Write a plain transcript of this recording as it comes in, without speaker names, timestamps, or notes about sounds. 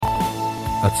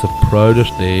it's the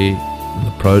proudest day,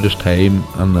 the proudest time,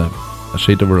 and a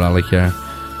seat of a rally car.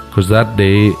 Because that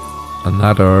day, and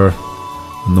that hour,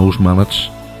 and those minutes,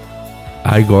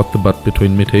 I got the bit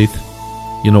between my teeth.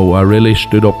 You know, I really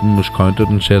stood up and was counted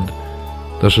and said,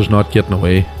 this is not getting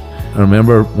away. I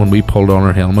remember when we pulled on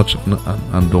our helmets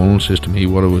and Donald says to me,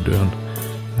 what are we doing?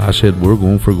 I said, we're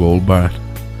going for gold, Barrett.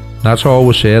 That's all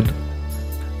was said.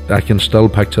 I can still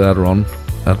picture that run.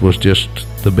 That was just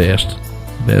the best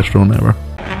run ever.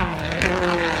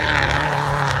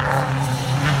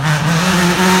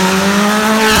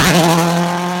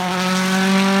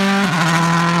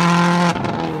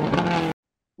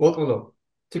 Welcome along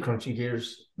to Crunching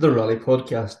Gears, the Rally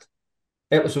Podcast,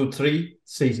 Episode 3,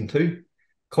 Season 2.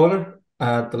 Connor,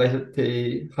 delighted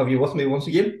to have you with me once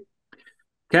again.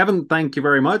 Kevin, thank you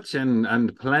very much,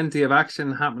 and plenty of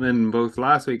action happening both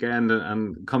last weekend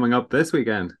and coming up this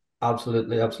weekend.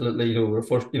 Absolutely. You know, we're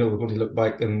going to look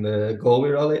back in the Galway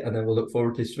Rally, and then we'll look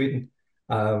forward to Sweden.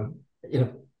 You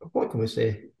know, what can we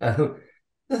say?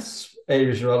 This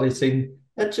Irish Rally scene,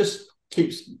 it just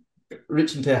keeps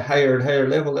reaching to a higher and higher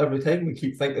level every time. We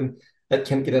keep thinking it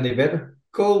can't get any better.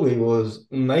 Galway was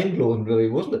mind-blowing, really,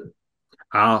 wasn't it?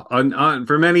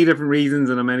 For many different reasons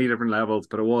and on many different levels,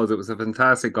 but it was a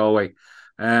fantastic Galway.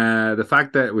 The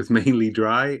fact that it was mainly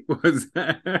dry was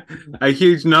a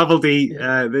huge novelty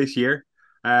this year.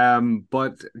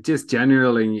 But just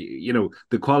generally, you know,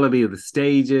 the quality of the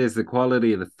stages, the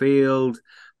quality of the field,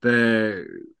 the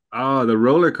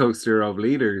roller coaster of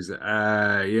leaders,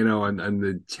 you know, and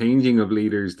the changing of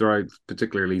leaders throughout,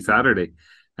 particularly Saturday.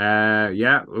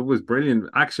 It was brilliant,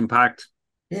 action packed.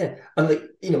 Yeah, and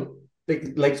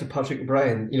likes of Patrick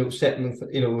O'Brien, you know, setting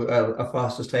a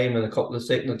fastest time and a couple of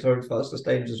second and third fastest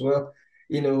times as well.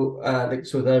 You know,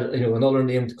 so that, you know, another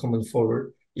name to coming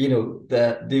forward. You know,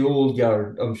 the old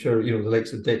guard. I'm sure, you know, the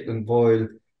likes of Declan Boyle,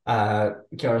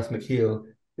 Gareth McHale.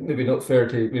 Maybe not fair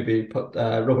to maybe put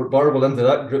Robert Barwell into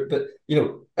that group, but you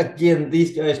know, again,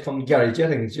 these guys come. Gary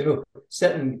Jennings, you know,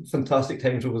 setting fantastic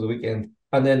times over the weekend,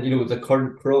 and then, you know, the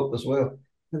current crop as well.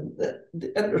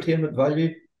 The entertainment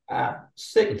value,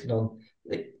 second to none.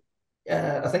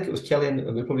 I think it was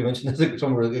Kellyanne. We probably mentioned this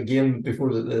somewhere again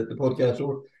before the podcast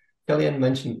over. Kellyanne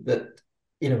mentioned that,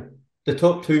 you know, the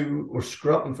top two were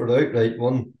scrapping for the outright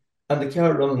one, and the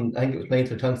car running, I think it was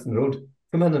 9th or 10th in the road,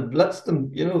 come in and blitzed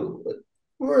them. You know,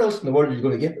 where else in the world are you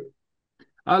going to get it?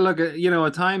 Look, you know,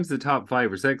 at times the top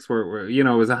 5 or 6 were, you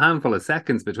know, it was a handful of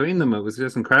seconds between them. It was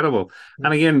just incredible. Mm-hmm.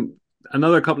 And again,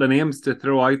 another couple of names to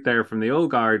throw out there from the old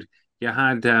guard. You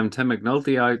had Tim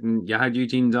McNulty out, and you had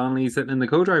Eugene Donnelly sitting in the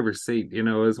co-driver's seat, you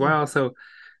know, as well. So,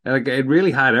 like, it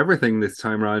really had everything this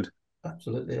time around.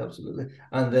 Absolutely.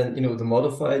 And then, you know, the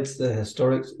modifieds, the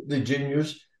historics, the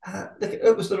juniors.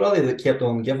 It was the rally that kept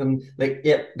on giving. Like,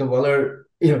 yeah, the Willer,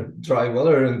 you know, dry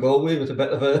Willer in Galway was a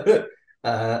bit of a,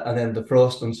 and then the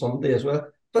frost on Sunday as well.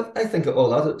 But I think it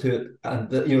all added to it.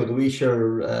 And, you know, the wee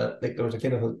sure, like there was a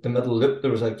kind of the middle loop,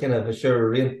 there was a kind of a sure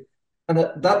rain. And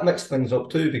that mixed things up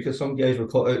too, because some guys were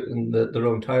caught out in the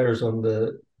wrong tyres on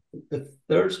the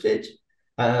third stage.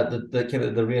 The kind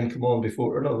of the rain come on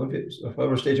before, or no, maybe it was,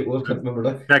 whatever stage it was, can't remember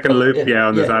now. Second loop,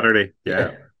 on the Saturday,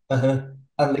 And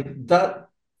like that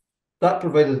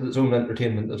provided its own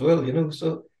entertainment as well, you know.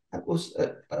 So it was.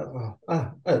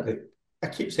 I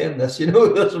keep saying this, you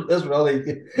know, this rally,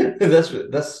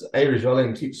 this Irish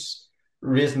rally keeps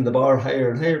raising the bar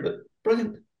higher and higher, but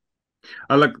brilliant.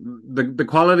 Look, the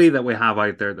quality that we have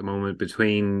out there at the moment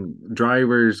between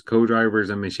drivers, co-drivers,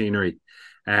 and machinery,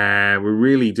 we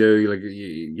really do, like,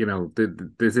 you know,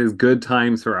 this is good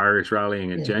times for Irish rallying.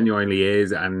 It genuinely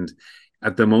is, and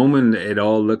at the moment it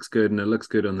all looks good, and it looks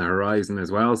good on the horizon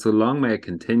as well. So long may it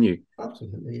continue.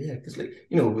 Absolutely, yeah. Because, like,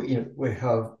 you know, we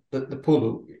have the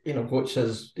polo, you know, which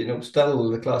is, you know, still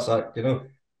the class act. You know,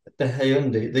 the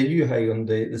Hyundai, the new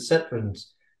Hyundai, the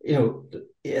Citroens. You know,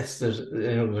 yes, there's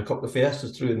a couple of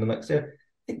Fiestas through in the mix there.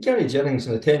 Gary Jennings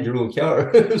in a 10-year-old car.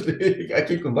 I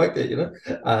keep coming back to it, you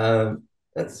know.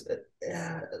 It's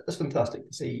fantastic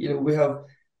to see. You know, we have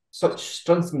such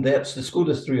strength and depth. The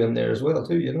Skoda's through in there as well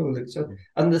too, you know. Like, so,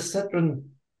 and the Citroen,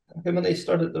 how many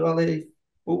started the rally?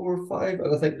 4 or 5,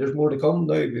 and I think there's more to come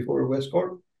now before West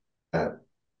Cork.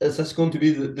 Is this going to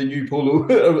be the new Polo?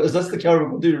 Is this the car we're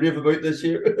going to rave about this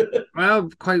year? Well,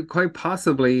 quite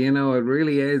possibly. You know, it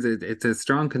really is. It's a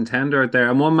strong contender out there.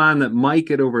 And one man that might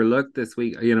get overlooked this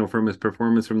week, you know, from his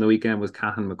performance from the weekend was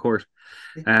Cahan McCourt.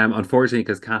 Unfortunately,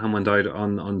 because Cahan went out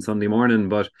on Sunday morning.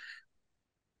 But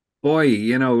boy,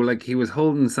 you know, like, he was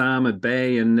holding Sam at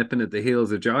bay and nipping at the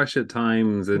heels of Josh at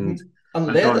times. And And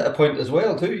led at a point as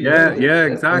well too. Yeah,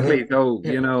 exactly. So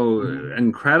Yeah.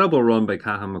 incredible run by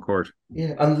Cahan McCourt.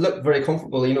 Yeah, and looked very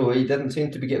comfortable. He didn't seem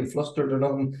to be getting flustered or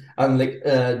nothing. And like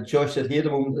Josh said, he had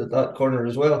a moment at that corner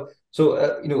as well. So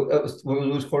it was one of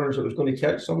those corners that was going to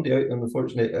catch somebody out, and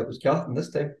unfortunately, it was Catherine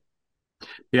this time.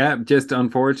 Yeah, just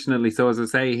unfortunately. So as I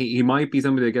say, he might be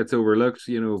somebody that gets overlooked,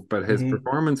 but his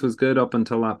performance was good up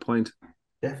until that point.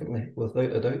 Definitely,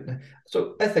 without a doubt.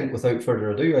 So I think without further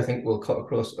ado, I think we'll cut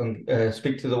across and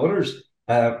speak to the winners,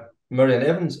 Marion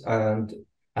Evans and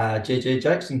JJ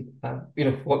Jackson.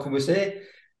 What can we say?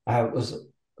 It was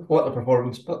what a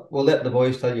performance, but we'll let the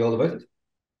boys tell you all about it.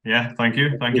 Yeah, thank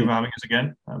you. Thank you for having us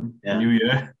again. New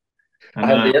year.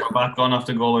 And we're back on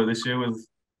after Galway this year with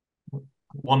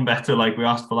one better like we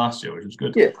asked for last year, which was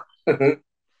good. Yeah.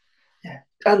 Yeah.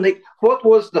 And what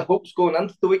was the hopes going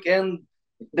into the weekend?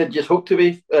 Did you hope to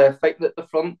be fighting at the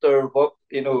front, or what?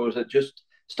 Was it just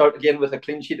start again with a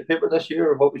clean sheet of paper this year,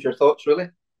 or what was your thoughts really?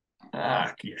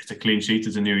 Yeah, it's a clean sheet.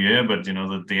 It's a new year, but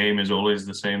the aim is always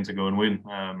the same, to go and win.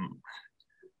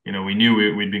 We knew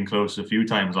we'd been close a few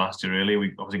times last year. Really,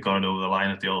 we obviously got it over the line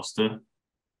at the Ulster.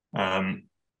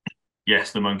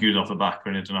 Yes, the Monkeys off the back for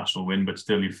an international win, but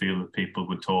still you feel that people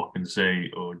would talk and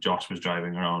say, "Oh, Josh was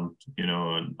driving around,"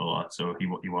 and all that, so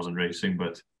he wasn't racing.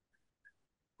 But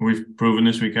we've proven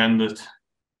this weekend that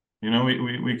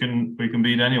we can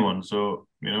beat anyone. So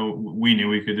we knew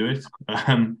we could do it.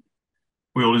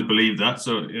 We always believed that.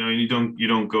 So you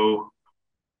don't go.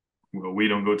 Well, we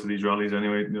don't go to these rallies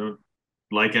anyway.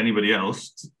 Like anybody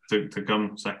else to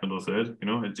come second or third.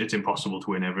 It's impossible to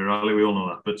win every rally. We all know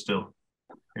that, but still.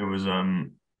 It was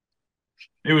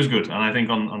good, and I think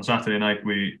on Saturday night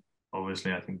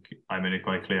I think I made it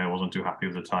quite clear I wasn't too happy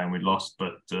with the time we'd lost,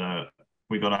 but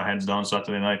we got our heads down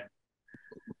Saturday night,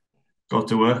 got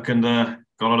to work, and got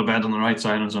out of bed on the right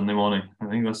side on Sunday morning. I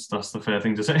think that's the fair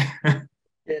thing to say.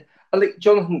 Yeah,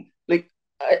 Jonathan,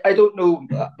 I don't know,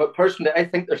 but personally I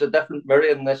think there's a different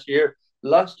Miriam this year.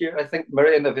 Last year I think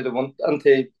Miriam, if it went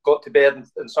until got to bed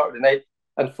on Saturday night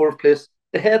and fourth place,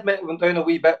 the head might have went down a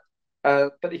wee bit.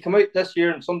 But he came out this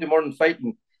year on Sunday morning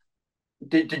fighting.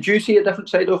 Did you see a different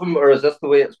side of him, or is this the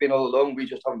way it's been all along? We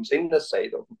just haven't seen this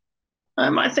side of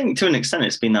him. I think to an extent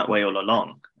it's been that way all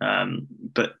along.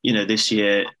 But this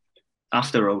year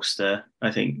after Ulster,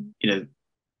 I think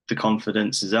the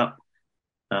confidence is up.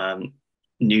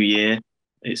 New year,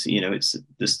 it's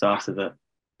the start of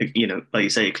like you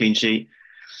say, a clean sheet.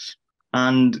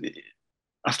 And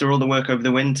after all the work over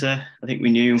the winter, I think we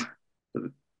knew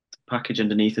the package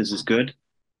underneath us is good.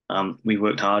 We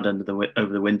worked hard over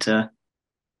the winter.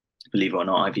 Believe it or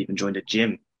not, I've even joined a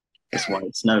gym. That's why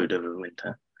it snowed over the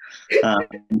winter.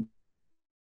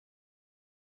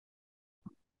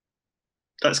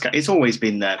 It's always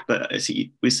been there, but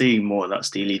we're seeing more of that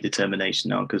steely determination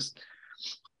now because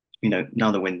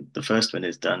now the first win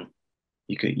is done.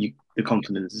 The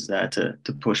confidence is there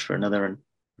to push for another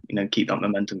and keep that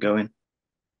momentum going.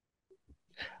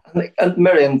 And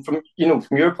Marion, from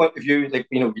your point of view,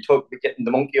 you talk about getting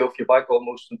the monkey off your back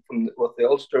almost with the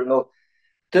Ulster and all.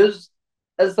 Is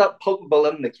that palpable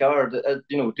in the car?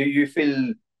 Do you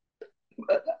feel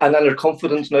an inner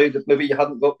confidence now that maybe you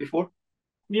hadn't got before?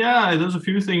 Yeah, there's a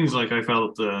few things I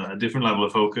felt a different level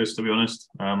of focus, to be honest.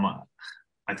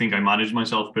 I think I managed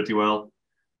myself pretty well.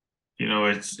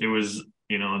 It was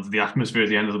the atmosphere at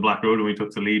the end of the Black Road when we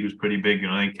took the lead was pretty big.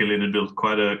 I think Killian had built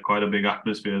quite a big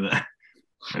atmosphere there.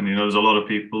 And there's a lot of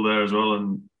people there as well,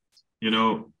 and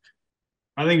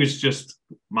I think it's just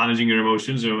managing your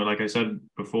emotions. Like I said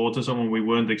before to someone, we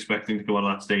weren't expecting to go on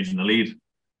that stage in the lead.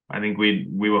 I think we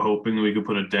were hoping that we could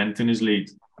put a dent in his lead,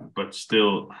 but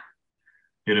still,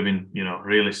 it'd have been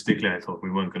realistically, I thought we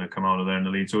weren't going to come out of there in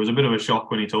the lead. So it was a bit of a shock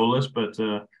when he told us, but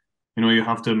you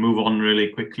have to move on really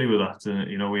quickly with that.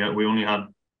 We only had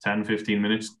 10-15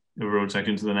 minutes of road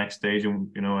section to the next stage, and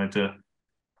I had to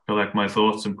collect my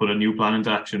thoughts and put a new plan into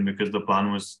action because the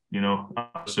plan was,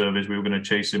 our service, we were going to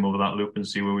chase him over that loop and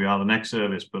see where we are the next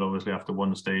service. But obviously after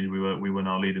one stage, we were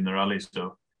now leading the rally.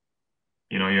 So,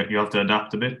 you have to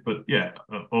adapt a bit. But yeah,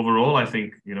 overall, I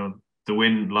think, the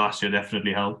win last year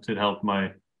definitely helped. It helped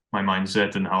my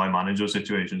mindset and how I manage those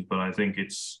situations. But I think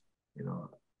it's,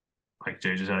 like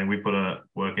Jay just said, I think we put a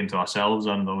work into ourselves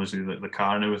and obviously the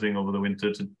car and everything over the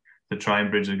winter to try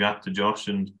and bridge the gap to Josh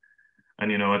and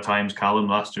at times Callum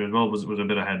last year as well was a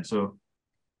bit ahead. So,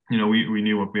 we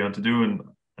knew what we had to do,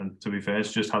 and to be fair,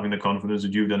 it's just having the confidence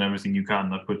that you've done everything you can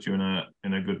that puts you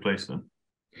in a good place then.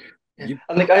 Yeah.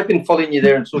 And I've been following you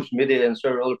there on social media, and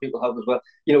sure other people have as well.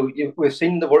 We've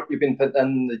seen the work you've been putting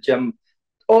in the gym,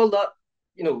 all that.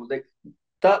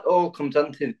 That all comes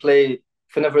into play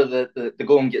whenever the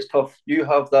going gets tough. You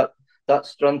have that that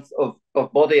strength of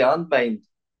body and mind.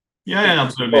 Yeah,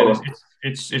 absolutely. And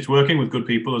it's working with good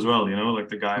people as well. Like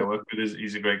the guy I work with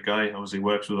he's a great guy. Obviously,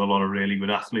 works with a lot of really good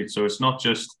athletes. So it's not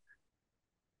just.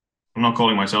 I'm not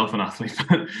calling myself an athlete,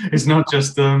 but it's not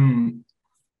just the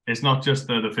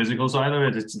physical side of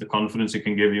it. It's the confidence it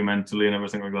can give you mentally and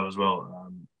everything like that as well.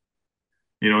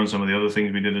 And some of the other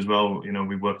things we did as well.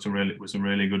 We worked with some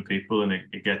really good people, and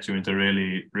it gets you into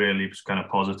really, really kind of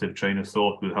positive train of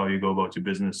thought with how you go about your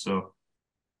business. So,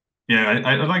 yeah,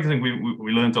 I'd like to think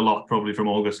we learned a lot probably from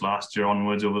August last year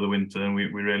onwards over the winter, and we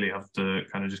really have to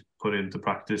kind of just put it into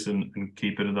practice and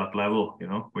keep it at that level.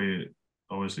 We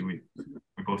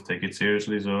both take it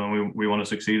seriously, so we want to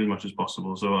succeed as much as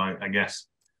possible. So I guess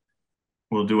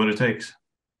we'll do what it takes.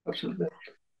 Absolutely.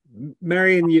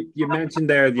 Marion, you mentioned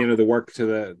there, the work to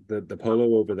the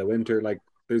polo over the winter. Like,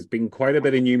 there's been quite a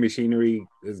bit of new machinery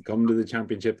has come to the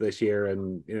championship this year,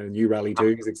 and new Rally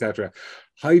 2s, etc.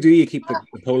 How do you keep the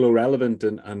polo relevant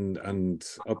and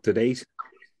up to date?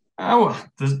 Well,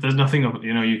 there's nothing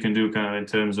you can do kind of in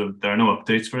terms of, there are no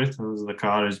updates for it. The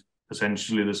car is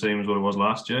essentially the same as what it was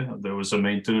last year. There was some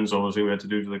maintenance obviously we had to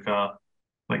do to the car,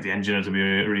 like the engine had to be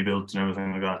rebuilt and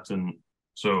everything like that. And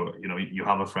so you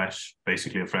have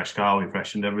basically a fresh car. We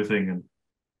freshened everything, and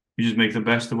you just make the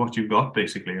best of what you've got.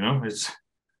 Basically, it's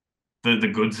the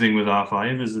good thing with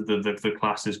R5 is that the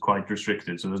class is quite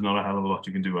restricted, so there's not a hell of a lot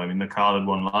you can do. I mean, the car that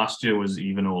won last year was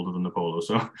even older than the Polo,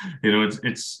 so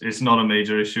it's not a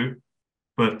major issue.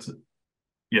 But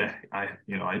yeah,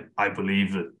 I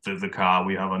believe that the car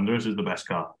we have under us is the best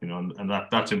car, and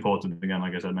that's important. Again,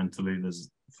 like I said, mentally,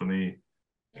 for me,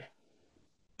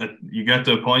 you get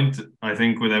to a point, I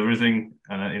think, with everything,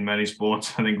 and in many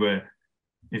sports, I think, where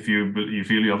if you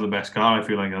feel you have the best car, I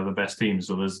feel like you have the best team.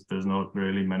 So there's not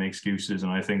really many excuses.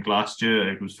 And I think last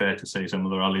year it was fair to say some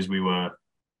of the rallies we were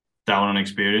down on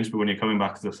experience, but when you're coming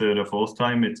back to the third or fourth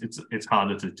time, it's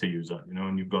harder to use that,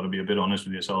 and you've got to be a bit honest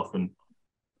with yourself and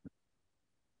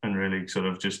really sort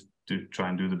of just to try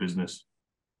and do the business.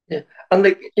 Yeah,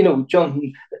 and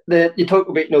John, you talk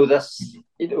about this,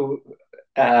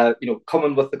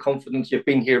 coming with the confidence, you've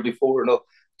been here before.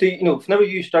 Whenever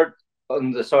you start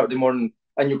on the Saturday morning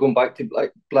and you're going back to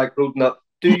Black Road and that,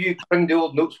 do you bring the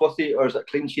old notes with you, or is it a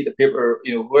clean sheet of paper?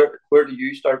 Where do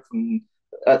you start from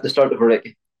at the start of a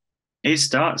recce? It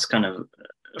starts kind of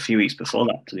a few weeks before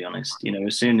that, to be honest.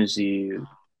 As soon as you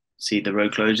see the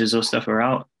road closures or stuff are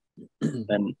out,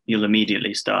 then you'll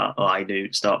immediately start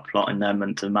plotting them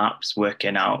into maps,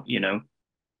 working out,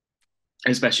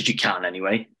 as best as you can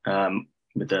anyway,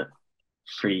 with the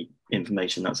free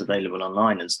information that's available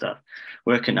online and stuff,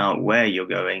 working out where you're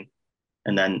going.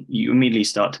 And then you immediately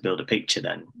start to build a picture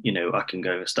then. I can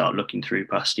go start looking through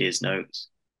past year's notes,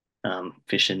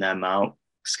 fishing them out,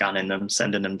 scanning them,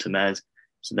 sending them to Mez,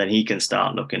 so then he can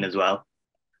start looking as well.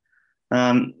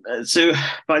 So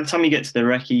by the time you get to the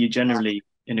recce, you're generally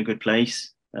in a good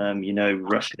place.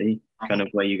 Roughly kind of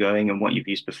where you're going and what you've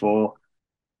used before.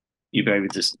 You'll be able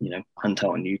to, hunt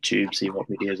out on YouTube, see what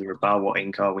videos are about, what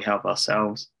in-car we have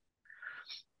ourselves.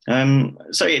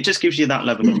 So it just gives you that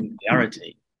level of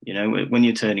familiarity. When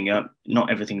you're turning up,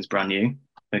 not everything's brand new.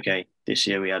 Okay, this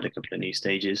year we had a couple of new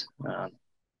stages.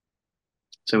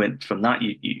 So from that,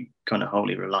 you kind of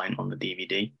wholly reliant on the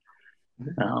DVD.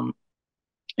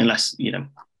 Unless,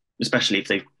 especially if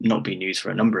they've not been used for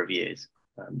a number of years,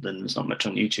 then there's not much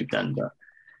on YouTube then. But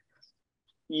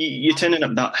you're turning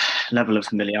up that level of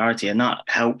familiarity, and that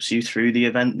helps you through the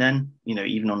event then.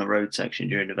 Even on a road section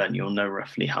during an event, you'll know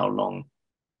roughly how long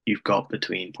you've got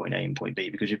between point A and point B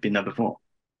because you've been there before.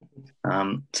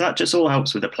 So that just all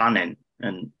helps with the planning,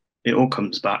 and it all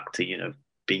comes back to,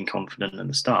 being confident at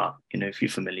the start. If you're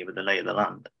familiar with the lay of the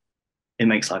land, it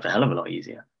makes life a hell of a lot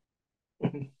easier.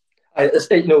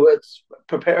 It's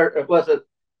prepared. Was it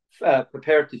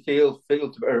prepared to fail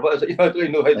to, or what is it? I don't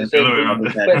even know how to say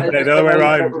it. The other way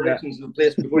around. Preparations in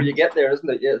place before you get there, isn't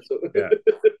it? Yeah. So.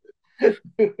 Yeah.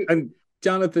 And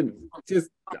Jonathan, just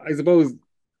I suppose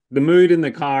the mood in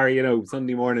the car,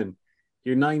 Sunday morning,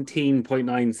 you're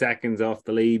 19.9 seconds off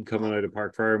the lead coming out of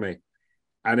Parc Ferme,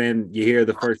 and then you hear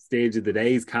the first stage of the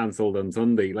day is cancelled on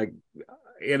Sunday. Like,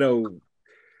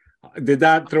 did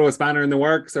that throw a spanner in the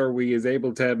works, or were you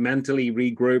able to mentally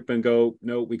regroup and go,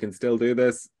 no, we can still do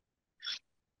this?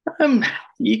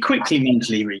 You quickly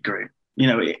mentally regroup.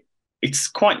 It's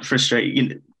quite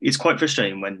frustrating. It's quite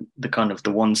frustrating when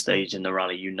the one stage in the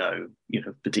rally,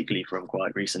 particularly from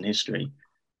quite recent history,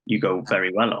 you go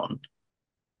very well on.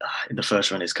 The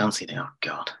first run is cancelled. You think, oh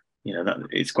God, that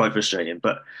it's quite frustrating.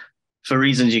 But for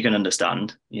reasons you can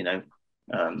understand,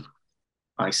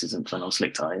 ice isn't fun on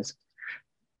slick tires.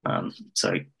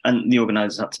 So, and the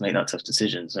organisers had to make that tough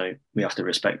decision. So we have to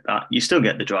respect that. You still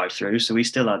get the drive through, so we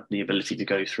still had the ability to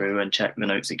go through and check the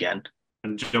notes again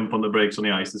and jump on the brakes on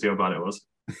the ice to see how bad it was.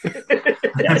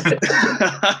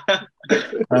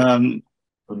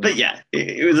 But yeah,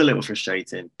 it was a little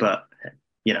frustrating, but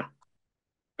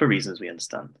for reasons we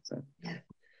understand. So yeah.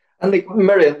 And like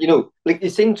Miriam, like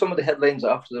you've seen some of the headlines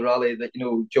after the rally that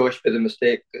Josh made a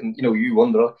mistake and you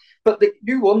won the rally, but like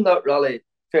you won that rally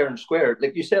fair and square.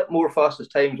 Like you set more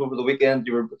fastest times over the weekend.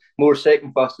 You were more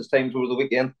second fastest times over the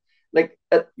weekend. Like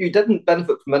you didn't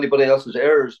benefit from anybody else's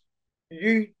errors.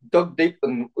 You dug deep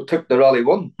and took the rally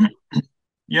one.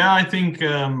 Yeah, I think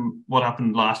what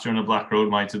happened last year on the Black Road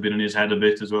might have been in his head a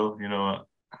bit as well.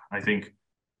 I think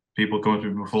people coming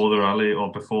through before the rally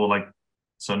or before like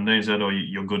Sunday said, "Oh,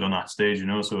 you're good on that stage,"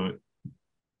 So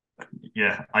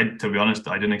yeah, to be honest,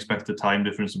 I didn't expect the time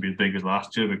difference to be as big as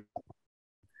last year. But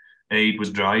A, it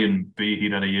was dry, and B,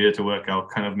 he'd had a year to work out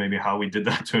kind of maybe how we did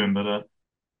that to him. But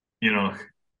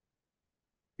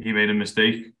he made a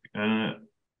mistake.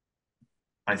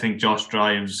 I think Josh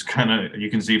drives kind of,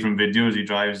 you can see from videos, he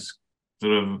drives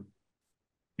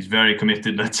he's very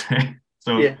committed, let's say.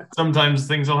 So yeah. Sometimes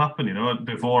things will happen,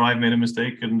 before I've made a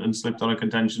mistake and slipped out of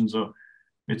contention. So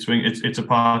it's a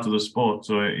part of the sport.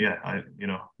 So yeah,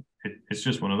 it's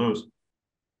just one of those.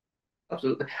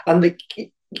 Absolutely. And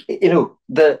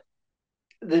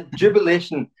the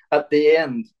jubilation at the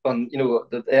end on,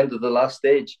 at the end of the last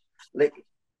stage, like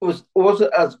was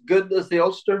it as good as the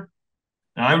Ulster?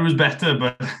 I was better,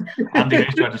 but Andy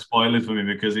Hayes tried to spoil it for me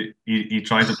because he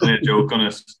tried to play a joke on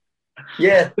us.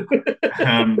 Yeah.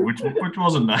 Which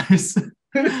wasn't nice.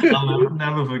 I'll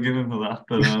never forgive him for that.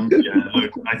 But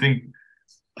look, I think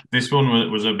this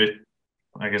one was a bit,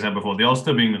 like I said before, the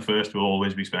Ulster being the first will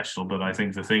always be special. But I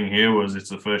think the thing here was it's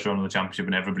the first round of the championship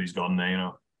and everybody's gone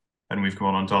there, and we've come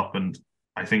on top. And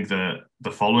I think the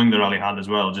following the rally had as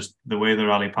well, just the way the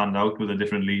rally panned out with the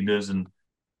different leaders and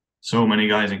so many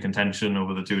guys in contention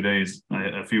over the 2 days.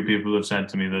 A few people have said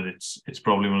to me that it's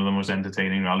probably one of the most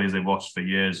entertaining rallies they've watched for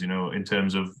years, in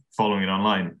terms of following it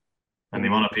online. And the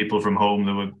amount of people from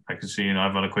home I could see,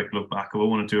 I've had a quick look back over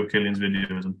 1 or 2 of Killian's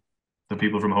videos and the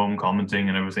people from home commenting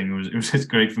and everything. It was just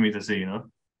great for me to see, Yeah,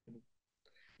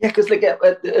 because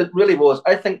it really was.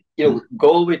 I think,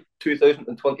 Galway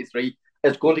 2023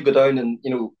 is going to go down and,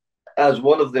 as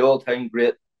one of the all-time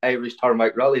great Irish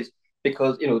tarmac rallies,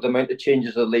 because the amount of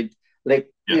changes are laid, the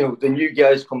new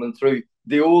guys coming through,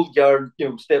 the old guard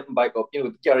stepping back up,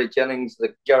 Gary Jennings,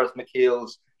 the Gareth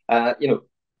McHale's,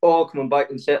 all coming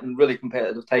back and setting really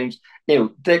competitive times.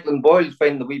 Declan Boyle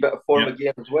finding a wee bit of form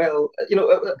again as well.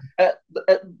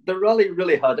 The rally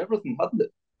really had everything, hadn't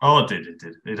it? Oh, it did.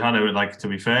 It had everything. Like, to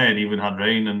be fair, it even had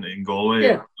rain and in Galway.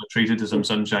 It treated to some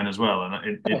sunshine as well, and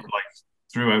it like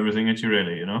threw everything at you,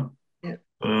 really.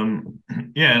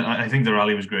 I think the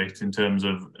rally was great in terms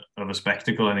of a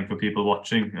spectacle. I think for people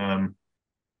watching,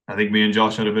 I think me and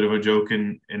Josh had a bit of a joke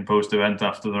in post-event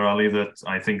after the rally that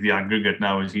I think the aggregate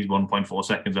now is he's 1.4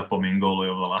 seconds up on me in Galway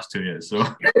over the last 2 years. So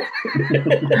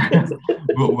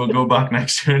we'll go back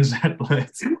next year and settle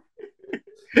it.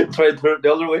 Try and turn it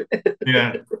the other way.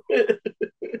 Yeah.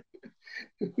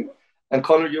 And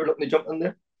Conor, you were looking to jump in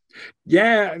there?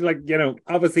 Yeah,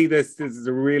 obviously this is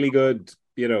a really good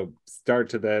start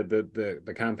to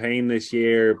the campaign this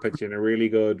year, put you in a really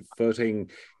good footing.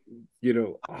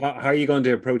 How are you going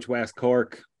to approach West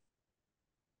Cork?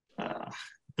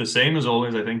 The same as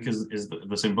always, I think, is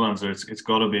the simple answer. It's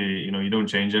got to be, you don't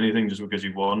change anything just because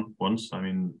you've won once. I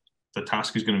mean, the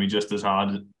task is going to be just as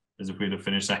hard as if we'd have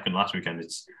finished second last weekend.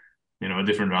 It's, a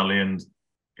different rally, and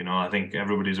I think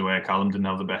everybody's aware Callum didn't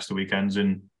have the best of weekends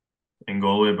in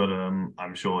Galway, but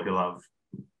I'm sure he'll have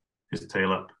his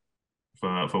tail up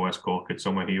for West Cork. It's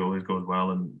somewhere he always goes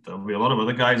well, and there'll be a lot of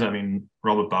other guys. I mean,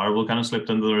 Robert Barrable kind of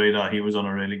slipped under the radar. He was on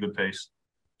a really good pace,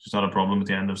 just had a problem at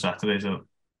the end of Saturday.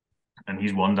 And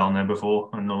he's won down there before,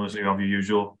 and obviously you have your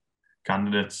usual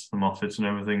candidates, the Moffats and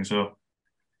everything. So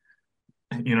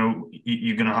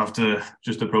you're going to have to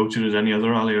just approach it as any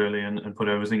other rally really, and put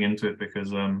everything into it,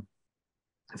 because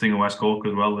I think in West Cork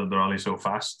as well, the rally's so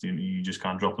fast, you just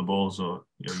can't drop the ball, so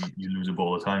you lose a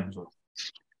ball all the time. So.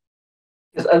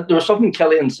 There was something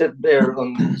Killian said there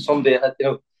on Sunday,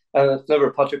 and it's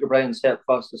never Patrick O'Brien said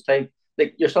fastest time.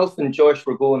 Like yourself and Josh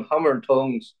were going hammer and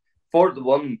tongs for the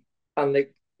one, and you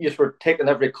just were taking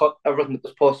every cut, everything that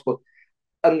was possible.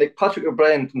 And Patrick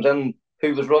O'Brien comes in,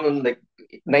 who was running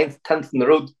 9th, 10th in the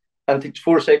road, and takes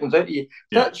 4 seconds out of you.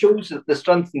 Yeah. That shows the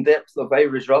strength and depth of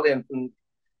Irish rallying. And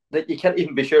that you can't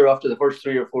even be sure after the first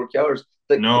 3 or 4 cars.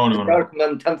 No. Car coming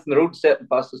in 10th in the road, setting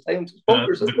fastest times.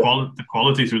 The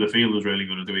quality through the field was really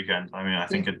good at the weekend. I mean, I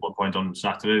think at one point on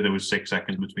Saturday there was 6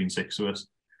 seconds between 6 of us,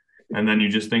 and then you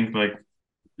just think like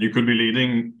you could be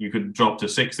leading, you could drop to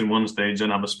 6th in one stage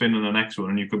and have a spin in the next one,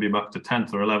 and you could be back to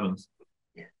 10th or 11th.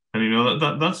 Yeah. And you know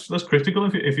that's critical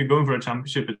if you're going for a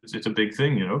championship. It's a big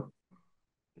thing, you know,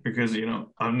 because you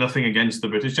know I have nothing against the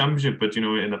British Championship, but you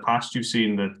know in the past you've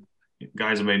seen that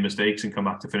guys have made mistakes and come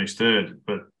back to finish third,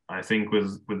 but I think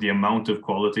with the amount of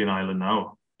quality in Ireland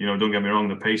now, you know, don't get me wrong,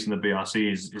 the pace in the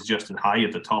BRC is just as high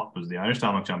at the top as the Irish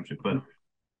Tarmac Championship, but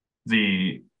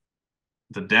the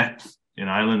depth in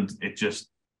Ireland,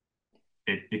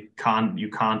 you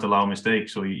can't allow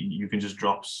mistakes, so you can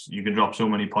drop so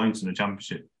many points in the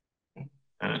championship,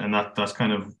 and that's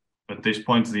kind of at this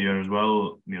point of the year as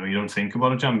well. You know, you don't think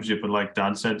about a championship, but like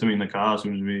Dad said to me in the car as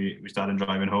soon as we started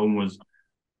driving home was,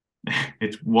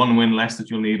 it's one win less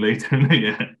that you'll need later in the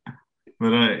year.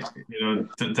 But you know,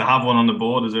 to have one on the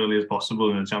board as early as possible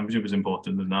in the championship is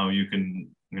important. And now we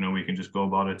can just go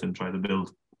about it and try to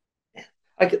build.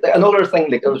 Another thing,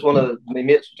 like there was one of my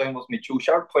mates who was down with me, Joe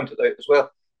Sharp, pointed out as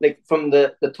well. Like from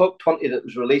the top 20 that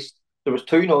was released, there was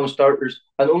 2 non-starters,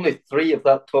 and only 3 of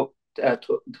that top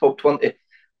 20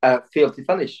 failed to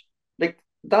finish. Like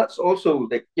that's also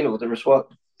like, you know, there was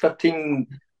 15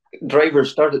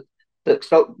 drivers started that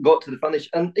still got to the finish,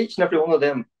 and each and every one of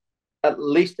them at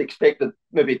least expected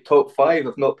maybe top 5,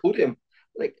 if not podium.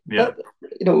 Like that,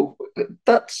 you know,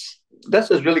 this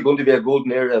is really going to be a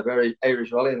golden era of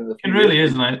Irish rallying in the future. It really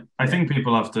is, and I think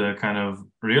people have to kind of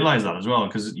realize that as well,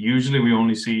 because usually you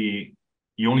only see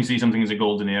something as a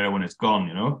golden era when it's gone,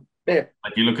 you know. Yeah.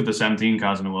 Like you look at the 17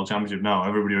 cars in the World Championship now,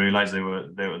 everybody realized they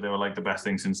were like the best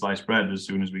thing since sliced bread as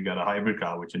soon as we got a hybrid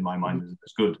car, which in my mind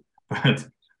is good. But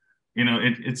you know,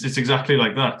 it's exactly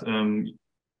like that.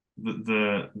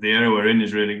 The era we're in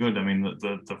is really good. I mean,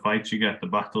 the fights you get, the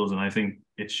battles, and I think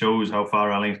it shows how far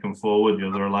rallying's come forward. You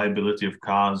know, the reliability of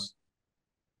cars,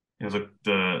 you know,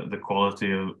 the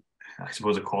quality of, I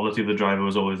suppose, the quality of the driver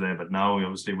was always there, but now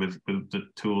obviously with the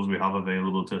tools we have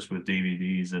available to us with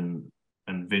DVDs and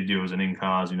videos and in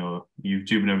cars, you know,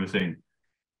 YouTube and everything,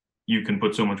 you can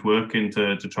put so much work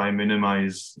into to try and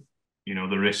minimize, you know,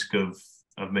 the risk of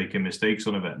making mistakes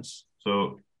on events.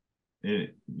 So,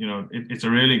 it's a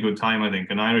really good time, I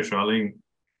think. And Irish rallying,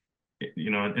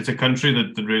 you know, it's a country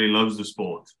that really loves the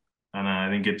sport, and I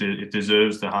think it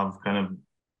deserves to have kind of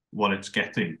what it's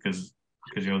getting because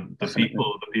you know the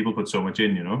people put so much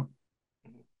in, you know.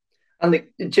 And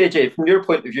like, JJ, from your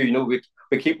point of view, you know, we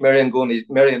keep Marion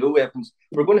O. Evans.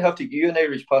 We're going to have to give you an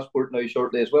Irish passport now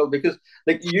shortly as well, because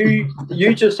like you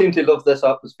just seem to love this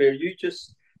atmosphere. You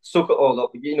just soak it all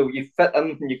up. You know, you fit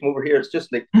in and you come over here. It's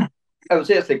just like, I would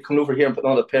say it's like coming over here and putting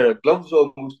on a pair of gloves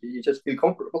almost. You just feel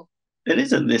comfortable. It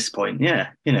is at this point, yeah.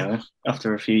 You know,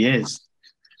 after a few years.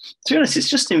 To be honest, it's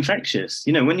just infectious.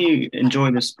 You know, when you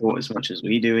enjoy the sport as much as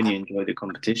we do and you enjoy the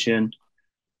competition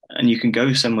and you can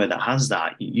go somewhere that has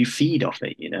that, you feed off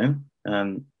it, you know.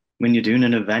 When you're doing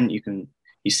an event,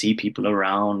 you see people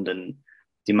around, and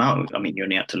the amount, I mean, you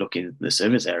only had to look in the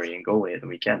service area in Galway at the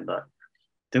weekend, but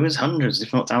there was hundreds,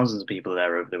 if not thousands of people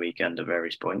there over the weekend at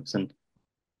various points. And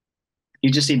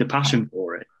you just see the passion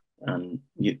for it. And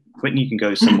when you can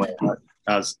go somewhere that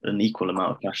has an equal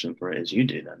amount of passion for it as you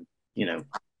do, then, you know,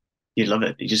 you love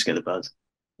it. You just get the buzz.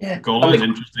 Yeah. Galway is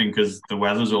interesting because the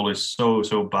weather's always so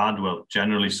bad. Well,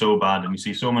 generally so bad, and you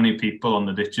see so many people on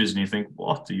the ditches, and you think,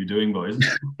 "What are you doing, boys?"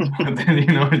 But then you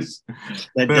know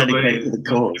they're dedicated to the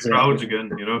cause. The crowds again,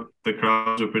 you know, the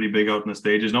crowds are pretty big out on the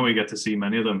stages. Now we get to see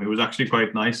many of them. It was actually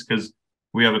quite nice because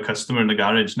we have a customer in the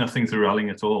garage, nothing through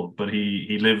rallying at all, but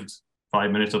he lived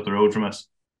 5 minutes up the road from us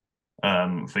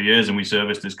for years, and we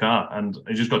serviced his car. And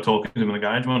I just got talking to him in the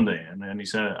garage one day, and then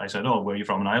I said, "Oh, where are you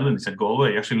from in Ireland?" He said,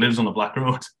 "Galway." He actually lives on the Black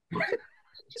Road.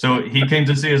 So he came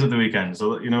to see us at the weekend.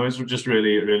 So, you know, it's just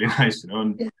really, really nice, you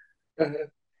know.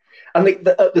 And like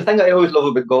the thing I always love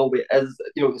about Galway is,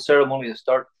 you know, the ceremony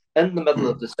start in the middle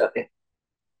of the city.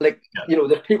 Like, you know,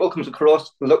 the people comes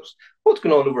across and looks, what's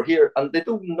going on over here? And they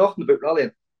don't know nothing about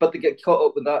rallying, but they get caught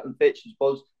up with that infectious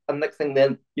buzz. And next thing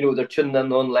then, you know, they're tuning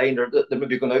in online, or they're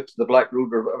maybe going out to the Black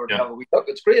Road or whatever to have a wee look.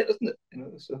 It's great, isn't it? You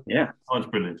know, so. Yeah. Oh, it's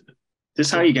brilliant. This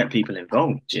is how you get people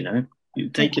involved, you know. You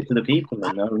take it to the people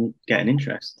and they'll get an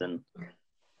interest.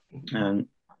 And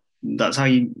that's how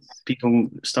people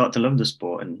start to love the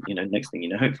sport. And, you know, next thing you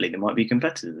know, hopefully they might be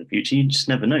competitors in the future. You just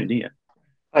never know, do you?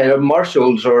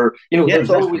 Marshals, or, you know, there's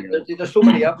so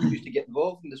many avenues to get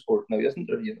involved in the sport now, isn't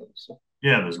there? You know, so.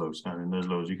 Yeah, there's loads. I mean, there's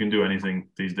loads. You can do anything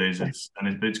these days.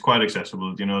 It's quite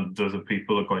accessible. You know, the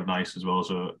people are quite nice as well.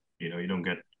 So, you know, you don't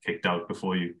get kicked out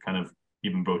before you kind of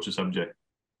even broach the subject.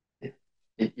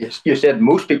 You said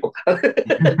most people.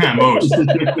 Most.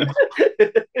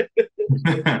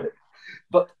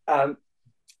 But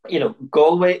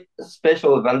Galway,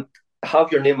 special event,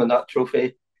 have your name on that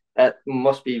trophy. It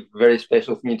must be very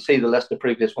special for me to see the list of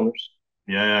previous winners.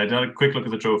 Yeah, I did a quick look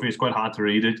at the trophy. It's quite hard to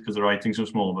read it because the writing's so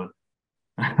small, but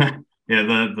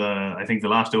yeah, I think the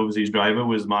last overseas driver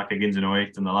was Mark Higgins in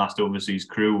 08, and the last overseas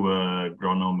crew were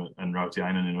Gronholm and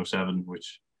Rautiainen in 07,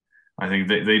 which I think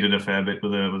they did a fair bit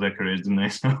with their careers, didn't they?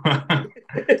 So,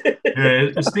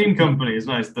 yeah, esteemed company. It's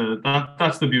nice.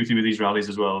 That's the beauty with these rallies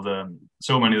as well.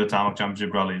 So many of the Tarmac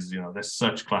Championship rallies, they're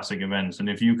such classic events, and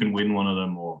if you can win one of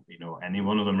them, or any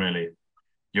one of them really,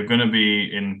 you're going to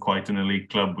be in quite an elite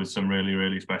club with some really,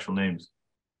 really special names.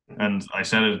 And I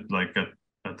said it like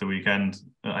at the weekend,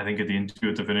 I think at the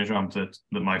interview at the finish ramp, that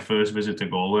my first visit to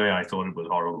Galway, I thought it was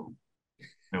horrible.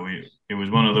 It was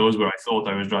one of those where I thought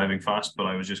I was driving fast, but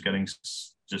I was just getting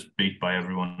beat by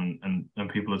everyone, and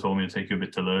people had told me to take you a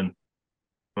bit to learn.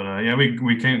 But yeah,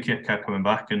 we kept coming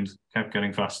back and kept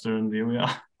getting faster, and here we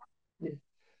are.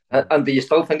 And do you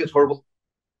still think it's horrible?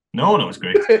 No, it's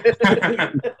great.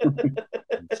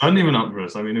 Sun even up for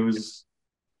us. I mean, it was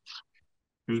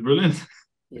brilliant.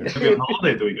 Yeah. Maybe on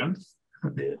holiday the weekend.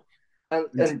 Yeah.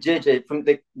 And JJ, from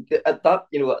at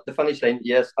the finish line,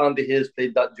 yes, Andy Hayes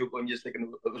played that joke on you, thinking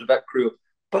it was a bit cruel.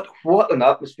 But what an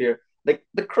atmosphere! Like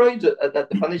the crowds at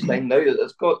the finish line now,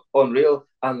 it's got unreal,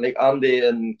 and like Andy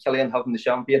and Killian having the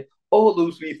champagne, all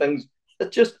those wee things.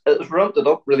 It's ramped it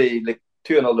up really, like,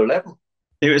 to another level.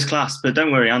 It was class, but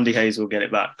don't worry, Andy Hayes will get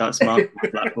it back. That's Mark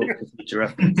Blackpool for future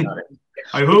reference.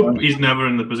 I hope he's never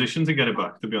in the position to get it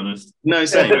back, to be honest. No,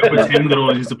 same. It was him that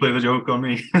always used to play the joke on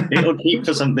me. It'll keep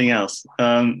for something else.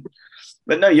 But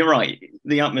no, you're right.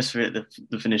 The atmosphere at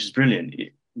the finish is brilliant.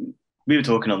 We were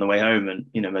talking on the way home, and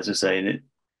as I was saying,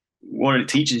 what it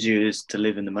teaches you is to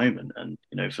live in the moment. And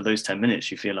for those 10 minutes,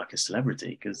 you feel like a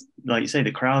celebrity because, like you say,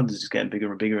 the crowd is just getting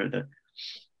bigger and bigger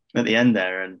at the end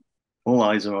there, and all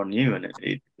eyes are on you, and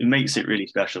it makes it really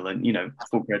special. And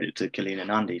full credit to Killian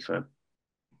and Andy for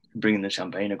bringing the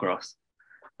champagne across.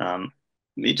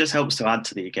 It just helps to add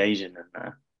to the occasion.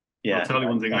 And yeah, I'll tell you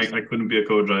one thing: I couldn't be a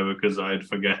co-driver because I'd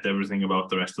forget everything about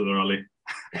the rest of the rally.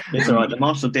 It's all right. The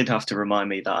marshal did have to remind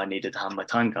me that I needed to have my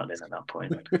time card in at that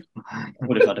point. I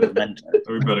would have had a memento.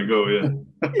 We better go, yeah.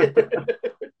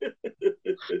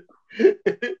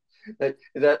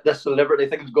 That celebrity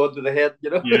thing's gone to the head,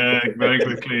 Yeah, very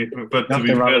quickly. But to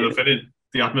be fair,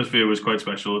 the atmosphere was quite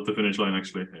special at the finish line,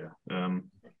 actually. Yeah.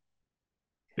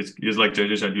 It's like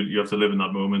JJ said, you have to live in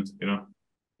that moment,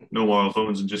 No mobile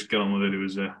phones and just get on with it. It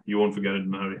was you won't forget it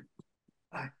in a hurry.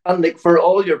 And like for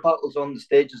all your battles on the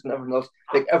stages and everything else,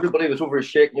 like everybody was over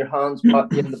shaking your hands,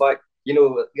 patting you in the back.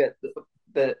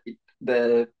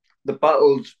 The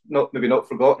battles maybe not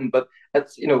forgotten, but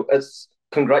it's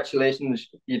congratulations,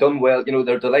 you done well.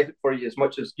 They're delighted for you as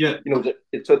much as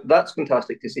So that's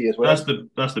fantastic to see as well.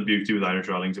 That's the beauty with Irish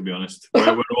rallying, to be honest.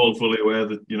 We're all fully aware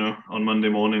that on Monday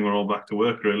morning we're all back to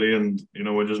work really, and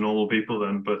we're just normal people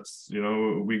then. But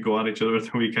we go at each other at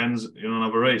the weekends, and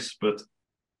have a race. But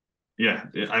yeah,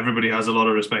 everybody has a lot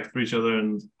of respect for each other,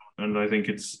 and I think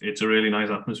it's a really nice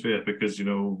atmosphere because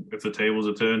if the tables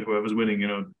are turned, whoever's winning,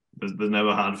 there's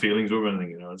never hard feelings over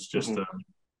anything. It's just.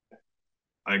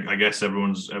 I guess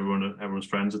everyone's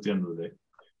friends at the end of the day.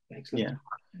 Excellent.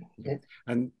 Yeah.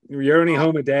 And you're only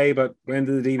home a day, but when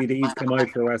do the DVDs come out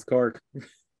for West Cork?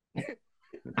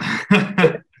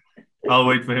 I'll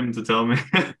wait for him to tell me.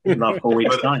 About 4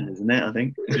 weeks' time, isn't it? I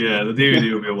think. Yeah, the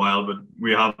DVD will be a while, but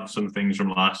we have some things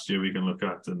from last year we can look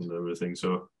at and everything.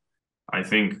 So I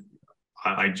think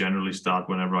I generally start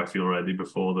whenever I feel ready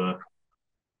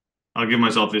I'll give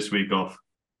myself this week off.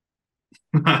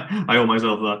 I owe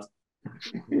myself that.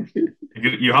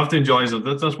 You have to enjoy it.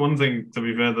 That's one thing, to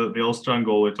be fair, that the Ulster and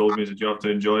Galway told me is that you have to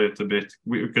enjoy it a bit.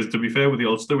 Because to be fair, with the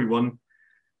Ulster, we won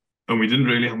and we didn't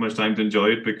really have much time to enjoy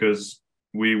it because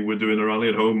we were doing a rally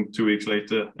at home 2 weeks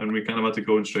later and we kind of had to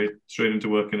go straight into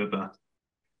working at that.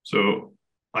 So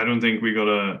I don't think we got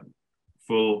a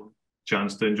full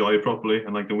chance to enjoy it properly.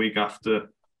 And like the week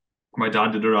after, my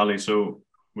dad did a rally, so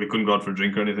we couldn't go out for a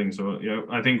drink or anything. So yeah,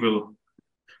 I think we'll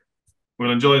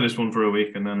enjoy this one for a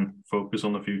week and then focus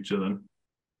on the future then.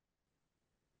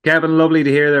 Kevin, lovely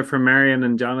to hear that from Marion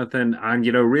and Jonathan, and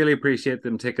really appreciate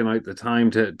them taking out the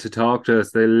time to talk to us.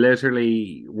 They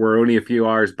literally were only a few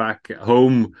hours back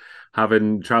home,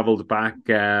 having travelled back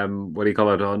on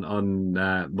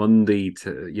Monday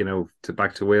to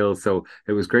back to Wales. So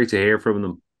it was great to hear from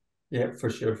them. Yeah, for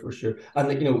sure. And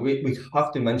we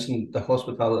have to mention the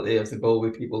hospitality of the Galway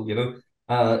people,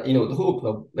 The whole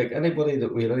club, like anybody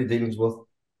that we had any dealings with,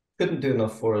 couldn't do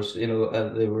enough for us. They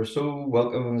were so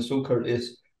welcoming and so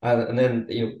courteous. And then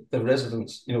the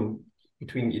residents,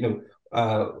 between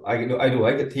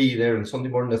I get tea there on Sunday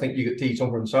morning. I think you get tea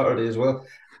somewhere on Saturday as well.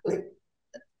 Like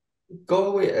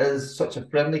Galway is such a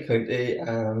friendly county.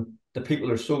 The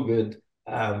people are so good.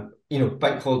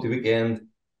 Bank holiday weekend.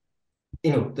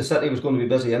 The city was going to be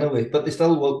busy anyway, but they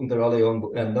still welcomed the rally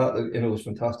on, and that was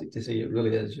fantastic to see. It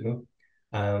really is.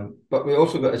 But we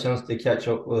also got a chance to catch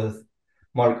up with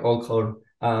Mark Alcorn,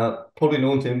 probably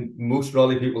known to most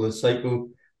rally people as Psycho.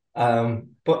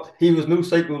 But he was no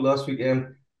Psycho last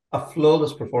weekend. A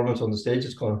flawless performance on the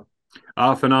stages, Connor.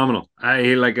 Oh, phenomenal.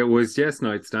 It was just an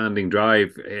outstanding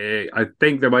drive. I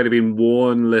think there might have been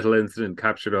one little incident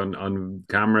captured on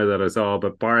camera that I saw,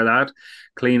 but bar that,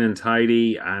 clean and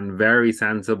tidy and very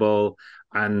sensible,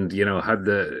 and had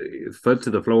the foot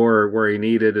to the floor where he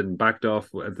needed and backed off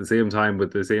at the same time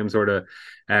with the same sort of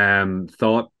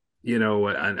thought,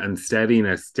 and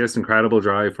steadiness. Just incredible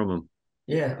drive from him.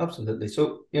 Yeah, absolutely.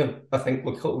 So, I think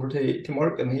we'll cut over to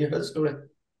Mark and hear his story.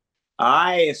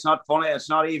 Aye, it's not funny. It's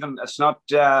not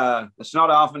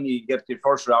often you get your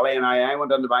first rally. And I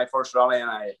went into my first rally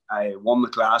and I won the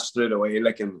class straight away.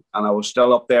 And I was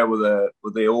still up there with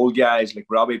the old guys like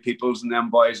Robbie Peoples and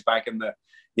them boys back in the,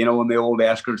 in the old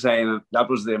Escort time. And that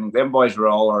was them. Them boys were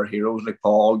all our heroes, like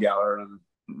Paul Geller and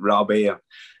Robbie.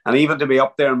 And even to be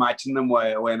up there matching them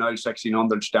with an old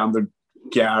 1600 standard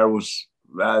car was,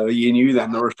 you knew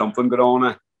then there was something going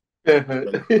on.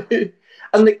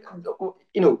 And did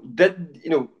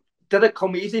it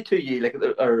come easy to you? It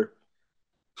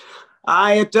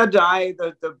did.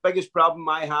 The biggest problem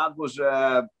I had was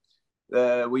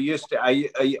we used to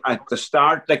at the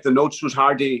start, like the notes was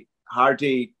hard to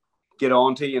get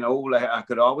onto. Like I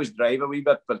could always drive a wee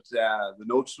bit, but the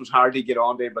notes was hard to get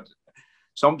onto. But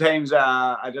sometimes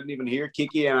I didn't even hear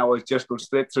Kiki, and I was just go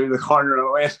straight through the corner and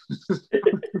away.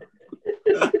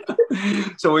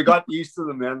 So we got used to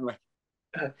them then.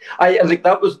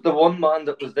 That was the one man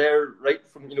that was there right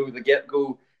from the get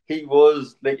go. He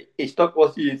was he stuck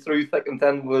with you through thick and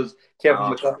thin. Was Kevin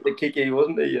McCarthy Kiki,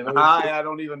 wasn't he? I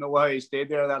don't even know how he stayed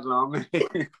there that long.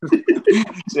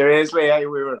 Seriously, I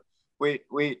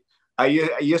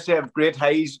used to have great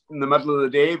highs in the middle of the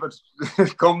day, but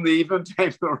come the evening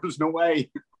time, there was no way.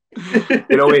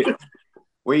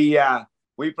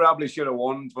 We probably should have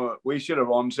won. We should have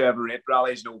won 7 or 8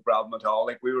 rallies, no problem at all.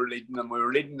 We were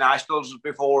leading nationals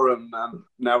before, and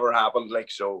never happened.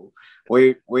 So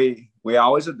we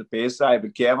always had the pace side.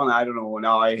 But Kevin, I don't know.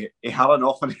 Now he had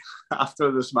enough, and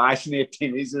after the smash in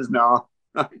 18, he says, "No,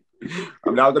 I'm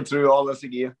not going through all this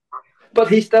again." But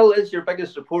he still is your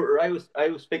biggest supporter. I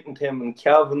was speaking to him and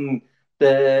Kevin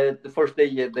the first day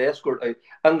you had the Escort out,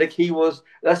 and he was.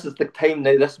 This is the time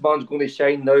now. This man's going to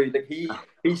shine now.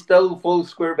 He's still full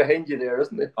square behind you there,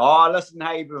 isn't he? Oh, listen,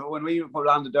 hey, when we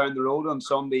landed down the road on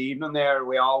Sunday evening there,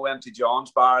 we all went to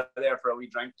John's bar there for a wee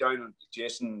drink down at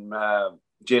Jason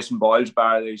Boyle's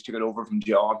bar. They used to get over from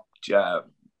John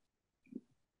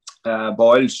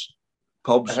Boyle's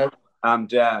pubs.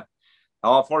 And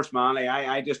first man,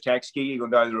 I just texted Kiki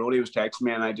going down the road. He was texting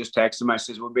me, and I just texted him. I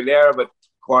says, "We'll be there about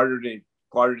quarter to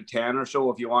 10 or so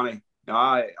if you want to."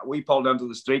 We pulled into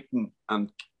the street,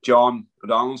 and John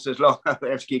O'Donnell says, "Look,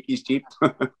 there's Kiki's Jeep."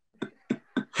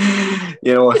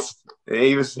 He was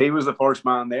the first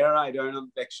man there. Down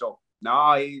on Dick. So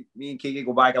me and Kiki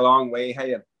go back a long way.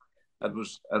 Hey, it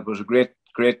was a great.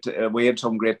 We had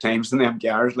some great times in them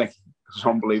cars. It's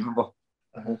unbelievable.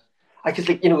 I guess,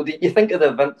 you think of the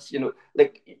events, you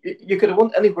could have won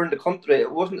anywhere in the country.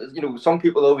 It wasn't, some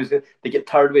people always, they get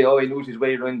tired of it. Oh, he knows his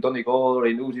way around Donegal, or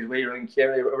he knows his way around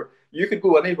Kerry, or whatever. You could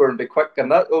go anywhere and be quick,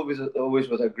 and that always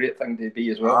was a great thing to be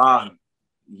as well.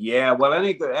 Yeah, well,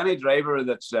 any driver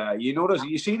that's,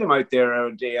 you see them out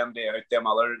there day in, day out, them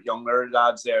other younger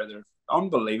lads there, they're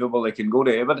unbelievable. They can go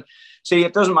to, but see,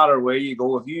 it doesn't matter where you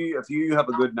go. If you have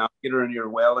a good navigator and you're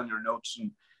well in your notes,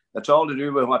 and it's all to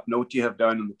do with what note you have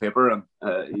down on the paper. And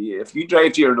if you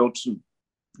drive to your notes and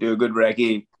do a good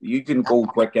recce, you can go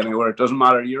quick anywhere. It doesn't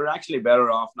matter. You're actually better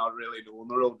off not really knowing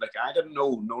the road. I didn't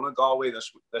know none of Galway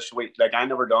this week. I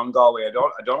never done Galway. I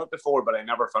done it before, but I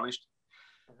never finished.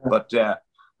 But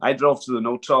I drove to the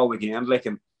notes all weekend.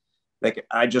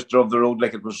 I just drove the road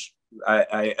like it was.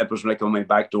 It was like on my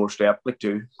back doorstep,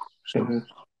 too. So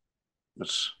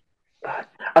it's.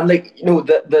 And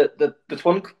the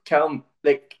Twin Cam,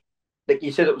 like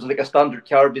you said, it was like a standard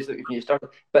car basically when you started,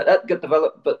 but that got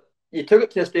developed. But you took it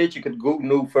to a stage you could go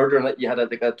no further, and you had a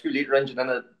 2-litre engine in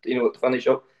it, to finish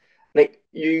up. like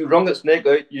you wrung its neck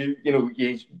out. You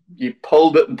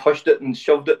pulled it and pushed it and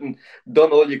shoved it and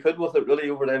done all you could with it really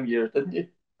over them years, didn't you?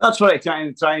 That's what I try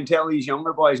and tell these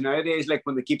younger boys nowadays. Like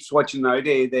when they keep switching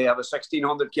nowadays, they have a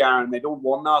 1600 car and they don't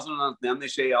want nothing, and then they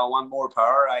say, "I want more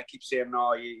power." I keep saying,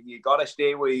 "No, you got to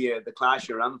stay with the class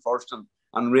you're in first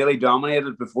and really dominate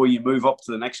it before you move up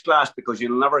to the next class, because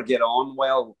you'll never get on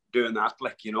well doing that."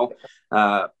 Like, you know,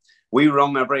 we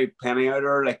rung every penny out of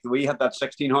her. Like we had that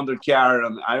 1600 car,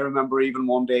 and I remember even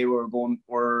one day we're in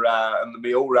the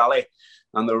Mayo Rally,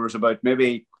 and there was about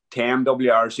maybe 10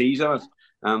 WRCs in it,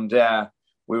 and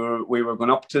we were going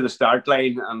up to the start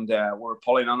line, and we were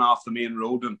pulling on off the main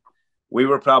road, and we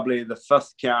were probably the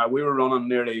fifth car. We were running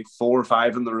nearly 4 or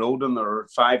 5 in the road, and there were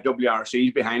 5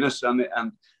 WRCs behind us, and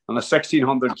a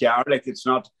 1600 car, like it's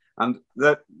not. And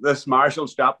this marshal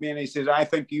stopped me and he says, "I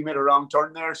think you made a wrong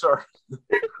turn there, sir.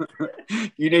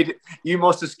 You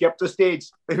must have skipped the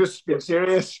stage." It was being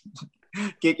serious.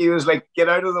 Kiki was like, "Get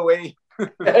out of the way."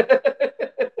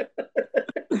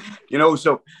 You know,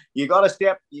 so you got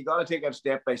to take it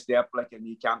step by step, like, and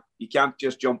you can't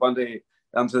just jump onto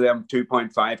them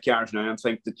 2.5 cars now and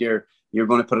think that you're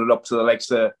going to put it up to the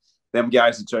likes of them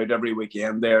guys that's out every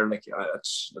weekend there. Like,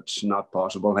 it's not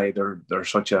possible. Hey, they're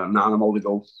such an animal to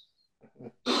go.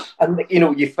 And you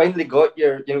know, you finally got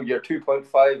your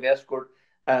 2.5 Escort,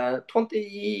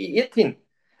 2018.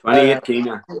 2018,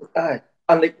 yeah.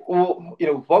 And like, oh, you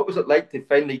know, what was it like to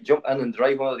finally jump in and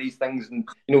drive one of these things? And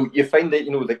you know, you find that,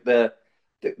 you know, like the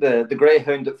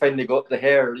greyhound that finally got the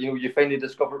hair. You know, you finally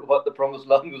discovered what the promised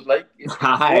land was like.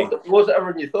 Was it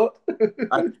ever than you thought?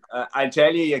 I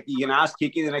tell you, you can ask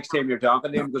Kiki the next time you're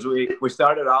talking to him, because we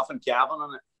started off in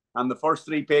Cavan, and the first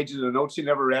 3 pages of the notes, he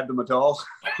never read them at all.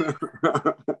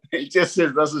 He just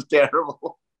says, "This is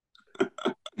terrible."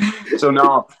 So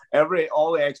no,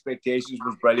 all the expectations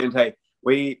was brilliant. Hey,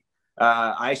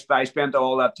 I spent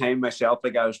all that time myself.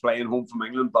 Like, I was flying home from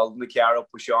England, building the car up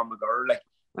with Sean McGurr, like,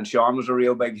 and Sean was a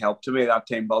real big help to me that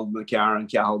time, building the car,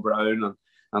 and Cahill Brown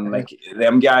and like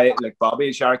them guys, like Bobby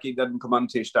and Sharky didn't come in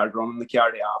to start running the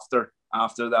car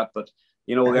after that, but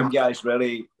you know, them guys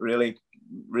really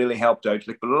helped out.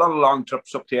 Like, but a lot of long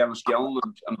trips up to Enniskillen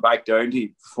and back down to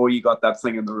before you got that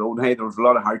thing in the road. Hey, there was a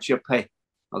lot of hardship. Hey,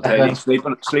 I'll tell you,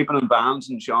 sleeping in vans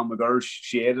in Sean McGurr's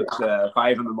shade at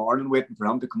 5 in the morning, waiting for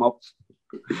him to come up.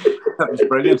 That was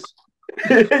brilliant.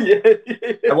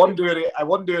 I wouldn't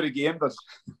do it again, but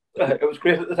it was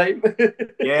great at the time.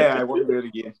 Yeah, I wouldn't do it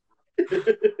again.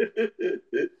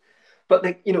 But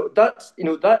like, you know,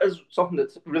 that is something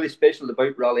that's really special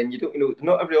about rallying. You don't, you know,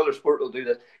 not every other sport will do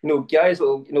this. You know, guys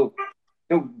will, you know,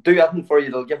 do anything for you.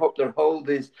 They'll give up their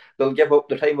holidays. They'll give up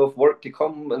their time off work to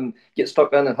come and get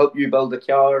stuck in and help you build a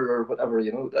car or whatever.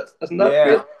 You know, isn't that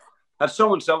great? That's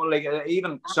someone like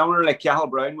even someone like Cahill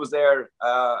Brown was there.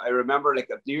 I remember, like,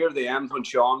 near the end when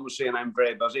Sean was saying, "I'm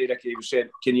very busy," like, he was saying,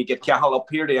 "Can you get Cahill up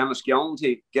here to Enniskillen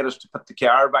to get us to put the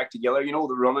car back together? You know,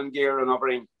 the running gear and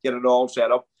everything, get it all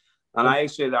set up." And I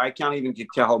said, "I can't even get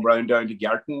Cahill Brown down to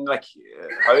Garton. Like,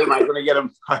 how am I going to get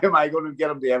him? How am I going to get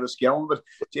him to Enniskillen?" But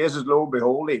Jesus, lo and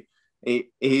behold, he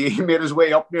made his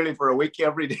way up nearly for a week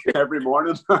every day, every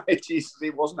morning. Jesus,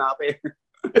 he wasn't happy.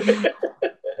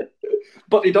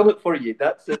 But he done it for you.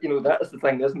 That's it. You know, that is the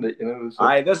thing, isn't it? You know.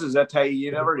 So. This is it.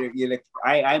 You never. You like.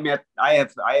 I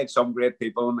had some great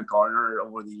people in the corner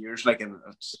over the years. Like, and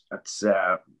it's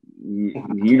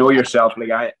you know yourself.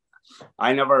 Like,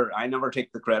 I never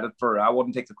take the credit for. I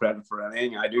wouldn't take the credit for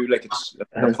anything I do. Like, it's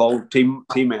a full team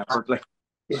effort. Like.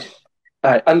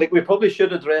 And like, we probably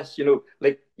should address, you know,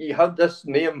 like, you had this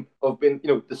name of being, you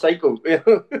know, the Psycho.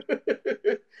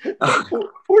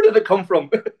 Where did it come from?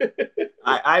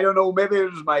 I don't know. Maybe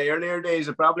it was my earlier days.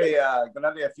 I probably got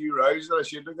into a few rows that I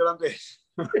shouldn't have got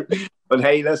into. But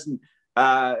hey, listen,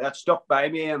 that stuck by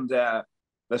me, and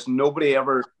listen, nobody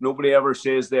ever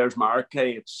says there's Mark.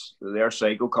 Hey, it's their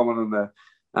Psycho coming in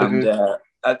and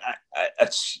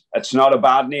it's not a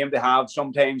bad name to have.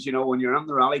 Sometimes, you know, when you're in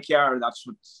the rally car, that's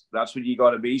what you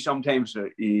got to be. Sometimes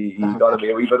you got to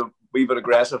be a wee bit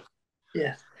aggressive.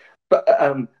 Yes, but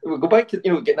we'll go back to,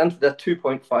 you know, getting into the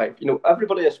 2.5. You know,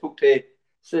 everybody I spoke to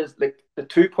says, like, the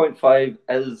 2.5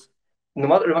 is, no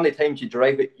matter how many times you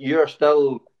drive it, you're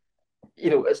still,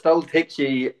 you know, it still takes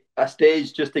you a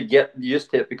stage just to get used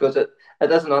to it, because it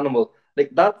is an animal. Like,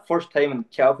 that first time in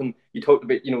Cavan, you talked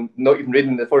about, you know, not even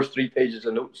reading the first 3 pages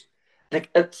of notes. Like,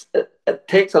 it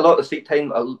takes a lot of seat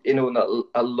time, you know, and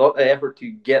a lot of effort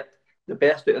to get the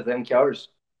best out of them cars.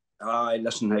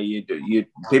 Listen, hey, you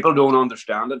people don't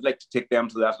understand it. Like, to take them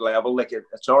to that level, like,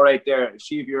 it's all right there.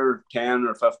 See if you're 10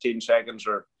 or 15 seconds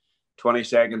or 20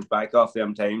 seconds back off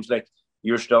them times, like,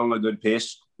 you're still in a good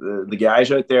pace. the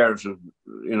guys out there, it's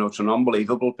an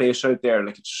unbelievable pace out there.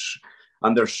 Like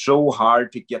and they're so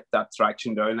hard to get that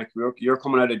traction down. Like you're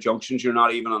coming out of junctions, you're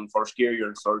not even on first gear, you're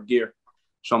in third gear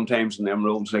sometimes in them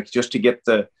roads. Like just to get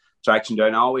the traction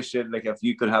down. I always said, like, if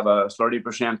you could have a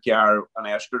 30% car, an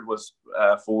Escort with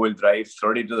four-wheel drive,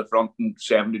 30 to the front and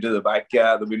 70 to the back,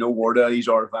 there'd be no word of these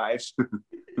R5s.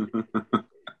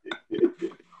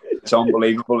 It's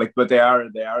unbelievable. Like, but they are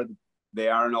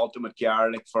an ultimate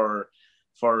car, like for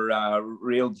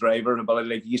real driver ability.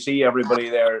 Like you see everybody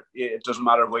there. It doesn't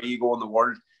matter where you go in the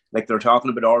world. Like they're talking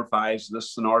about R5s,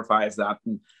 this and R5s that.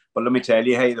 But let me tell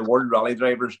you, hey, the world rally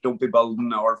drivers don't be building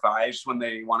R5s when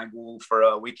they want to go for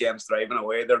a weekend's driving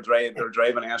away. They're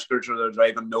driving Escorts, or they're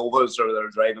driving Novas, or they're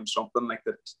driving something like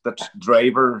that's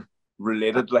driver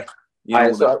related. Like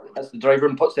that's the driver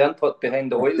and puts the input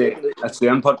behind the wheel. That's the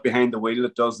input behind the wheel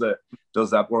that does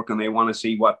that work, and they want to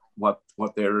see what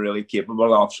they're really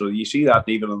capable of. So you see that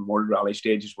even in world rally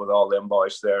stages with all them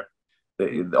boys there,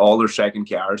 all their second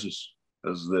cars is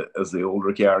the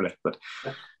older car. But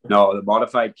no, the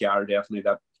modified car definitely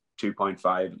that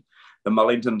 2.5. The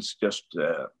Millington's just.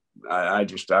 You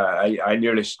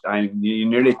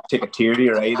nearly take a tear to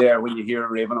your eye there when you hear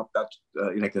raving up that.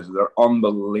 They're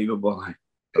unbelievable.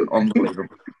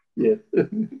 Unbelievable. Yeah.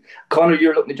 Connor,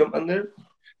 you're looking to jump in there?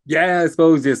 Yeah, I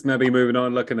suppose just maybe moving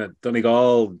on, looking at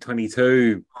Donegal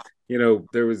 22,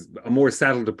 there was a more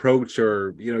settled approach,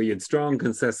 or, you had strong,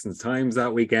 consistent times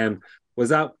that weekend. Was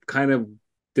that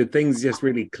did things just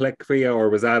really click for you, or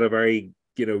was that a very,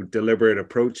 deliberate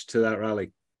approach to that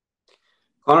rally?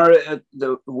 Connor,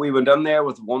 we went in there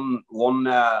with one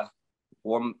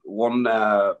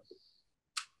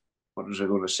what was I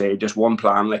going to say? Just one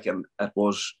plan, and it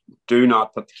was do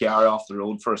not put the car off the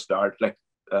road for a start.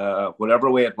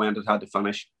 Whatever way it went, it had to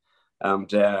finish.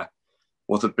 And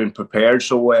with it being prepared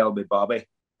so well by Bobby,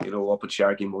 up at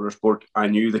Sharkey Motorsport, I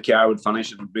knew the car would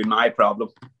finish. It would be my problem.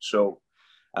 So,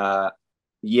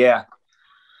 the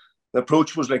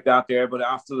approach was like that there. But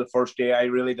after the first day, I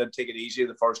really did take it easy.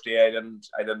 The first day, I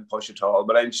didn't push at all.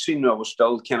 But I seen I was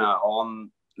still kind of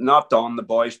not on the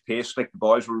boys' pace. Like the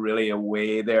boys were really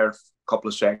away there, a couple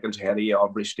of seconds ahead of you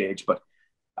every stage. But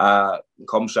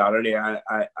come Saturday,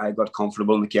 I got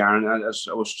comfortable in the car, and as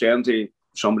I was saying to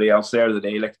somebody else there the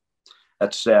day,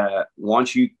 it's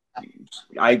once you.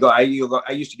 I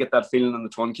used to get that feeling in the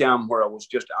twin cam where I was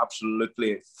just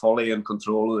absolutely fully in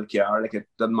control of the car. Like it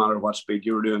didn't matter what speed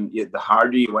you were doing. The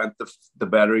harder you went, the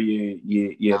better you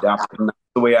adapted. And that's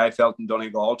the way I felt in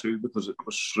Donegal too, because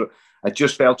it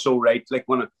just felt so right. Like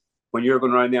when you're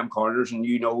going around them corners and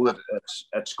you know that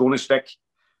it's going to stick.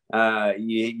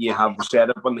 You have the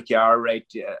setup on the car right,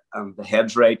 and the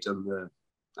head's right, and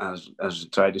as I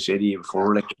tried to say to you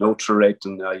before, the notes are right,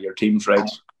 and your team's right.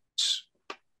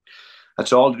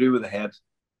 It's all to do with the head.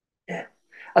 Yeah,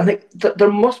 I think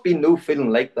there must be no feeling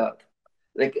like that.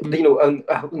 And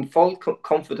having full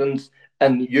confidence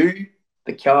in you,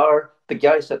 the car, the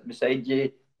guy sitting beside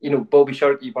you, Bobby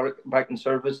Sharkey back in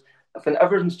service. When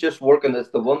everything's just working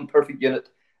as the one perfect unit,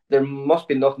 there must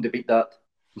be nothing to beat that.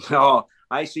 No,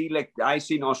 I see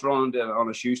us running on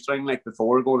a shoestring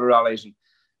before going to rallies, and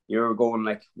you're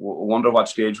going wonder what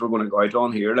stage we're going to go out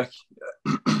on here.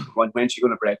 When's she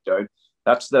going to break down?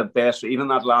 That's the best. Even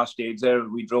that last stage there,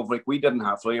 we drove we didn't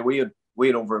have to. We had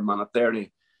over a minute there to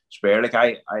spare.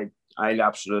 I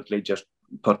absolutely just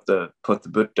put the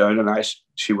boot down, and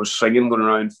she was singing going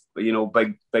around,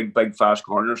 big fast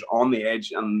corners on the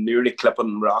edge and nearly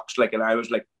clipping rocks. And I was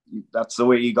like, that's the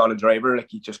way you got a driver.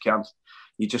 You just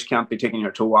can't be taking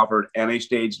your toe off her at any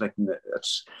stage.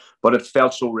 But it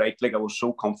felt so right. I was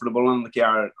so comfortable in the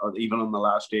car. Even on the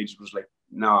last stage, it was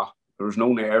there was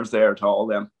no nerves there at all.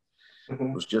 Then it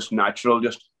was just natural.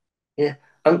 Yeah,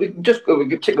 and we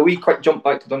could take a wee quick jump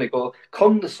back to Donegal.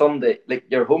 Come the Sunday,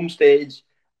 your home stage,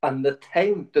 and the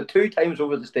two times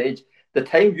over the stage, the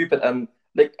time you put in,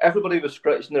 everybody was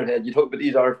scratching their head. You talk about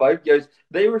these R5 guys;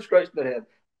 they were scratching their head.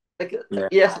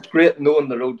 Yes, it's great knowing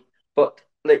the road, but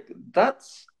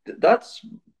that's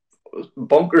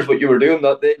bonkers what you were doing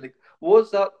that day.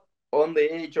 Was that on the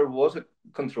edge or was it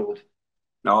controlled?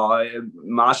 No,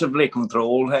 massively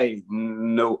controlled. Hey,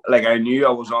 no, I knew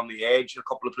I was on the edge a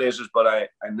couple of places, but I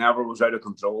never was out of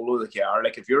control of the car.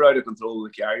 If you're out of control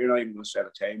of the car, you're not even going to set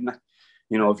a time.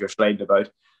 If you're sliding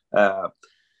about.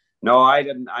 No, I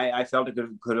didn't. I felt it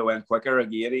could have went quicker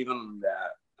again. Even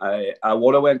I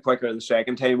would have went quicker the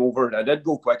second time over. I did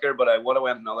go quicker, but I would have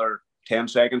went another 10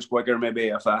 seconds quicker maybe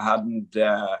if I hadn't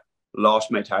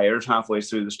lost my tires halfway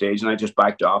through the stage, and I just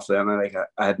backed off then.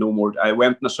 I had no more. I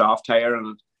went in a soft tire,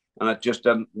 and it just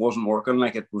wasn't working.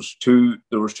 There was too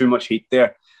much heat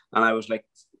there, and I was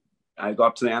I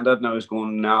got to the end of it and I was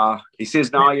going, nah. He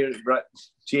says, nah,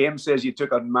 James says you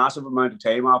took a massive amount of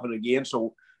time off it again,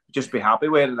 so just be happy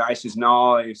with it. And I says,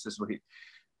 no. He says,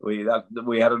 we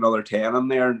had another 10 in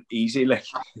there, easy, like.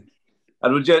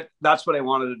 And that's what I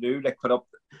wanted to do, like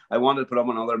I wanted to put up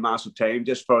another massive time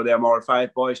just for them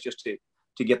R5 boys, just to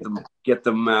get a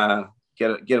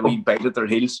wee bite at their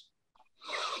heels.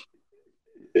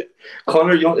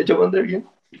 Connor, you want to jump in there again?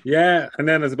 Yeah, and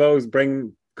then I suppose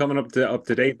coming up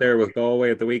to date there with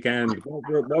Galway at the weekend.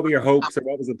 What were your hopes, or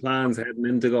what was the plans heading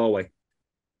into Galway?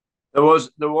 There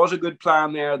was a good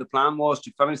plan there. The plan was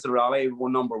to finish the rally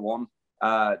number one.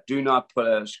 Do not put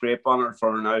a scrape on it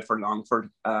for now for Longford.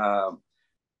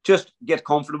 Just get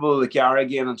comfortable with the car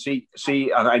again and see.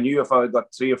 I knew if I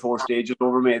got 3 or 4 stages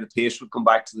over me, the pace would come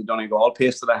back to the Donegal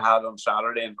pace that I had on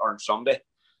Saturday or Sunday,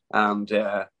 and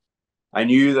I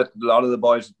knew that a lot of the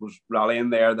boys was rallying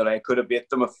there, that I could have beat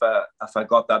them if I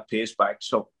got that pace back.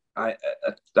 So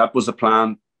that was the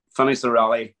plan. Finish the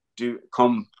rally.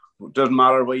 Doesn't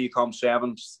matter where you come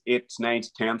 7th, 8th,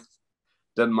 9th, 10th.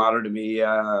 Doesn't matter to me.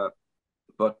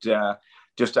 But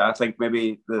I think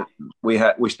maybe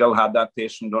we still had that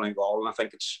pace from Donegal, and I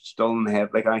think it's still in the head.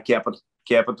 Like I kept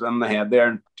it in the head there,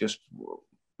 and just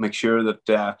make sure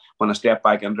that when I step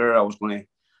back in there, I was going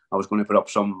to put up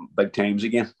some big times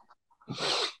again.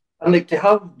 And like to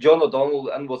have John O'Donnell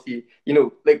in with you,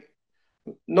 like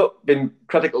not being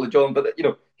critical of John, but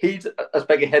he's as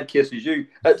big a head case as you.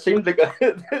 It seemed like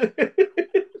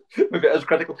maybe it is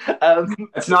critical.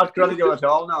 It's not critical at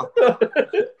all now.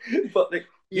 But like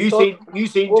you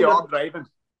seen John driving.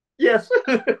 Yes,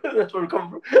 that's where I'm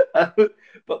coming from.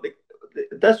 But like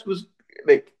this was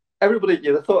like everybody,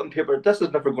 thought on paper this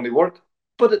is never going to work,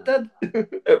 but it did.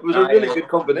 It was a really good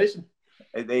combination.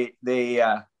 They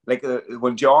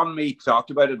when John and me talked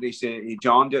about it, they say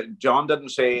John didn't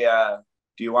say,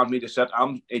 "Do you want me to sit?"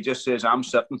 He just says, "I'm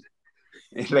sitting."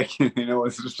 Like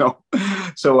it's just no.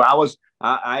 So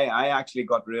I actually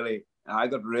got really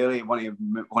when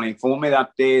he phoned me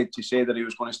that day to say that he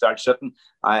was going to start sitting.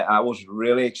 I was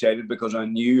really excited because I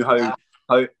knew how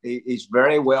he's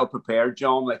very well prepared,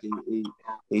 John. Like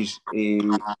he's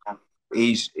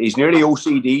nearly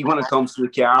OCD when it comes to the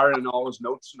car and all his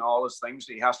notes and all his things.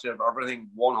 He has to have everything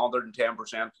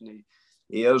 110%, and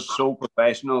he is so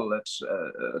professional. It's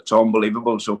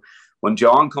unbelievable. So when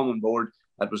John come on board,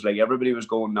 it was like everybody was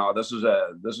going, "No, this is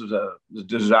a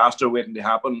disaster waiting to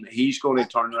happen." He's going to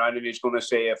turn around and he's going to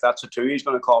say, if that's a 2, he's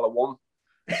going to call it 1.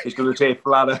 He's going to say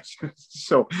flat out.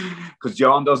 So, because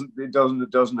John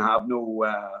doesn't have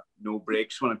no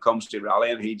breaks when it comes to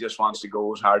rallying. He just wants to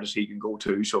go as hard as he can go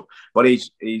too. So, but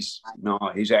he's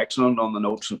excellent on the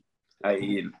notes.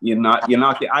 You're not.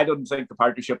 I don't think the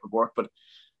partnership would work, but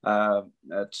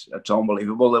it's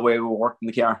unbelievable the way we work in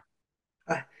the car.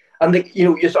 And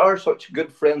you are such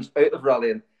good friends out of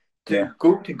rallying to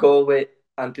go to Galway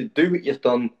and to do what you've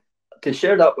done, to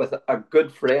share that with a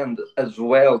good friend as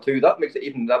well too. That makes it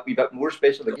even that wee bit more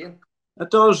special again.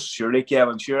 It does, surely,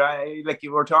 Kevin. Sure,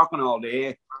 you were talking all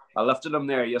day. I lifted him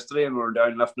there yesterday, and we were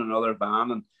down lifting another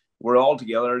van, and we're all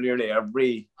together nearly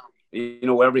every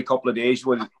couple of days.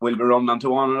 We'll be running into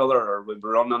one another, or we'll be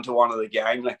running into one of the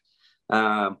gang.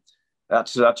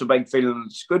 That's a big feeling.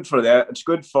 It's good for that. It's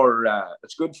good for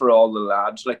all the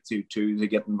lads to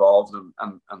get involved,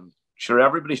 and sure,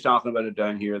 everybody's talking about it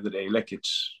down here today. Like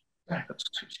it's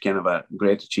kind of a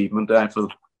great achievement for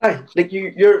them. Aye, like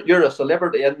you're a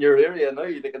celebrity in your area now.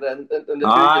 Like in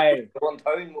the one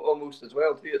town almost as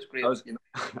well too. It's great.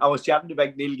 I was chatting to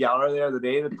big Neil Gallagher there the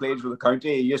day that plays for the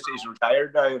county. He's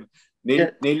retired now. And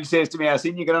Neil says to me, "I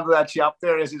seen you get into that shop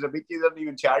there." He says, "I bet you didn't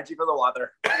even charge you for the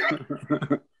water."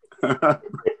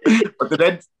 But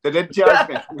they did charge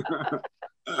me.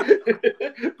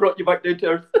 Brought you back down to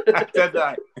earth. Did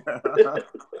I?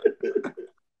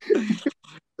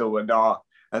 So no,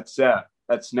 it's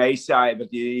nice,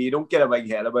 but you don't get a big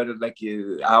head about it. Like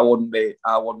I wouldn't be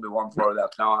one for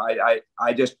that. No,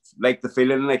 I just like the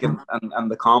feeling, like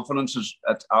and the confidence is.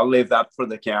 I'll leave that for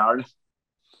the car.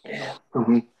 Yeah.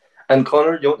 Mm-hmm. And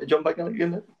Connor, you want to jump back in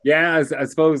again? Yeah, I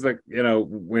suppose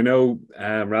we know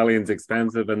rallying's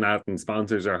expensive and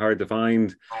sponsors are hard to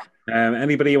find.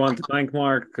 Anybody you want to thank,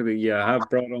 Mark, that you have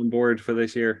brought on board for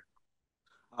this year?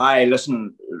 Aye,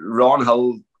 listen, Ron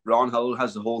Hill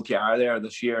has the whole car there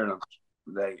this year. And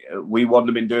we wouldn't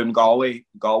have been doing Galway.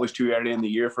 Galway's too early in the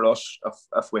year for us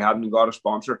if we hadn't got a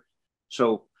sponsor.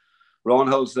 So Ron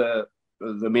Hill's the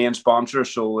main sponsor.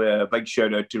 So a big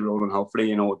shout out to Roland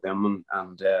Humphrey, with them,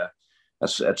 and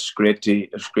it's great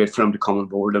for him to come on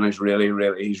board, and he's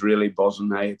really buzzing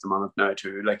now at the minute now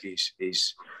too. Like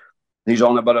he's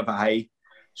on a bit of a high.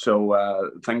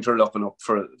 So things are looking up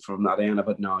from that end of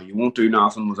it now. You won't do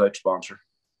nothing without sponsor.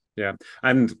 Yeah,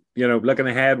 and looking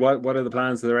ahead, what are the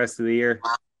plans for the rest of the year?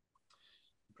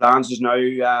 Plans is now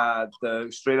the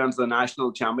straight into the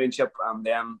national championship, and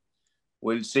then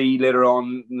we'll see later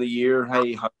on in the year how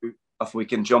if we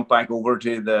can jump back over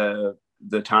to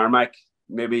the tarmac.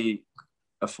 Maybe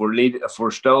if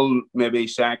we're still maybe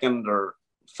second or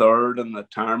third in the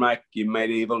tarmac, you might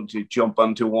be able to jump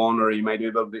into one, or you might be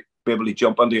able to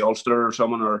jump into Ulster or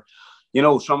someone, or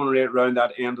someone right around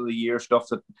that end of the year stuff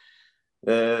that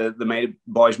the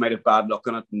boys might have bad luck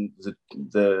on it, and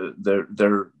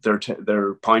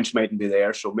their points mightn't be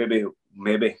there. So maybe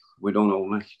we don't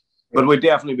know. But we'd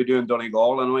definitely be doing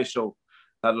Donegal anyway. So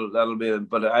that'll be.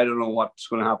 But I don't know what's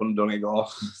going to happen in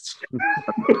Donegal.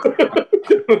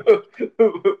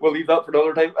 We'll leave that for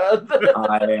another time.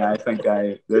 I think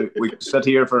we could sit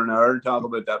here for an hour and talk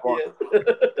about that one. Yeah.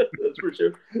 That's for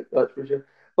sure.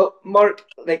 But Mark,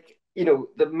 the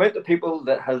amount of people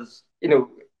that has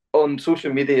on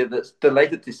social media that's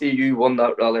delighted to see you won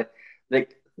that rally,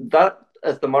 that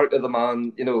is the mark of the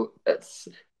man. It's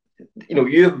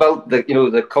you have built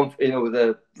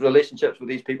the relationships with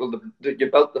these people.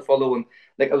 You built the following.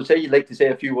 I would say you'd like to say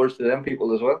a few words to them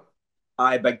people as well.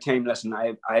 Big time. Listen,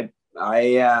 I'm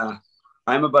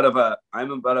a bit of a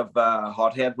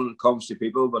hothead when it comes to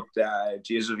people, but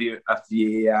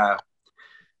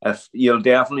if you'll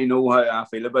definitely know how I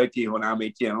feel about you when I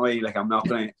meet you. I'm not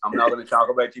gonna talk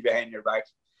about you behind your back,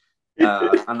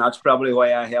 and that's probably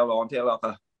why I held on to a lot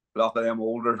of them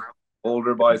older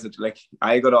boys. That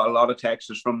I got a lot of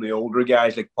texts from the older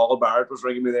guys. Like Paul Barrett was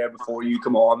ringing me there before you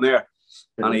come on there,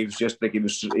 and he was just he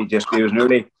was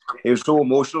so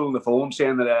emotional on the phone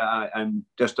saying that I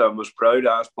was proud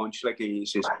as punch. He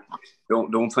says,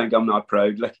 don't think I'm not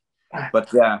proud.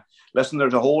 But listen,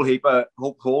 there's a whole heap of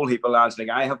lads.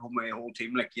 I have my whole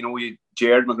team.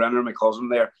 Jared McGrenner, my cousin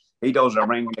there, he does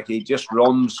everything. He just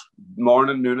runs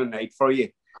morning, noon, and night for you.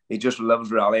 He just loves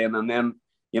rallying. And then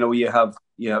you have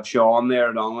Sean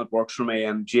there that works for me,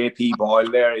 and JP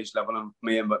Boyle there. He's living in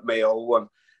me and Mayo, and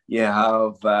you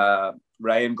have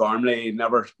Ryan Gormley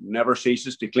never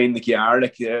ceases to clean the car.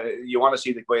 You want to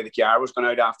see the way the car was going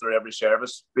out after every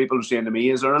service. People are saying to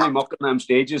me, "Is there any muck in them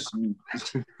stages?"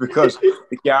 Because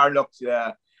the car looks,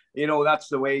 that's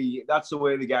the way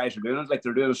the guys are doing it.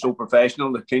 They're doing it so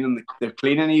professional. They're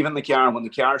cleaning even the car. When the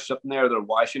car's sitting there, they're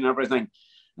washing everything.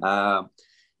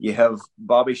 You have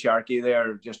Bobby Sharkey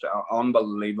there, just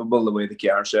unbelievable the way the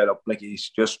car set up.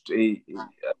 He's just the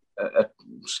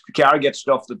car gets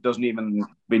stuff that doesn't even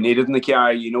be needed in the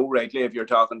car. Rightly, if you're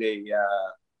talking to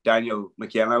Daniel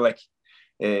McKenna,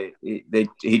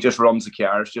 he just runs the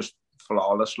cars just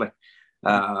flawlessly.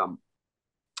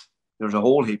 There's a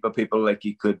whole heap of people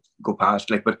you could go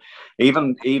past, but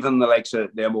even the likes of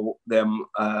them.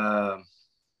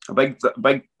 A big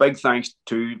thanks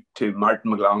to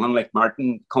Martin McLaughlin.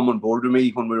 Martin come on board with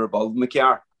me when we were building the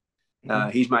car.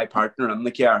 He's my partner in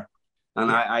the car. And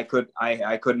I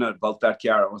couldn't have built that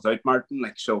car without Martin.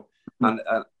 And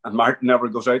Martin never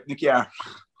goes out in the car.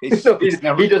 He doesn't get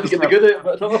the good out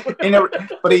of it at all.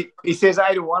 But he says,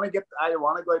 I don't want to go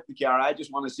out in the car. I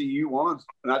just want to see you won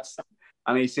it.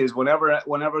 And he says, whenever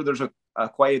there's a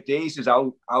quiet day, he says,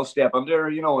 I'll step in there,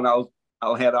 and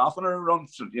I'll head off on a run.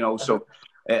 So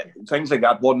things like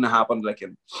that wouldn't have happened.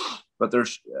 But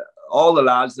there's all the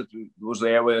lads that was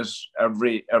there with us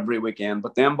every weekend.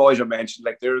 But them boys I mentioned,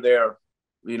 they're there,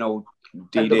 and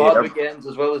the bad weekends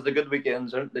as well as the good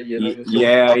weekends, aren't they?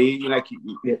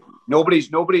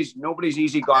 Nobody's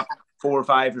easy got 4 or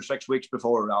 5 or 6 weeks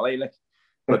before a rally.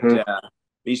 But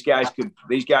these guys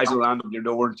will land at your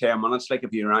door in 10 minutes.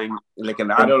 If you rang,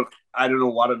 and I don't know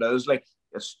what it is.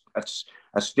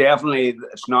 It's definitely,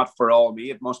 it's not for all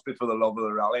me. It must be for the love of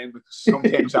the rallying, because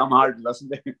sometimes I'm hard to listen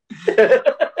to.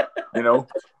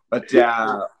 But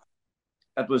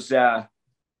it was a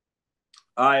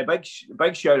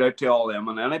big shout out to all them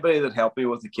and anybody that helped me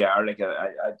with the car.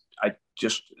 I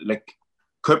just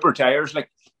Cooper tires. I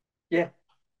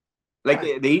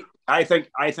think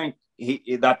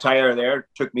that tire there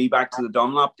took me back to the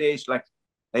Dunlop days.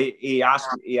 He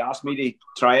asked me to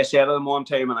try a set of them one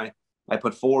time, and I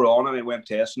put 4 on and I went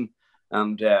testing,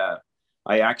 and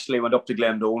I actually went up to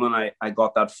Glendon and I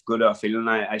got that good feeling.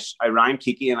 I rang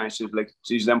Kiki and I said,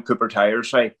 these them Cooper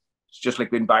tires. It's just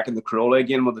being back in the Corolla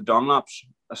again with the Dunlops.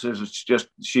 I says, it's just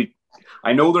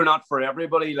I know they're not for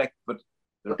everybody, but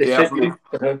they're definitely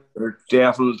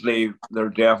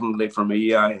for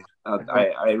me. I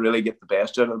really get the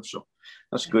best out of them, so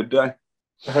that's good.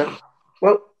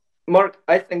 Well, Mark,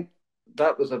 I think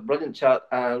that was a brilliant chat.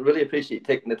 I really appreciate you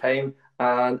taking the time.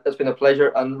 and it's been a pleasure.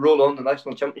 And roll on the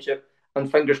national championship,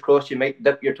 and fingers crossed you might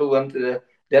dip your toe into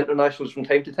the internationals from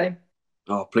time to time.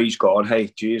 Oh, please God!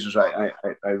 Hey, Jesus! I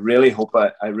really hope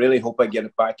I get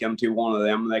it back into one of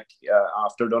them. Like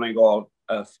after Donegal,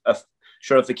 if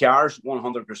the car's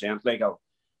 100%, like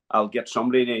I'll get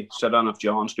somebody to sit on if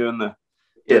John's doing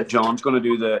John's going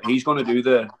to do he's going to do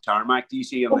the tarmac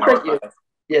DC and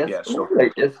yes. So,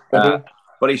 right, yes.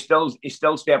 But he's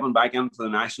still stepping back into the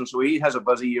national, so he has a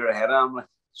busy year ahead of him.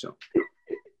 So,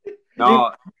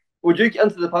 no, would you get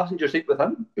into the passenger seat with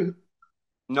him?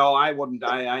 No, I wouldn't.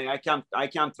 I can't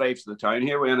drive to the town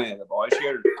here with any of the boys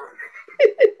here.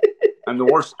 I'm the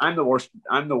worst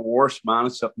man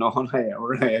at sitting on.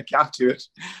 I can't do it.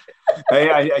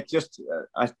 I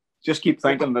just keep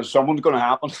thinking that someone's going to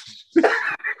happen.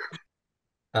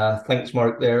 Thanks,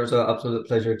 Mark. There, it was an absolute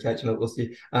pleasure catching up with you.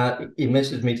 He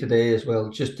messaged me today as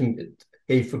well.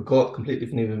 He forgot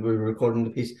completely when we were recording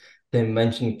the piece to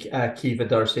mention Kiva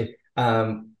Darcy.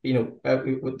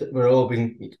 We're all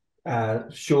being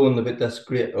shown about this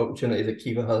great opportunity that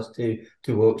Kiva has to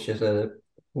watch. She's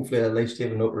hopefully a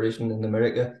life-saving operation in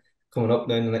America coming up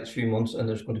now in the next few months, and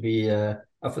there's going to be a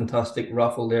fantastic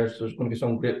raffle there. So there's going to be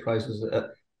some great prizes.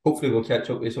 Hopefully we'll catch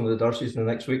up with some of the Darcys in the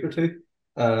next week or two.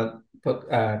 But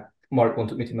Mark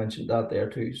wanted me to mention that there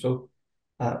too. So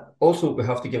also we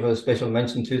have to give a special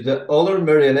mention to the other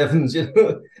Marion Evans.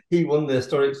 He won the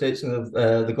historic section of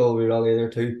the Galway Rally there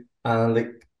too, and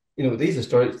these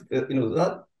historic,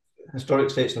 that historic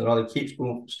section of the rally keeps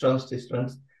going strength to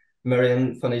strength.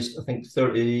 Marion finished, I think,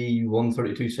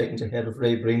 32 seconds ahead of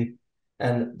Ray Breen,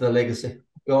 and the Legacy.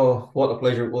 Oh, what a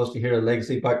pleasure it was to hear a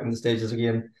Legacy back in the stages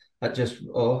again. That just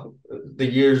the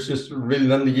years, just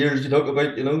reeling in the years you talk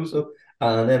about, So,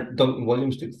 and then Duncan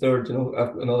Williams took third,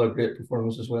 another great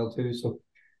performance as well too. So,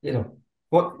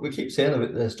 what we keep saying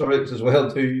about the historics as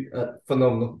well too,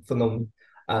 phenomenal.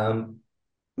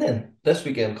 Then this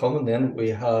weekend coming, then we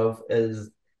have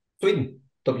is Sweden,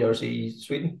 WRC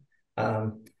Sweden.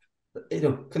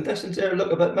 Conditions there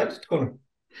look a bit mixed, Conor.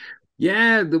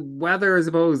 Yeah, the weather, I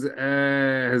suppose,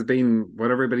 has been what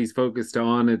everybody's focused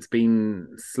on. It's been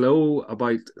slow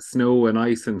about snow and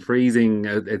ice and freezing.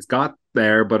 It's got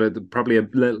there, but probably a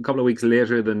couple of weeks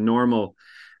later than normal.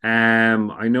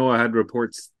 I know I had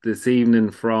reports this evening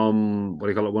from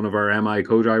one of our MI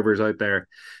co-drivers out there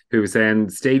who was saying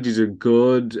stages are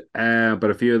good, but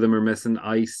a few of them are missing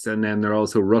ice, and then they're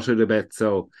also rutted a bit.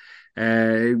 So,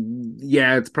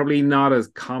 it's probably not as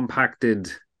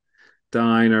compacted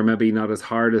down, or maybe not as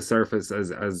hard a surface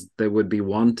as they would be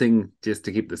wanting, just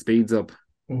to keep the speeds up.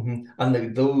 Mm-hmm.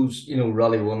 And those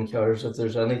Rally 1 cars, if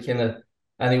there's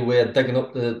any way of digging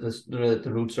up the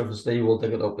road surface, they will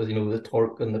dig it up with the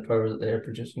torque and the power that they're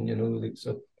producing.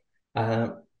 So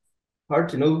hard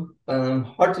to know.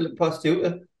 Hard to look past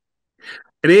Toyota.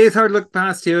 It is hard to look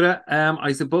past Toyota.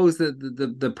 I suppose that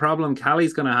the problem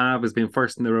Callie's going to have is being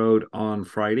first in the road on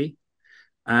Friday.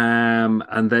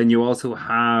 And then you also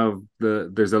have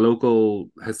there's a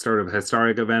local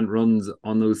historic event runs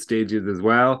on those stages as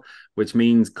well, which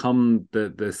means come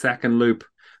the second loop,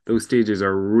 those stages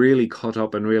are really cut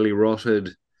up and really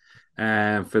rutted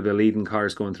for the leading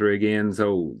cars going through again.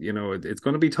 So, it's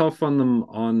going to be tough on them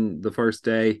on the first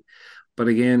day. But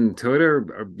again,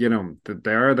 Toyota,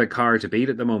 they are the car to beat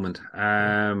at the moment.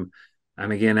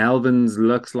 And again, Elvins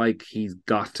looks like he's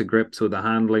got to grips with the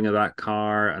handling of that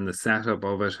car and the setup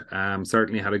of it.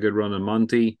 Certainly had a good run in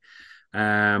Monty. He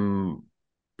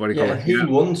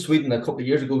won Sweden a couple of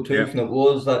years ago too, and it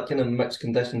was that kind of mixed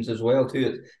conditions as well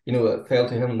too. It fell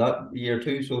to him that year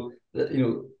too. So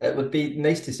it would be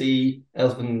nice to see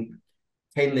Elvin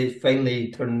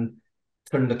finally turn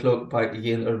the clock back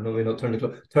again, or no, not turn the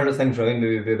clock, turn the things around.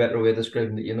 Maybe would be a better way of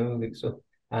describing it.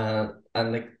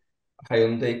 And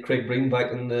Hyundai, Craig Breen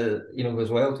back in the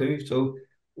as well too. So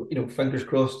fingers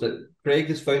crossed that Craig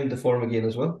has found the form again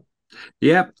as well.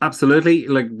 Yeah, absolutely.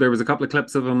 Like there was a couple of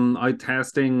clips of him out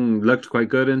testing, looked quite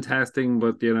good in testing,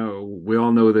 but we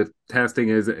all know that testing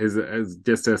is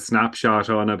just a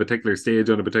snapshot on a particular stage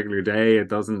on a particular day. It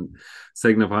doesn't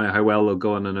signify how well they'll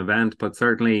go on an event, but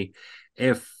certainly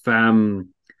if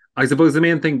I suppose the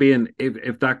main thing being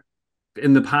if that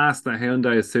in the past the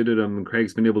Hyundai has suited him and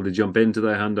Craig's been able to jump into the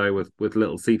Hyundai with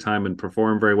little seat time and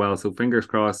perform very well. So fingers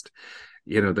crossed,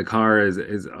 the car is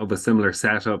of a similar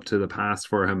setup to the past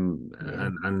for him,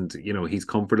 and he's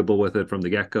comfortable with it from the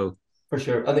get-go. For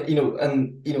sure.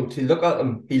 And to look at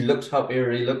him, he looks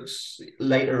happier, he looks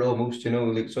lighter almost,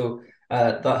 so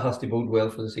that has to bode well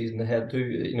for the season ahead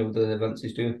too, the events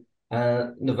he's doing.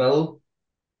 Neville,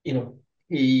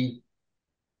 he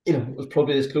was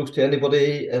probably as close to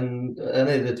anybody in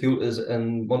any of the Toyotas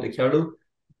in Monte Carlo.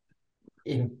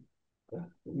 you know,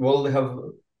 will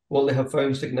they have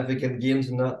found significant gains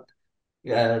in that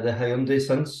the Hyundai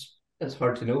since? It's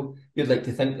hard to know. You'd like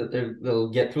to think that they'll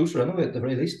get closer anyway, at the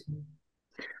very least.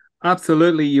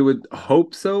 Absolutely, you would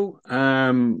hope so.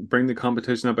 Bring the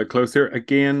competition a bit closer.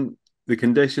 Again, the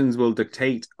conditions will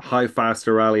dictate how fast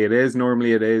a rally it is.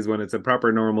 Normally, it is when it's a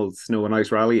proper normal snow and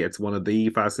ice rally. It's one of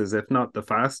the fastest, if not the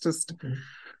fastest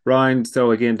round. So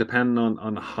again, depending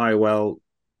on how well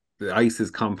the ice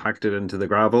is compacted into the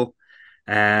gravel.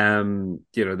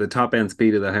 The top end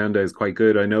speed of the Honda is quite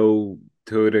good. I know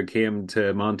Toyota came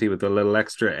to Monty with a little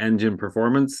extra engine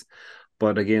performance.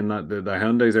 But again, the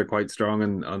Hyundais are quite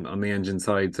strong on the engine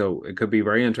side. So it could be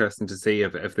very interesting to see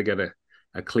if they get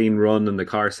a clean run and the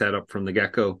car set up from the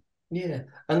get-go. Yeah.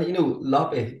 And,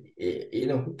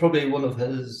 Lappy, probably one of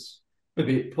his,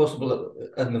 maybe possible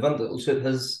an event that will suit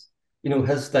his,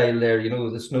 his style there,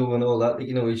 the snow and all that,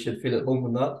 he should feel at home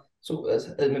in that. So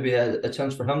it may be a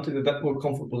chance for him to be a bit more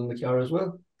comfortable in the car as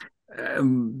well.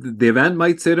 The event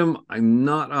might suit him. I'm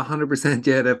not 100%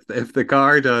 yet if the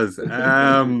car does.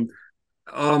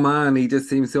 Oh man, he just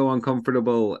seems so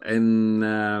uncomfortable in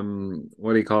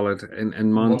what do you call it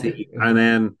in Monty. And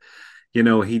then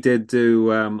he did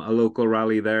do a local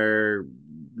rally there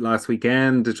last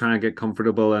weekend to try and get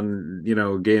comfortable, and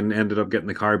again ended up getting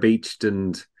the car beached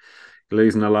and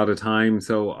losing a lot of time.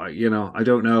 So I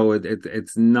don't know.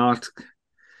 It's not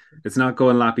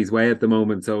going Lappy's way at the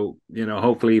moment. So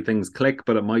hopefully things click,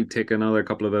 but it might take another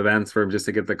couple of events for him just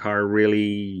to get the car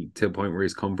really to a point where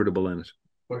he's comfortable in it.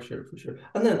 For sure.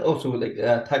 And then also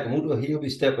Takamoto, he'll be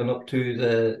stepping up to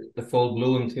the full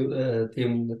blown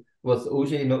team with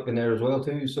OJ not being there as well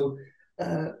too. So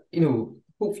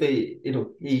hopefully,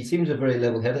 he seems a very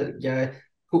level-headed guy.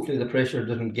 Hopefully the pressure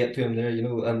doesn't get to him there,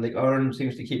 and Aaron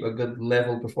seems to keep a good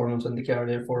level performance in the car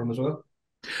there for him as well.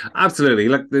 Absolutely.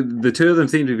 Look, the two of them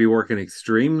seem to be working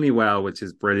extremely well, which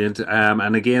is brilliant.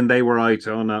 And again, they were out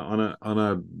on a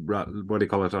what do you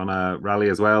call it, on a rally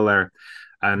as well there.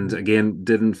 And again,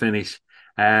 didn't finish,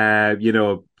 trying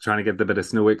to get the bit of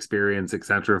snow experience,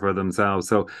 etc., for themselves.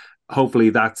 So hopefully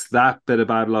that's that bit of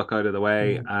bad luck out of the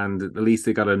way, and at least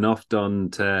they got enough done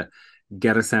to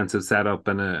get a sense of setup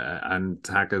and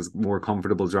Taka's more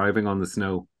comfortable driving on the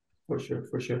snow. For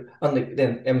sure. And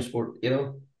then M Sport,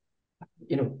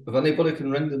 if anybody can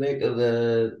ring the neck of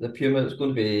the Puma, it's going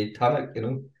to be Tanak.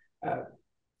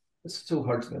 It's so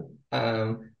hard to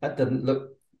know. That didn't look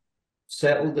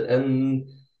settled in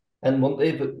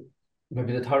Monday, but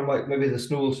maybe the tarmac, maybe the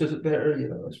snow will suit it better.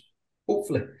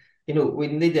 Hopefully, we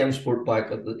need M Sport back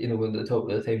at the in the top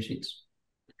of the timesheets.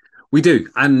 We do,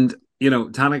 and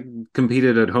Tanak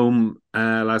competed at home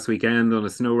last weekend on a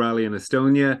snow rally in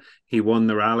Estonia. He won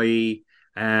the rally.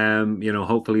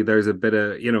 Hopefully there's a bit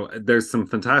of there's some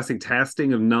fantastic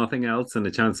testing of nothing else and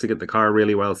a chance to get the car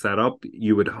really well set up.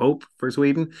 You would hope for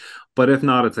Sweden, but if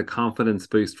not, it's a confidence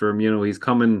boost for him. He's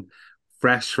coming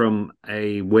fresh from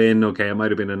a win. Okay, it might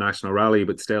have been a national rally,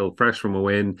 but still fresh from a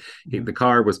win. The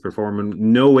car was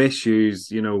performing, no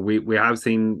issues. We have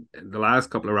seen the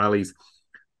last couple of rallies,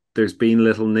 there's been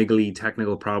little niggly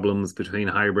technical problems between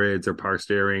hybrids or power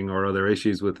steering or other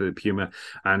issues with the Puma,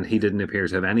 and he didn't appear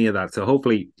to have any of that. So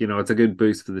hopefully, it's a good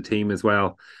boost for the team as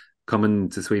well, coming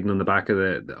to Sweden on the back of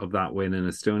that win in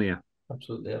Estonia.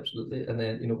 Absolutely. And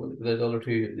then, there's other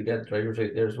two again drivers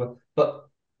out there as well. But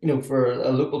for a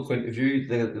local point of view,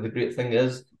 the great thing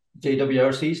is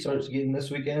JWRC starts again this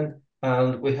weekend,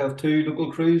 and we have two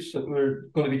local crews that we're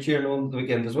going to be cheering on the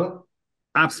weekend as well.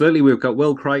 Absolutely. We've got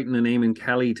Will Crichton and Eamon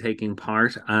Kelly taking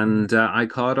part, and I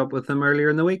caught up with them earlier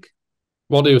in the week.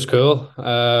 Monday was cool.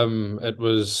 It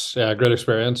was a great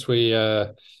experience.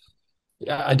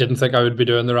 I didn't think I would be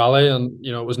doing the rally, and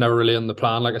it was never really in the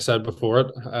plan, like I said before it.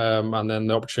 And then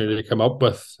the opportunity to come up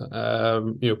with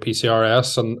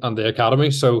PCRS and the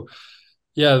academy. So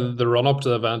the run up to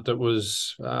the event, it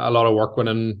was a lot of work went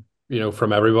in,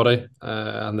 from everybody.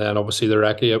 And then obviously the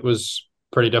recce, it was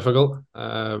pretty difficult.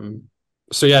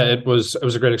 It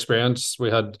was a great experience.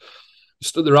 We had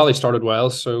the rally started well,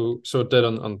 so it did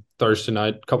on Thursday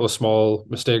night. A couple of small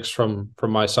mistakes from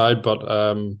my side, but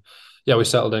we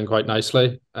settled in quite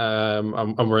nicely,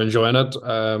 and we're enjoying it.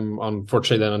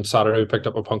 Unfortunately, then on Saturday we picked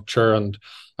up a puncture and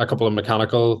a couple of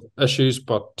mechanical issues,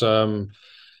 but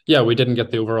we didn't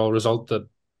get the overall result that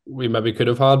we maybe could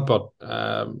have had. But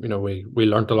we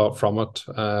learned a lot from it.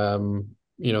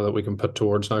 That we can put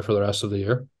towards now for the rest of the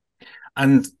year.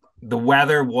 And the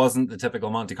weather wasn't the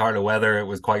typical Monte Carlo weather. It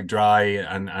was quite dry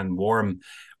and warm.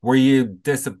 Were you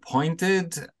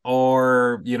disappointed,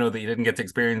 or that you didn't get to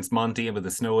experience Monty with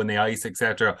the snow and the ice,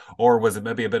 etc., or was it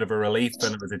maybe a bit of a relief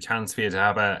and it was a chance for you to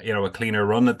have a cleaner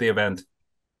run at the event?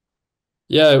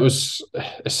 Yeah,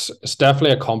 it's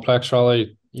definitely a complex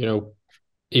rally,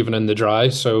 even in the dry.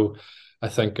 So I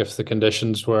think if the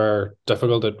conditions were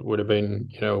difficult, it would have been,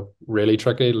 really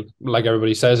tricky, like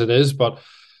everybody says it is. But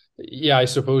yeah, I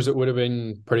suppose it would have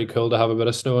been pretty cool to have a bit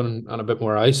of snow and a bit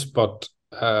more ice. But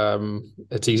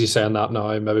it's easy saying that now.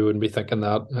 I maybe wouldn't be thinking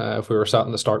that if we were sat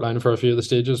in the start line for a few of the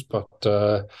stages. But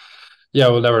yeah,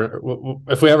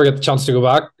 if we ever get the chance to go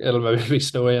back, it'll maybe be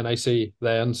snowy and icy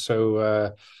then.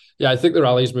 So yeah, I think the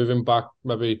rally's moving back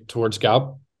maybe towards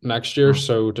Gap next year.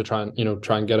 So to try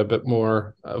and get a bit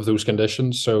more of those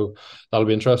conditions. So that'll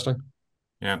be interesting.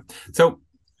 Yeah. So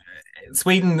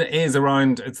Sweden is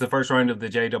around, it's the first round of the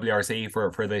JWRC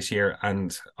for this year,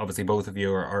 and obviously both of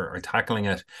you are tackling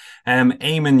it.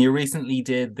 Eamon, you recently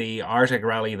did the Arctic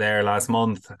rally there last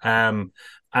month, and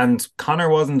Connor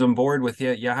wasn't on board with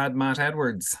you. You had Matt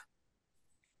Edwards.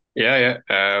 Yeah.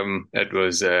 It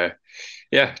was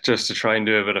just to try and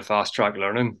do a bit of fast track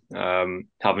learning.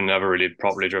 Having never really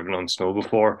properly driven on snow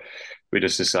before, we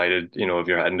just decided, if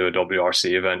you're heading to a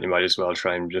WRC event, you might as well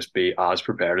try and just be as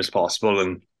prepared as possible.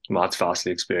 And Matt's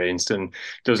vastly experienced and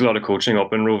does a lot of coaching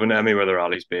up in Rovaniemi where the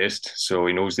rally's based. So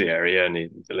he knows the area and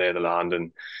the lay of the land.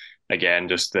 And again,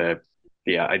 just the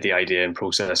idea and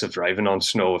process of driving on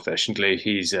snow efficiently.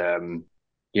 He's,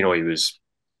 he was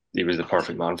the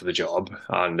perfect man for the job,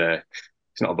 and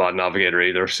he's not a bad navigator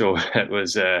either. So it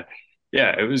was,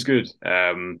 it was good.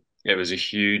 It was a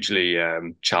hugely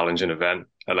challenging event,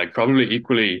 like probably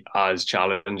equally as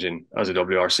challenging as a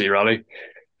WRC rally.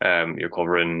 You're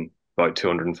covering about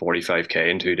 245k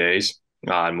in 2 days,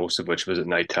 and most of which was at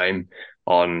night time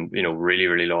on really,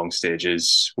 really long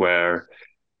stages where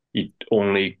you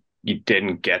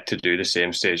didn't get to do the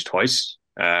same stage twice.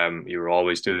 You were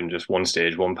always doing just one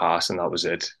stage, one pass, and that was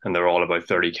it. And they're all about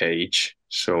 30k each.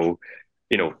 So,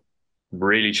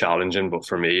 really challenging. But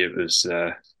for me, it was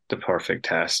the perfect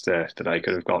test that I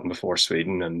could have gotten before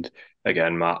Sweden. And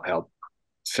again, Matt helped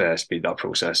speed that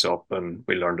process up, and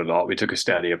we learned a lot. We took a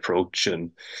steady approach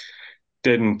and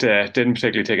didn't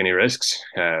particularly take any risks.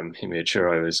 He made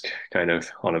sure I was kind of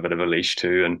on a bit of a leash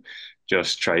too, and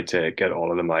just tried to get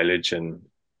all of the mileage and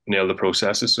nail the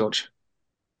process as such.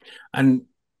 And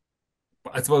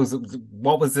I suppose,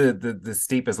 what was the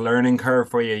steepest learning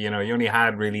curve for you? You only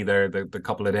had really the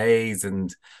couple of days,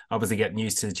 and obviously getting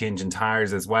used to changing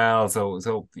tires as well.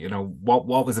 So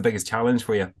what was the biggest challenge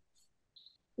for you?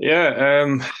 Yeah,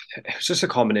 it was just a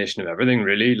combination of everything,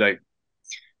 really. Like,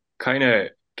 kind of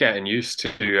getting used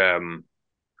to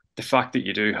the fact that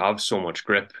you do have so much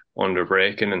grip under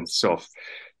braking and stuff.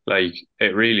 Like,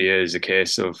 it really is a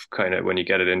case of kind of when you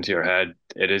get it into your head,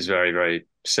 it is very, very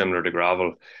similar to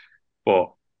gravel.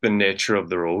 But the nature of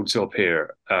the roads up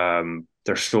here,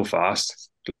 they're so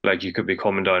fast. Like, you could be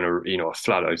coming down a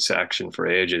flat out section for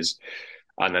ages,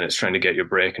 and then it's trying to get your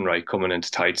braking right coming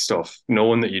into tight stuff,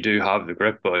 knowing that you do have the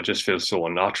grip, but it just feels so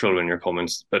unnatural when you're coming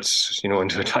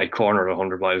into a tight corner at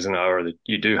 100 miles an hour, that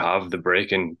you do have the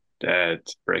braking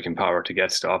power to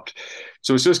get stopped.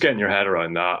 So it's just getting your head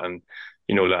around that, and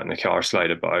letting the car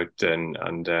slide about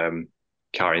and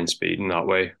carrying speed in that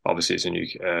way. Obviously, it's a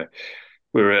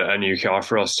new car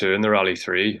for us too in the Rally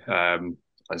 3, and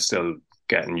still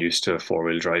getting used to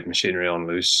 4-wheel drive machinery on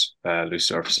loose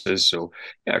surfaces. So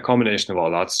yeah, a combination of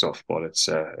all that stuff, but it's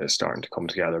starting to come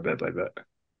together bit by bit.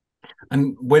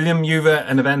 And William, you've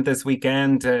an event this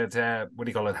weekend to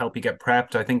help you get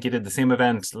prepped. I think you did the same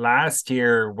event last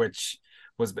year, which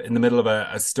was in the middle of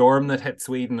a storm that hit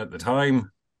Sweden at the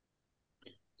time.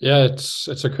 Yeah, it's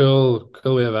a cool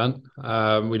event.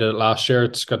 We did it last year.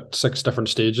 It's got 6 different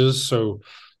stages, so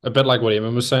a bit like what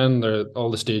Eamon was saying, all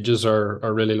the stages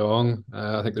are really long.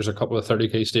 I think there's a couple of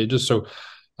 30k stages, so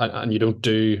and you don't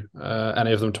do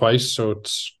any of them twice, so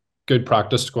it's good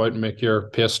practice to go out and make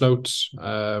your pace notes,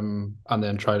 and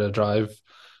then try to drive,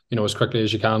 as quickly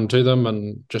as you can to them,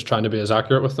 and just trying to be as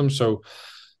accurate with them. So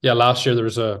yeah, last year there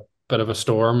was a bit of a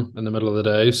storm in the middle of the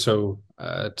day, so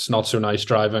it's not so nice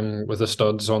driving with the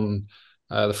studs on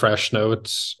the fresh snow.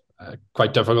 It's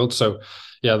quite difficult. So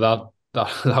yeah, that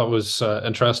was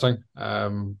interesting.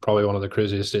 Probably one of the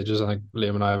craziest stages I think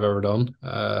Liam and I have ever done.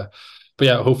 But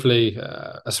yeah, hopefully,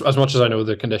 as much as I know,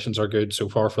 the conditions are good so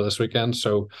far for this weekend.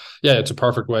 So yeah, it's a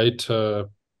perfect way to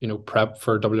prep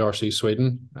for WRC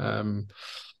Sweden.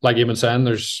 Like Eamon saying,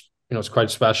 there's it's quite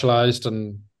specialized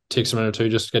and takes a minute or two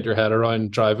just to get your head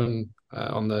around driving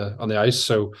on the ice.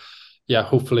 So yeah,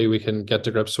 hopefully we can get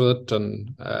to grips with it.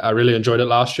 And I really enjoyed it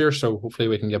last year, so hopefully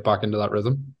we can get back into that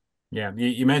rhythm. Yeah,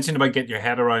 you mentioned about getting your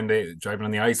head around the driving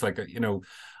on the ice. Like,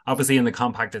 obviously in the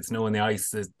compacted snow and the ice,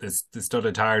 the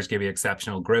studded tires give you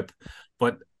exceptional grip.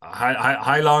 But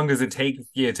how long does it take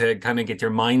you to kind of get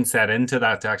your mindset into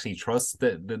that, to actually trust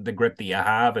the grip that you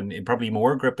have, and probably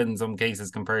more grip in some cases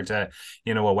compared to,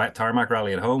 a wet tarmac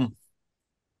rally at home?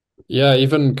 Yeah,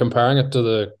 even comparing it to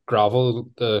the gravel,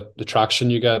 the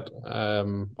traction you get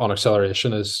on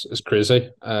acceleration is crazy.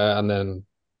 And then,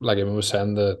 like Eamon was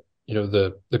saying, the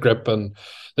grip and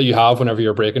that you have whenever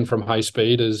you're braking from high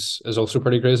speed is also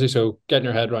pretty crazy. So getting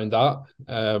your head around that,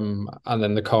 and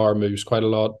then the car moves quite a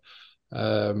lot,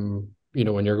 when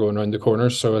you're going around the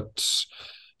corners. So it's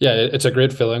a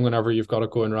great feeling whenever you've got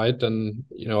it going right. And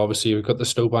obviously you've got the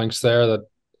snow banks there that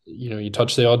you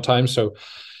touch the odd time. So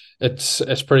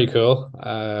it's pretty cool.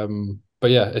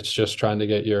 But yeah, it's just trying to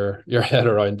get your head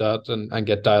around that and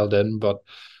get dialed in. But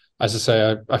as I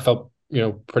say, I felt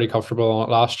pretty comfortable on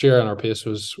it last year, and our pace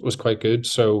was quite good.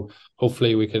 So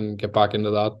hopefully we can get back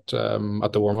into that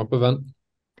at the warm up event.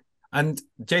 And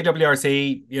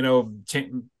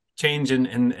JWRC, change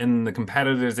in the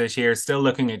competitors this year, still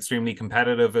looking extremely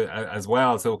competitive as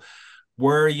well. So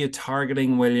were you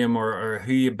targeting, William, or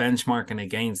who you benchmarking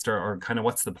against, or kind of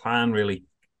what's the plan really?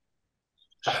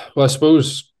 Well, I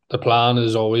suppose the plan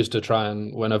is always to try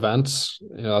and win events.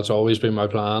 That's always been my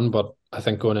plan. But I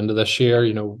think going into this year,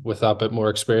 with that bit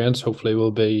more experience, hopefully we'll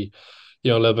be, a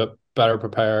little bit better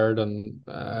prepared, and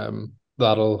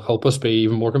that'll help us be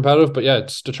even more competitive. But yeah,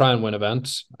 it's to try and win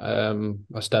events.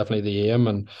 That's definitely the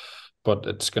aim, but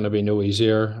it's going to be no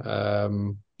easier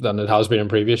than it has been in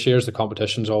previous years. The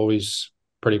competition's always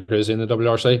pretty crazy in the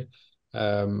WRC.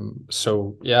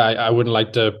 So yeah, I wouldn't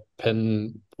like to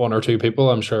pin one or two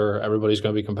people. I'm sure everybody's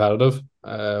going to be competitive,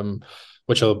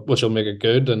 which will make it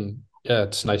good. And yeah,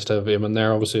 it's nice to have Eamon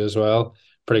there obviously as well.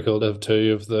 Pretty cool to have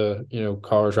two of the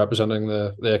cars representing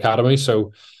the academy.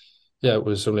 So yeah, it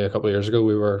was only a couple of years ago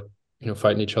we were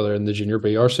fighting each other in the junior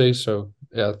BRC. So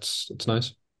yeah, it's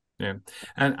nice. Yeah,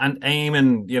 and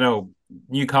Eamon,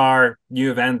 new car, new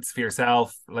events for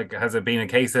yourself. Like, has it been a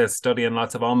case of studying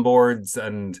lots of onboards?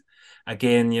 And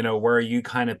again, where are you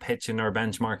kind of pitching or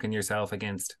benchmarking yourself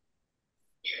against?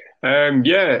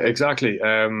 Yeah, exactly.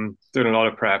 Doing a lot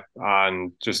of prep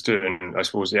and just doing, I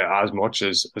suppose, as much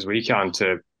as we can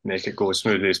to make it go as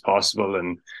smoothly as possible,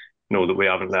 and know that we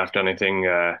haven't left anything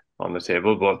on the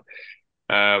table. But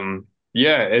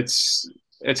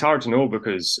it's hard to know,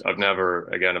 because I've never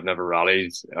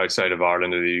rallied outside of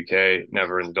Ireland or the UK,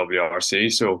 never in the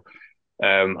WRC. So,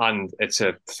 and it's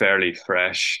a fairly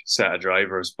fresh set of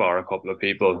drivers, bar a couple of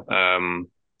people,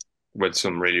 with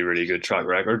some really, really good track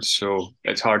records. So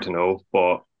it's hard to know,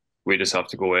 but we just have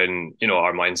to go in.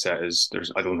 Our mindset is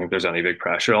I don't think there's any big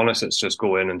pressure on us. It's just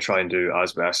go in and try and do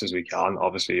as best as we can.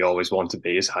 Obviously, you always want to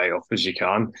be as high up as you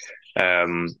can.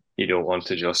 You don't want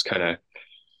to just kind of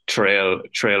trail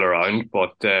around,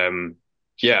 but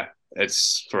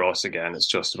it's for us again, it's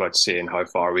just about seeing how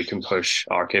far we can push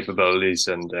our capabilities,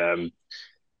 and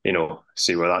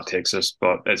see where that takes us.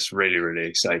 But it's really, really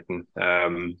exciting.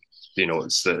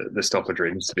 It's the stuff of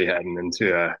dreams to be heading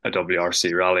into a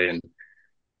WRC rally and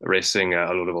racing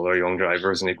a load of other young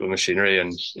drivers and equal machinery.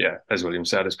 And yeah, as William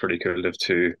said, it's pretty cool to have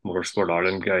two Motorsport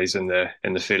Ireland guys in the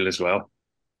field as well.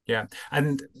 Yeah,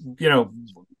 and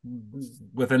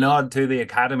with a nod to the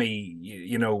academy,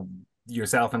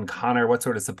 yourself and Connor, what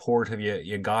sort of support have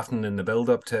you gotten in the build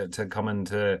up to coming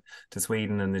to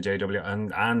Sweden and the JW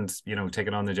and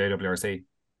taking on the JWRC?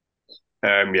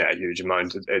 Huge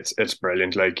amount. It's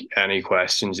brilliant. Like, any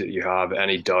questions that you have,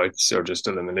 any doubts, are just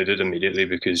eliminated immediately,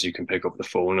 because you can pick up the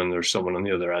phone and there's someone on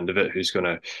the other end of it who's going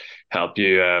to help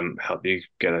you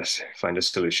find a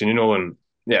solution. And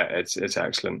yeah, it's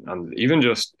excellent. And even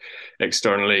just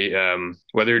externally,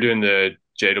 whether you're doing the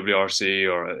JWRC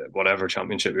or whatever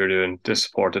championship you're doing, the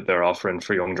support that they're offering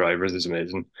for young drivers is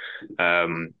amazing.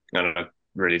 And I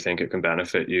really think it can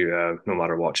benefit you no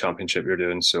matter what championship you're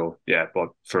doing. So yeah, but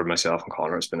for myself and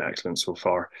Connor, it's been excellent so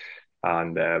far.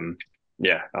 And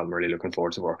I'm really looking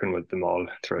forward to working with them all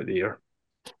throughout the year.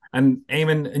 And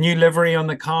Eamon, a new livery on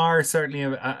the car, certainly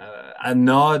a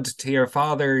nod to your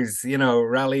father's,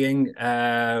 rallying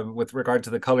with regard to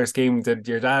the colour scheme. Did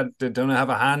your dad have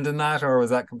a hand in that, or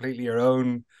was that completely your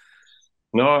own?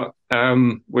 No,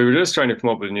 we were just trying to come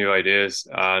up with new ideas.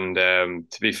 And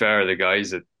to be fair, the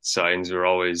guys at Signs were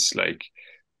always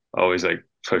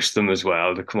push them as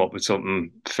well to come up with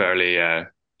something fairly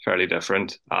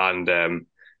different. And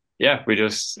we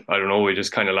just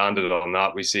kind of landed on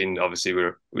that. We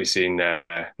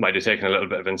might have taken a little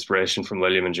bit of inspiration from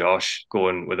William and Josh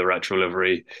going with a retro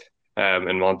livery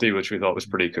in Monty, which we thought was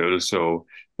pretty cool. So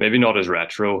maybe not as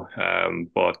retro,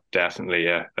 but definitely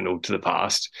a note to the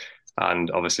past.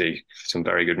 And obviously some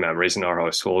very good memories in our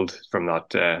household from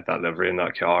that livery and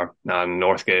that car. And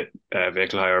Northgate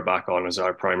Vehicle Hire are back on as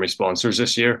our primary sponsors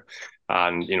this year.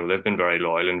 And, they've been very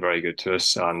loyal and very good to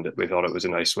us. And we thought it was a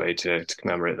nice way to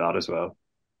commemorate that as well.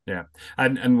 Yeah.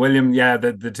 And William,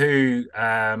 the two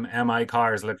MI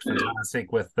cars looked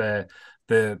fantastic with the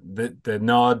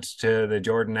nod to the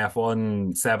Jordan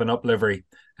F1 7-Up livery.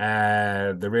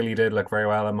 They really did look very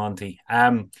well in Monty.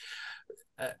 And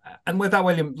with that,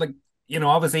 William,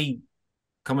 obviously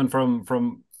coming from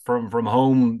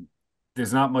home,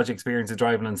 there's not much experience of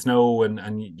driving in snow, and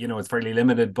it's fairly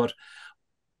limited. But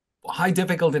how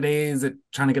difficult it is at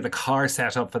trying to get the car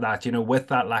set up for that, with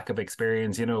that lack of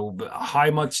experience,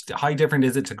 how different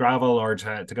is it to gravel or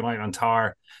to go out on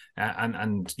tar,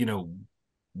 and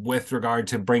with regard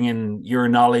to bringing your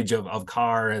knowledge of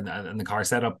car and the car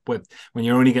setup with when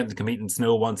you're only getting to compete in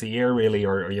snow once a year, really,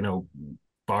 or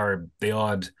bar the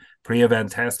odd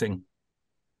pre-event testing.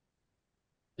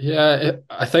 Yeah,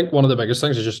 I think one of the biggest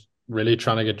things is just really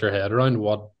trying to get your head around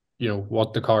what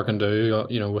the car can do,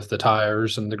 with the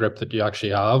tires and the grip that you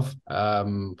actually have.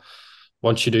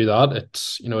 Once you do that,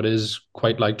 it is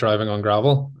quite like driving on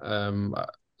gravel.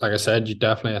 Like I said, you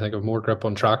definitely, I think, have more grip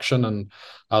on traction and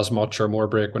as much or more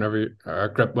grip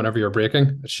whenever you're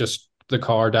braking. It's just the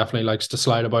car definitely likes to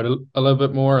slide about a little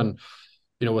bit more, and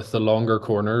with the longer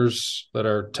corners that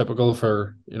are typical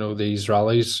for these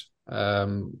rallies,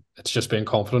 it's just being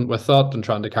confident with that and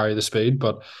trying to carry the speed.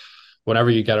 But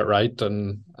whenever you get it right,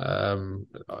 and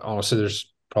honestly,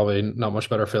 there's probably not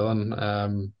much better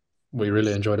feeling. We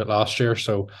really enjoyed it last year,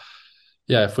 so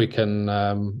yeah, if we can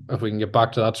get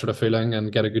back to that sort of feeling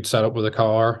and get a good setup with the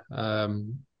car,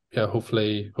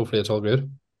 hopefully it's all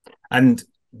good. And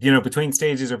between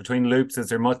stages or between loops, is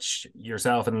there much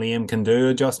yourself and Liam can do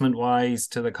adjustment wise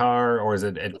to the car, or is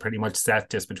it pretty much set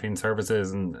just between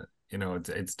services and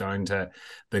it's down to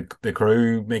the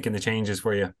crew making the changes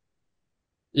for you?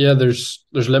 Yeah, there's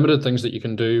limited things that you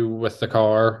can do with the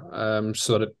car,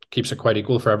 so that it keeps it quite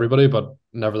equal for everybody. But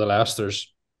nevertheless,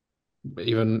 there's,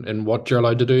 even in what you're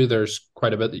allowed to do, there's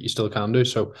quite a bit that you still can do.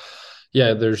 So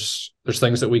yeah, there's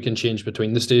things that we can change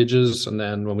between the stages, and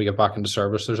then when we get back into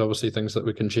service, there's obviously things that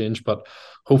we can change. But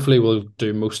hopefully, we'll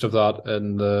do most of that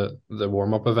in the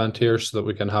warm up event here, so that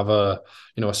we can have a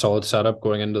solid setup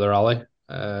going into the rally.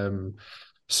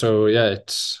 So yeah,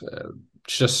 it's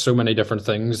just so many different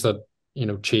things that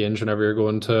change whenever you're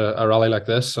going to a rally like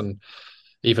this. And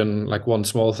even like one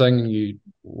small thing,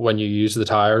 when you use the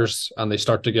tires and they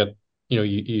start to get,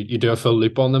 you do a full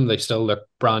loop on them, they still look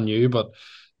brand new, but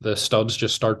the studs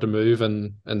just start to move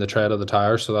in the tread of the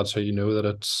tire, so that's how you know that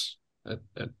it's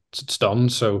done.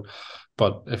 So,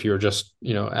 but if you were just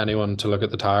anyone to look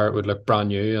at the tire, it would look brand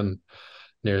new, and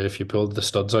nearly if you pulled the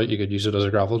studs out, you could use it as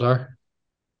a gravel tire.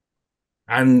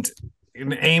 And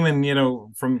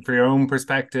Eamon, from your own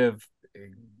perspective,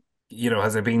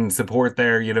 has there been support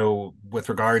there, with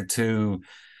regard to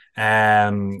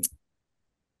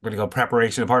what do you call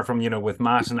preparation, apart from with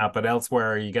Matt and that, but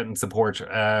elsewhere, are you getting support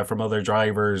from other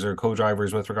drivers or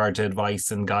co-drivers with regard to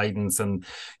advice and guidance? And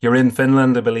you're in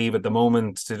Finland, I believe, at the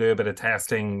moment to do a bit of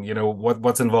testing.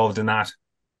 What's involved in that?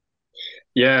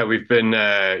 Yeah, we've been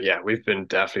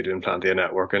definitely doing plenty of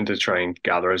networking to try and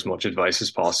gather as much advice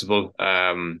as possible.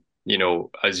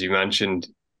 As you mentioned,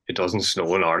 it doesn't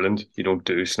snow in Ireland. You don't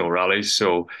do snow rallies,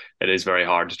 so it is very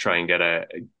hard to try and get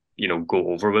go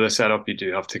over with a setup. You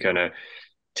do have to kind of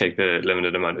take the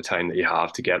limited amount of time that you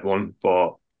have to get one.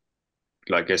 But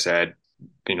like I said,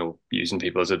 using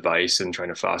people's advice and trying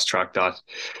to fast track that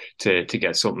to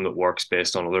get something that works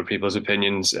based on other people's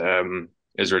opinions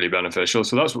is really beneficial.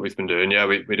 So that's what we've been doing. Yeah,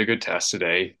 we had a good test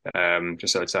today,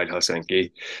 just outside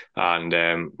Helsinki,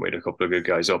 and we had a couple of good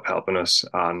guys up helping us,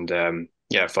 and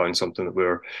found something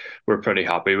that we're pretty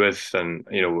happy with. And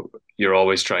you're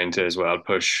always trying to as well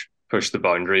push the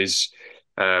boundaries.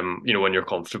 When you're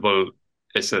comfortable,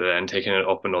 it's then taking it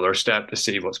up another step to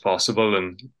see what's possible,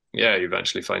 and you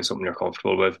eventually find something you're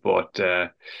comfortable with. But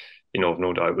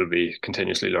no doubt we'll be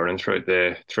continuously learning throughout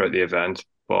the event.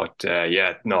 But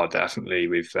definitely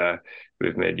we've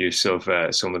made use of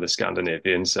some of the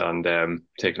Scandinavians and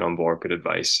taken on board good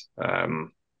advice.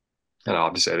 And I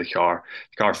have to say the car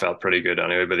felt pretty good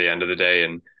anyway by the end of the day,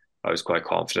 and I was quite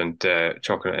confident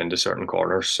chucking it into certain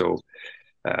corners. So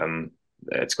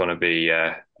it's going to be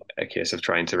a case of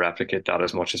trying to replicate that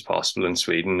as much as possible in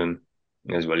Sweden. And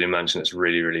as William mentioned, it's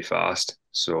really, really fast.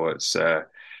 So it's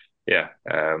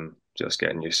just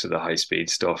getting used to the high speed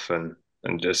stuff and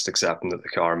just accepting that the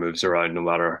car moves around no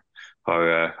matter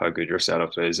how good your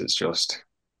setup is. It's just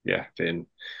being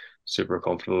super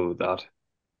comfortable with that.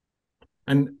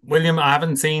 And William, I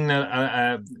haven't seen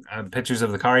pictures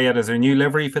of the car yet. Is there a new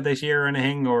livery for this year or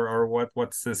anything, or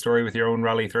what's the story with your own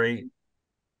Rally 3?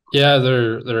 Yeah,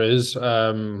 there is.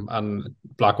 And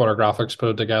Blackwater Graphics put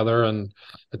it together, and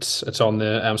it's on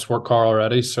the M Sport car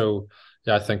already. So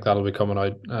yeah, I think that'll be coming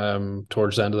out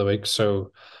towards the end of the week.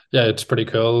 So yeah, it's pretty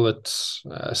cool. It's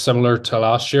similar to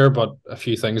last year, but a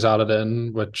few things added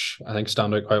in, which I think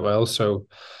stand out quite well. So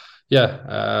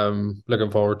yeah,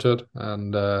 looking forward to it.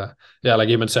 And yeah, like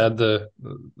Eamon said, the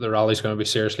rally's going to be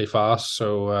seriously fast.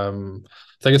 So I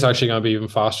think it's actually going to be even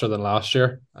faster than last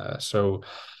year. So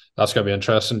that's going to be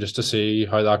interesting just to see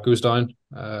how that goes down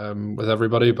with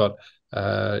everybody. But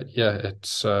yeah,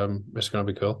 it's going to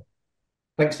be cool.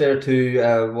 Thanks there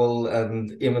to Will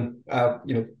and Eamon.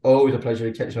 Always a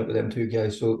pleasure catching up with them two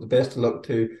guys. So the best of luck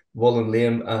to Will and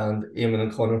Liam and Eamon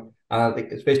and Connor.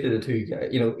 And especially the two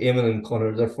guys, Eamon and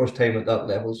Connor, their first time at that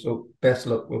level. So best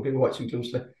of luck. We'll be watching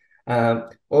closely.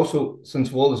 Also,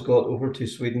 since Will has got over to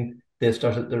Sweden, they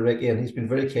started the recce, and he's been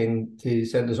very kind to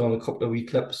send us on a couple of wee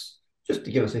clips just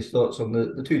to give us his thoughts on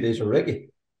the 2 days of recce.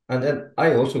 And then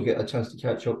I also get a chance to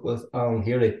catch up with Alan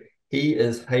Healy. He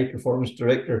is High Performance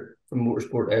Director from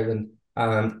Motorsport Ireland,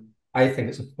 and I think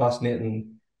it's a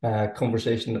fascinating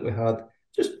conversation that we had.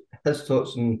 Just his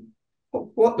thoughts on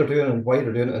what they're doing and why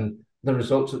they're doing it and the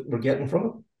results that we're getting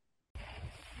from it.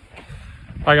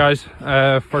 Hi guys,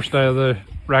 first day of the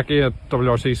recce at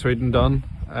WRC Sweden done.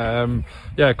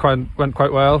 Yeah, went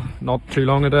quite well. Not too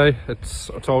long a day. It's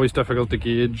always difficult to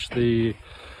gauge the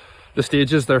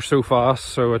stages. They're so fast,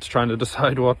 so it's trying to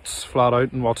decide what's flat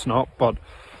out and what's not. But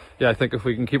yeah, I think if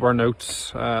we can keep our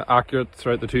notes accurate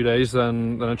throughout the 2 days,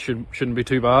 then it shouldn't be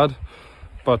too bad.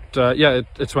 But yeah,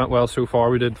 it's went well so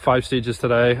far. We did 5 stages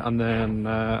today, and then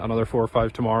another 4 or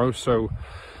 5 tomorrow. So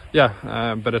yeah,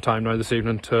 a bit of time now this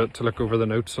evening to look over the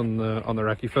notes on the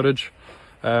recce footage.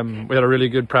 We had a really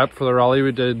good prep for the rally.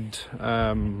 We did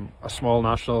a small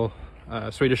national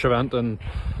Swedish event in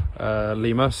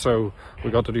Lima, so we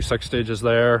got to do 6 stages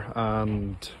there,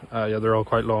 and yeah, they're all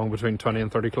quite long, between 20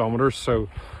 and 30 kilometers. So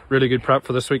really good prep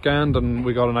for this weekend, and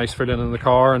we got a nice feeling in the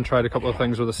car and tried a couple of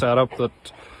things with the setup that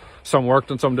some worked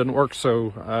and some didn't work.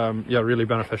 So yeah, really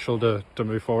beneficial to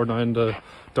move forward now into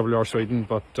WR Sweden.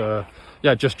 But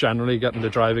yeah, just generally getting to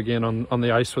drive again on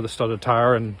the ice with a studded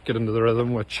tyre and get into the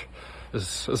rhythm, which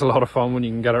is a lot of fun when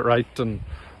you can get it right and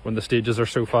when the stages are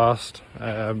so fast.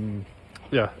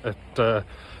 Yeah,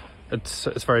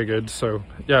 it's very good. So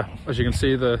yeah, as you can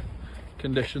see, the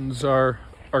conditions are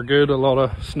good. A lot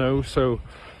of snow. So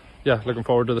yeah, looking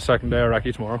forward to the second day of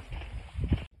recce tomorrow.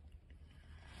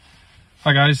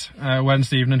 Hi guys,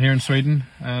 Wednesday evening here in Sweden.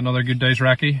 Another good day's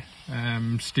recce.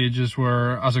 Stages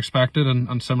were as expected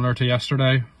and similar to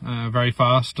yesterday, very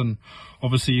fast, and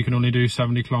obviously you can only do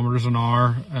 70 kilometers an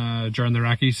hour during the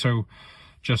recce, so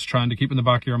just trying to keep in the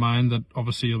back of your mind that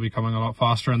obviously you'll be coming a lot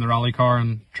faster in the rally car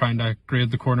and trying to grade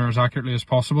the corner as accurately as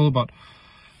possible. But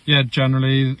yeah,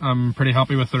 generally I'm pretty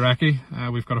happy with the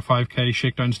recce. We've got a 5k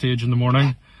shakedown stage in the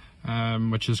morning,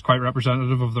 which is quite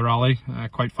representative of the rally,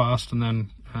 quite fast, and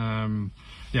then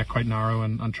yeah, quite narrow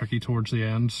and tricky towards the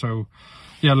end. So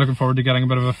yeah, looking forward to getting a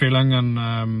bit of a feeling, and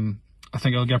I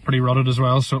think it'll get pretty rutted as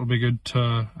well, so it'll be good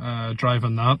to drive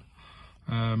in that.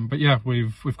 But yeah,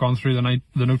 we've gone through the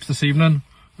notes this evening.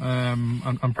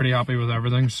 I'm pretty happy with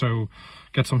everything, so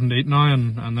get something to eat now,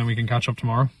 and then we can catch up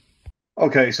tomorrow.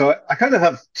 Okay, so I kind of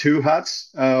have 2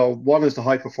 hats. One is the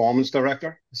high performance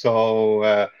director,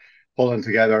 so pulling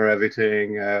together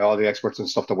everything, all the experts and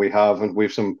stuff that we have, and we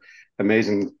have some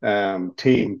amazing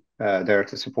team there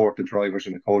to support the drivers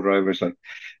and the co-drivers. Like,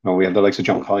 we have the likes of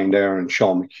John Kine there and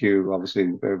Sean McHugh,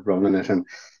 obviously running it, and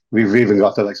we've even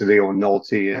got the likes of Leo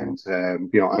Nolte and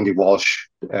Andy Walsh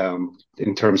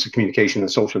in terms of communication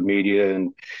and social media,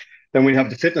 and then we have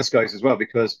the fitness guys as well,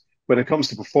 because when it comes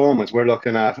to performance, we're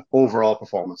looking at overall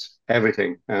performance,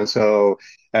 everything. And so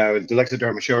the likes of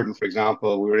Dermot Sheridan, for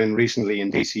example, we were in recently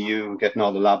in DCU getting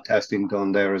all the lab testing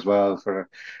done there as well for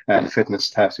the fitness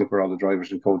testing for all the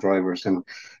drivers and co-drivers. And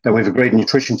then we have a great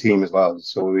nutrition team as well.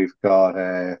 So we've got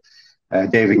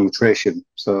David Nutrition.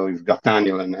 So we've got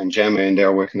Daniel and Gemma in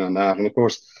there working on that. And of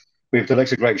course, we have the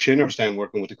likes of Greg Shinnerstein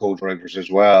working with the co-drivers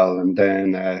as well. And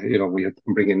then, we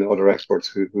bring in other experts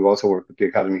who also work with the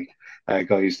Academy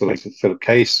guys, the likes of Philip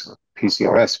Case,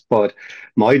 PCRS. But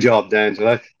my job then,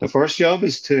 the first job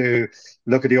is to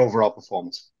look at the overall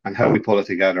performance and how we pull it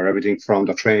together, everything from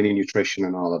the training, nutrition,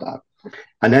 and all of that.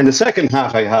 And then the second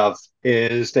hat I have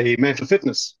is the mental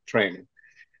fitness training.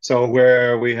 So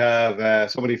where we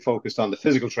have somebody focused on the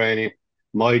physical training,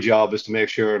 my job is to make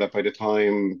sure that by the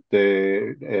time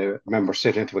the members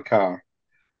sit into a car,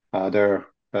 they're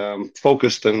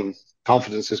focused and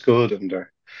confidence is good, and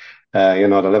their the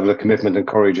level of commitment and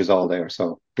courage is all there.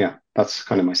 So yeah, that's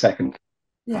kind of my second.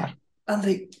 Yeah,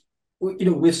 and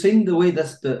we've seen the way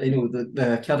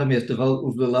the academy has developed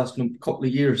over the last couple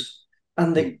of years,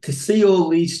 and to see all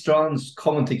these strands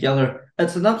coming together,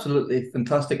 it's an absolutely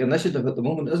fantastic initiative at the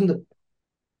moment, isn't it?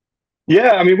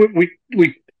 Yeah, I mean,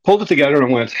 we pulled it together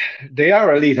and went, they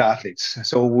are elite athletes.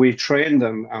 So we train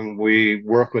them and we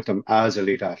work with them as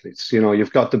elite athletes.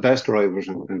 You've got the best drivers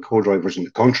and co-drivers in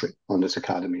the country on this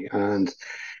academy. And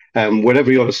with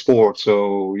every other sport,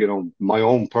 so, my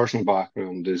own personal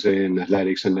background is in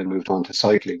athletics and then moved on to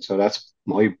cycling. So that's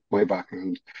my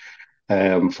background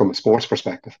from a sports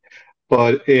perspective.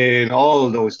 But in all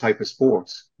those type of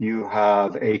sports, you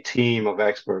have a team of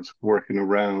experts working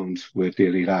around with the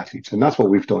elite athletes, and that's what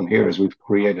we've done here. Is we've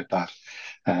created that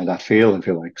field, I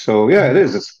feel like. So yeah, it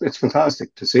is. It's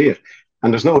fantastic to see it,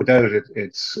 and there's no doubt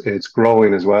it's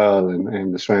growing as well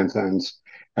in the strength, and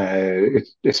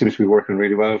it seems to be working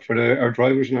really well for our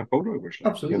drivers and our co-drivers.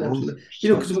 Absolutely, absolutely.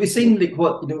 Because we've seen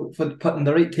what for putting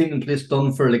the right team in place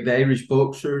done for like the Irish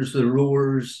boxers, the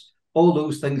rowers, all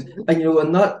those things,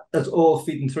 and that is all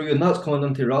feeding through, and that's coming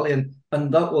into rallying,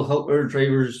 and that will help our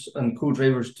drivers and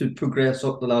co-drivers to progress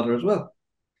up the ladder as well.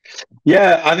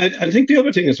 Yeah, and I think the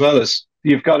other thing as well is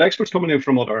you've got experts coming in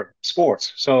from other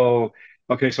sports. So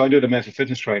I do the mental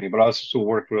fitness training, but I also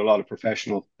work with a lot of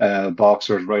professional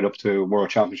boxers right up to world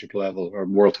championship level or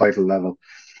world title level,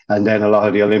 and then a lot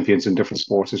of the Olympians in different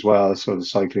sports as well, so the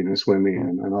cycling and swimming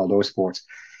and all those sports.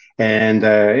 And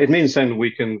it means then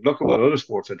we can look at what other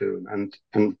sports are doing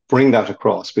and bring that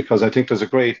across, because I think there's a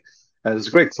great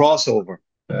crossover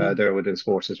there within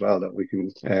sports as well that we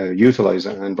can utilize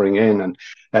and bring in,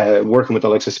 and working with the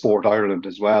likes of Sport Ireland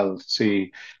as well to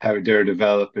see how they're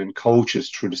developing coaches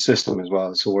through the system as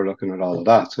well. So we're looking at all of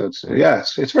that. So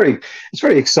it's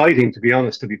very exciting, to be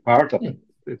honest, to be part of it.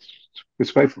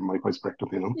 It's great from my perspective,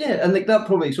 Yeah, and like that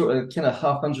probably sort of kind of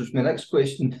half answers my next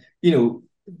question.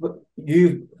 What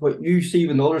you see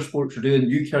when other sports are doing,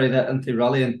 you carry that into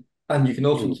rallying, and you can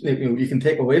also you can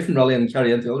take away from rallying and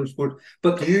carry into other sports.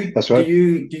 But That's right.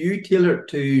 do you tailor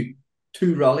it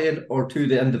to rallying or to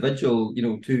the individual?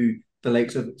 To the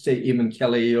likes of say Eamon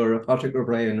Kelly or a Patrick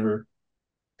O'Brien or.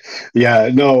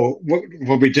 Yeah, no.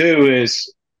 What we do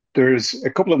is there's a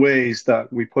couple of ways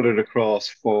that we put it across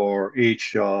for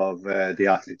each of the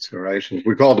athletes, all right? And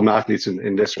we call them athletes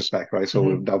in this respect, right?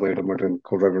 So that way we're doing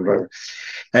co-driver and driver.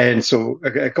 And so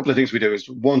a couple of things we do is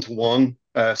one-to-one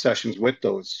sessions with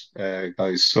those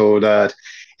guys, so that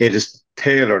it is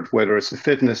tailored, whether it's the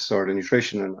fitness or the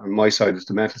nutrition, and on my side is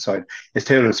the mental side, it's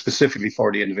tailored specifically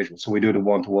for the individual. So we do the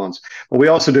one-to-ones. But we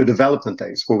also do development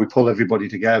days where we pull everybody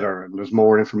together, and there's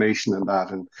more information in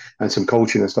that, and some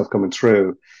coaching and stuff coming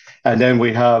through. And then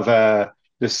we have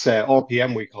this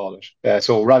RPM, we call it.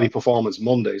 So Rally Performance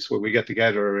Mondays, where we get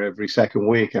together every second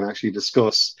week and actually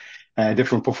discuss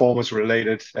different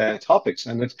performance-related topics.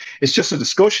 And it's just a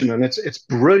discussion, and it's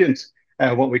brilliant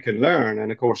what we can learn.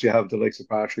 And of course, you have the likes of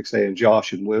Patrick, say, and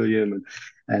Josh and William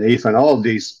and Ethan, all of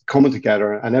these coming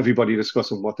together and everybody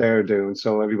discussing what they're doing.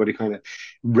 So everybody kind of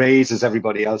raises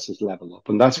everybody else's level up.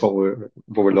 And that's what we're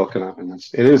looking at. And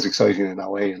it is exciting in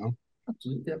that way,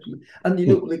 Absolutely, absolutely.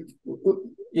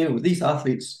 And these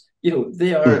athletes,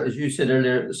 they are, as you said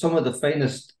earlier, some of the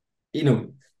finest,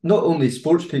 not only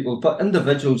sports people, but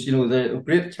individuals, they're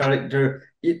great character.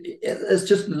 It's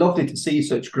just lovely to see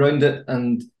such grounded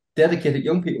and dedicated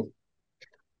young people.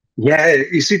 Yeah,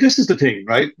 you see, this is the thing,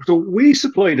 right? So we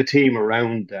supply the team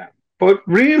around them, but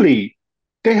really,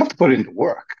 they have to put in the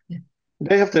work. Yeah.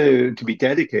 They have to be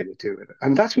dedicated to it.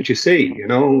 And that's what you see,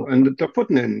 and they're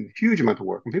putting in a huge amount of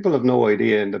work, and people have no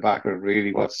idea in the background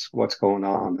really what's going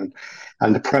on,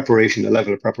 and the preparation, the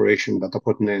level of preparation that they're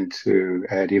putting into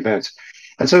the events.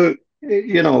 And so,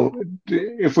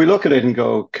 if we look at it and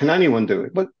go, can anyone do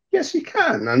it? But yes, you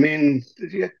can. I mean,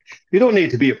 you don't need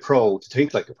to be a pro to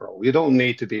think like a pro. You don't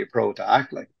need to be a pro to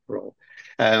act like a pro.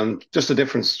 Just the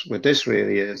difference with this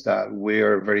really is that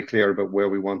we're very clear about where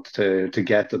we want to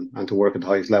get them and to work at the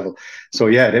highest level. So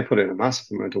yeah, they put in a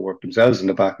massive amount of work themselves in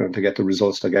the background to get the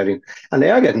results they're getting, and they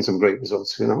are getting some great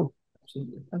results.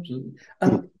 Absolutely, absolutely.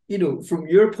 And from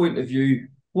your point of view,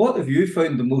 what have you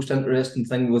found the most interesting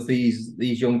thing with these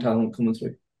young talent coming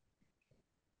through?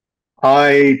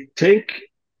 I think.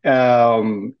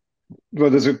 Well,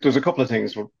 there's a couple of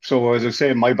things. So as I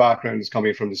say, my background is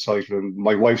coming from the cycling.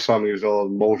 My wife's family is all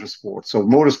motorsport. So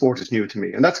motorsport is new to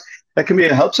me. And that can be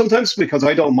a help sometimes, because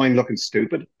I don't mind looking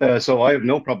stupid. So I have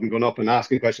no problem going up and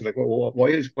asking questions like, well,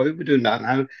 why are we doing that?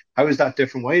 And how is that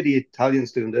different? Why are the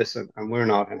Italians doing this and we're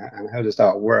not? And how does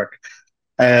that work?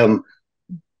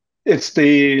 It's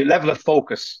the level of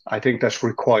focus I think that's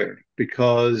required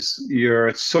because you're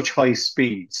at such high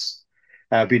speeds,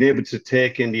 being able to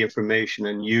take in the information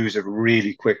and use it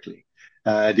really quickly.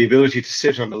 The ability to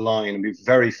sit on the line and be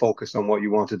very focused on what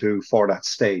you want to do for that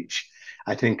stage.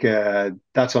 I think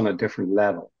that's on a different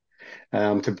level.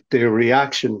 To the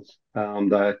reaction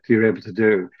that you're able to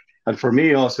do. And for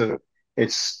me also,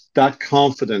 it's that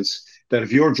confidence that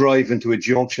if you're driving to a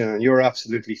junction and you're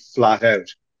absolutely flat out,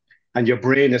 and your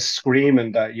brain is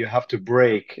screaming that you have to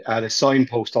brake at a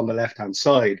signpost on the left hand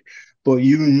side, but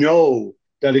you know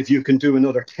that if you can do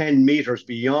another 10 meters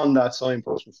beyond that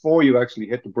signpost before you actually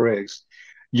hit the brakes,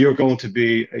 you're going to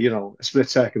be, a split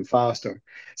second faster.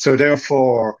 So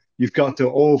therefore, you've got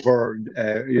to overcome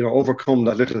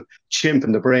that little chimp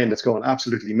in the brain that's going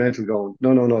absolutely mental, going,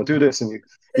 no, no, no, do this, and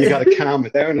you got to calm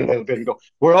it down a little bit and go,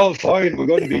 we're all fine, we're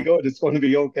going to be good, it's going to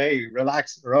be okay,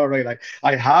 relax, we're all right.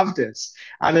 I have this,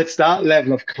 and it's that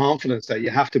level of confidence that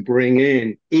you have to bring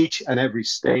in each and every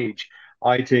stage.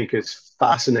 I think it's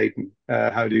fascinating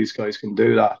how these guys can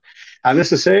do that. And it's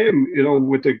the same,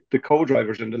 with the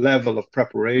co-drivers and the level of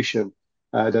preparation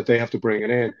that they have to bring it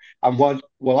in. And what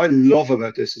I love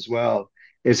about this as well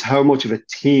is how much of a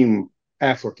team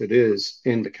effort it is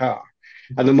in the car.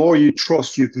 And the more you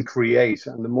trust you can create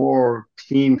and the more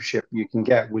teamship you can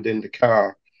get within the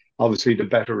car, obviously the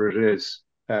better it is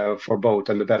for both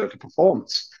and the better the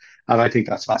performance. And I think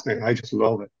that's fascinating. I just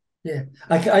love it. Yeah,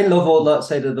 I love all that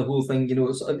side of the whole thing. I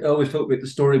always talk about the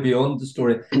story beyond the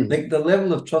story. Like the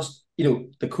level of trust,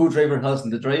 the co-driver has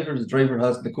and the driver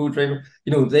has and the co-driver.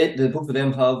 They both of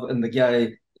them have, and the guy,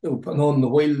 putting on the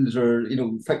wheels or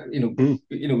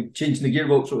changing the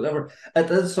gearbox or whatever. It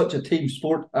is such a team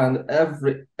sport, and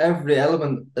every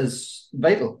element is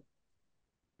vital.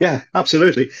 Yeah,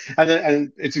 absolutely.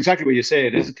 And it's exactly what you say.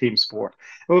 It is a team sport.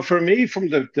 Well, for me, from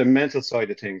the mental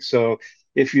side of things, so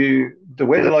the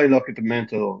way that I look at the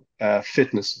mental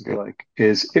fitness, if you like,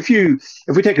 is if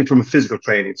we take it from a physical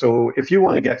training. So if you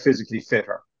want to get physically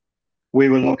fitter, we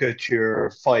will look at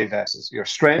your 5 S's: your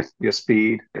strength, your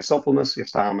speed, your suppleness, your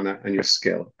stamina, and your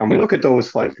skill. And we look at those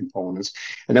 5 components,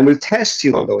 and then we'll test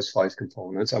you on those 5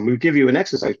 components, and we'll give you an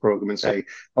exercise program and say,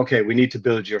 okay, we need to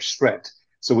build your strength.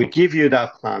 So we give you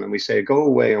that plan and we say, go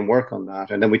away and work on that.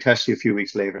 And then we test you a few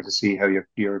weeks later to see how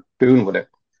you're doing with it.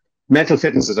 Mental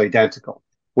fitness is identical.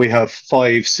 We have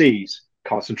 5 C's: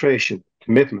 concentration,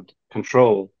 commitment,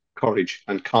 control, courage,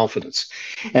 and confidence.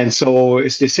 And so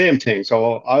it's the same thing.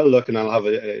 So I'll look and I'll have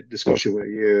a discussion with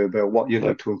you about what you'd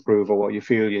like to improve or what you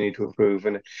feel you need to improve.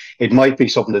 And it might be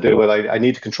something to do with, I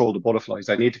need to control the butterflies.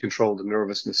 I need to control the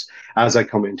nervousness as I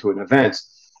come into an event.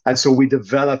 And so we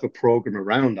develop a program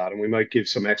around that, and we might give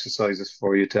some exercises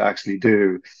for you to actually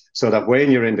do so that when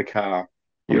you're in the car,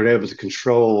 you're able to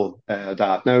control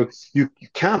that. Now, you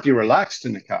can't be relaxed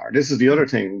in the car. This is the other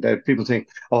thing that people think,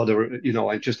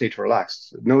 I just need to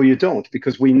relax. No, you don't,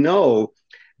 because we know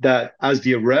that as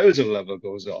the arousal level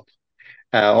goes up,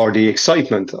 or the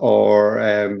excitement, or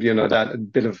that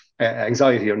bit of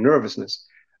anxiety or nervousness,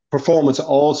 performance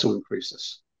also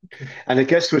increases. And it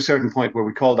gets to a certain point where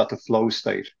we call that the flow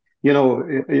state.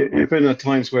 You've been at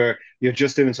times where you're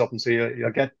just doing something, so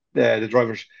you get the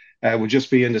drivers will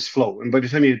just be in this flow. And by the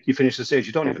time you finish the stage,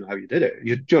 you don't even know how you did it.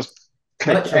 You just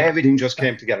clicked, everything just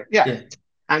came together. Yeah.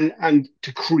 And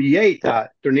to create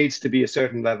that, there needs to be a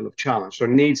certain level of challenge. There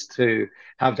needs to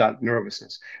have that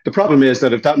nervousness. The problem is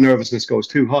that if that nervousness goes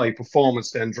too high, performance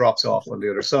then drops off on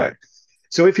the other side.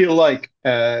 So if you like,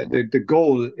 the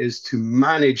goal is to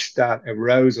manage that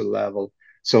arousal level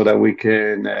so that we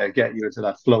can get you into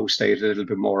that flow state a little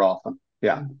bit more often.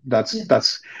 Yeah, that's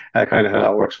kind of how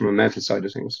that works from a mental side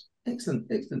of things. Excellent.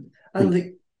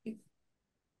 And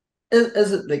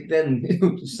is it like then,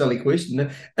 silly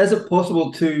question, is it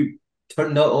possible to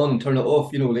turn that on, turn it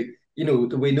off? We know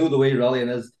the way rallying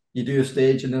is, you do a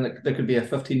stage and then there could be a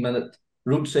 15-minute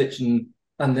road section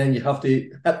and then you have to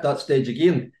hit that stage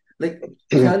again. Like,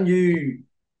 can you,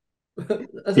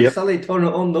 is it silly, turn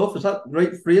it on and off? Is that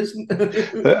right phrase? You're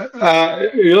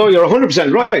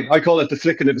 100% right. I call it the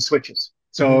flicking of the switches.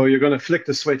 So you're going to flick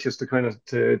the switches to kind of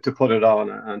to put it on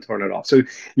and turn it off. So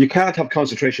you can't have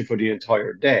concentration for the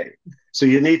entire day. So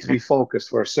you need to be focused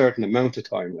for a certain amount of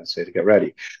time, let's say, to get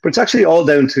ready. But it's actually all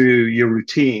down to your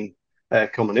routine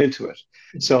coming into it.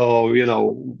 So,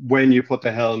 when you put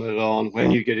the helmet on,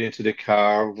 when you get into the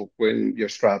car, when you're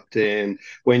strapped in,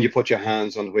 when you put your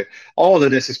hands on the wheel, all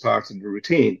of this is part of the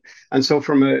routine. And so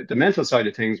from the mental side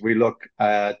of things, we look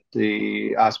at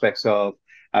the aspects of,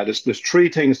 there's 3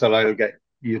 things that I'll get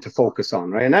you to focus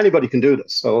on, right? And anybody can do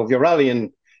this. So if you're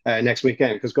rallying next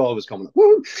weekend because golf is coming up.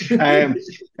 Woo!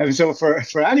 And so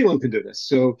for anyone can do this.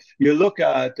 So you look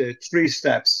at the 3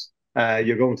 steps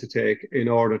you're going to take in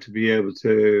order to be able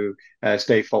to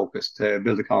stay focused, to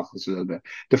build the confidence a little bit.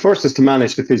 The first is to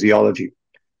manage the physiology.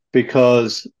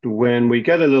 Because when we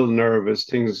get a little nervous,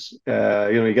 things,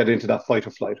 you get into that fight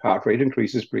or flight, heart rate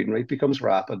increases, breathing rate becomes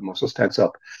rapid, muscles tense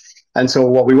up. And so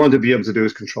what we want to be able to do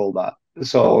is control that.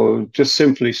 So just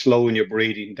simply slowing your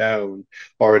breathing down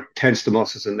or tense the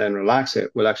muscles and then relax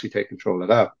it will actually take control of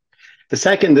that. The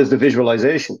second is the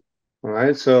visualization. All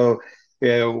right. So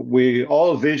we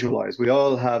all visualize, we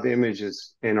all have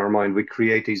images in our mind. We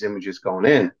create these images going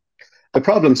in. The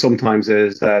problem sometimes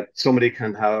is that somebody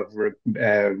can have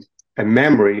a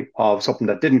memory of something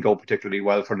that didn't go particularly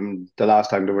well for them the last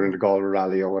time they were in the Galway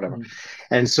Rally or whatever.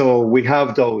 And so we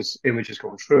have those images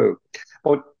going through.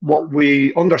 But what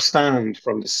we understand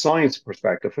from the science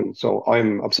perspective, and so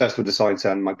I'm obsessed with the science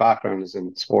and my background is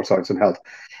in sports science and health.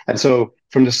 And so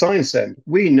from the science end,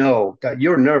 we know that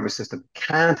your nervous system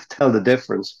can't tell the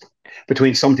difference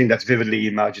between something that's vividly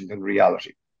imagined and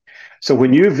reality. So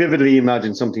when you vividly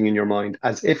imagine something in your mind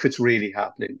as if it's really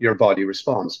happening, your body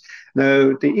responds.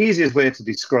 Now, the easiest way to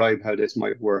describe how this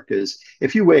might work is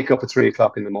if you wake up at 3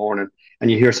 o'clock in the morning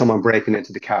and you hear someone breaking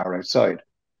into the car outside,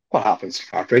 what happens?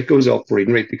 Heart rate goes up,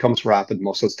 breathing rate becomes rapid,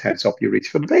 muscles tense up, you reach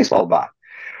for the baseball bat.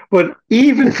 But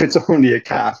even if it's only a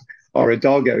cat or a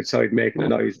dog outside making a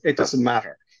noise, it doesn't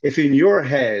matter. If in your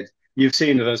head you've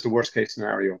seen it as the worst case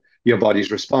scenario, your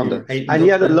body's responding. And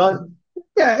yet a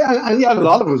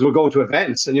lot of us will go to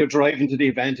events and you're driving to the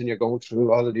event and you're going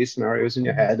through all of these scenarios in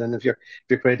your head. And if you're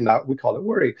creating that, we call it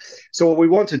worry. So what we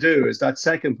want to do is that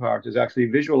second part is actually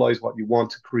visualize what you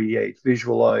want to create,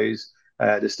 visualize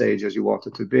the stage as you want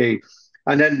it to be.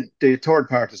 And then the third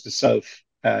part is the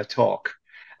self-talk.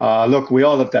 Look, we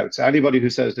all have doubts. Anybody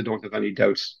who says they don't have any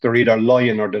doubts, they're either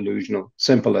lying or delusional.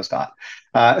 Simple as that.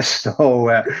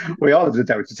 We all have the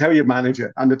doubts. It's how you manage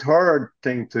it. And the third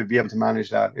thing to be able to manage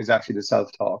that is actually the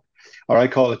self-talk, or I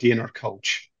call it the inner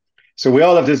coach. So we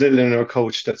all have this little inner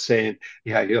coach that's saying,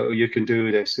 yeah, you can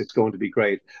do this. It's going to be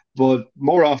great. But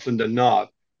more often than not,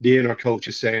 the inner coach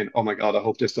is saying, oh my God, I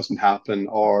hope this doesn't happen,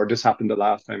 or this happened the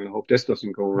last time and I hope this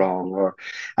doesn't go wrong.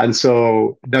 And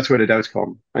so that's where the doubts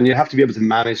come. And you have to be able to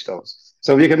manage those.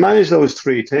 So if you can manage those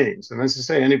 3 things, and as I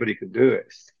say, anybody can do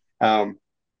it,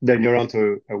 then you're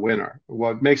onto a winner.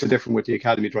 What makes it different with the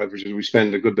Academy drivers is we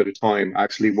spend a good bit of time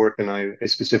actually working on a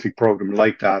specific program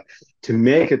like that to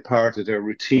make it part of their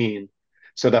routine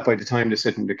so that by the time they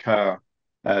sit in the car,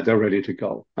 they're ready to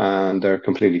go and they're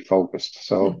completely focused.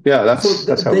 So yeah,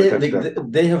 that's how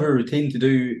they have a routine to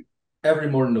do every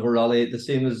morning of a rally, the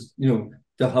same as they'll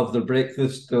have their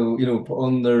breakfast, they'll put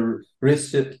on their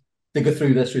race suit, they go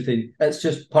through this routine. It's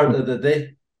just part of the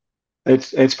day.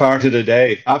 It's part of the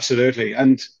day, absolutely.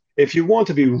 And if you want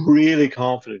to be really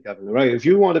confident, Gavin, right? If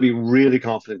you want to be really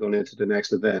confident going into the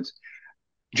next event,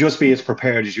 just be as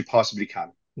prepared as you possibly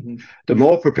can. Mm-hmm. The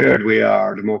more prepared we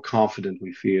are, the more confident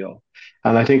we feel.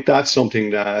 And I think that's something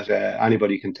that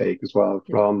anybody can take as well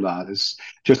from that, is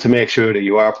just to make sure that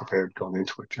you are prepared going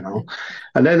into it,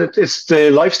 And then it's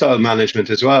the lifestyle management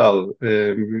as well.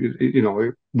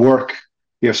 Work,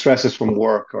 your stresses from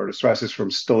work or the stresses from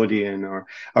studying or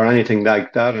anything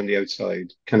like that on the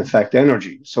outside can affect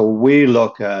energy. So we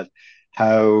look at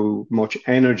how much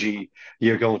energy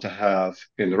you're going to have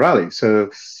in the rally. So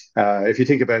if you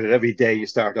think about it, every day you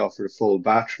start off with a full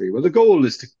battery. Well, the goal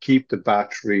is to keep the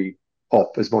battery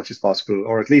up as much as possible,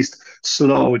 or at least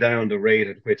slow down the rate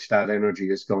at which that energy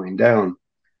is going down.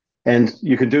 And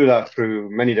you can do that through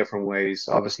many different ways.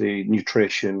 Obviously,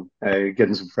 nutrition,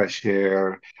 getting some fresh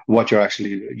air, what your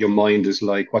mind is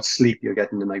like, what sleep you're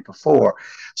getting the night before.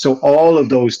 So all of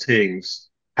those things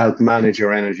help manage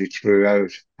your energy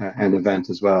throughout an event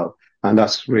as well. And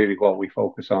that's really what we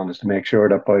focus on, is to make sure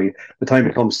that by the time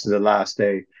it comes to the last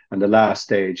day and the last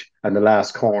stage and the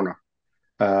last corner,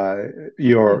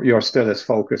 you're still as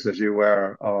focused as you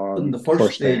were on the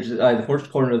first stage, the first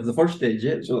corner of the first stage.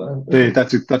 Yeah, so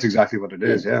that's exactly what it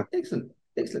is. Yeah, excellent.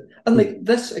 And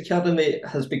this academy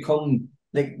has become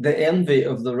the envy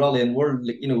of the rallying world.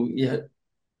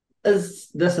 Is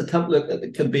this a template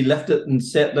that could be lifted and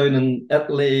set down in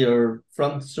Italy or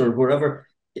France or wherever,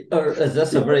 or is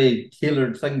this a very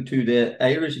tailored thing to the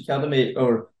Irish Academy,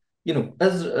 or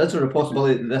is there a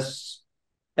possibility that this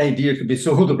idea could be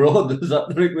sold abroad? Is that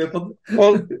the right way of putting it?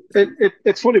 Well,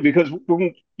 it's funny because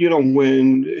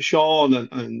when Sean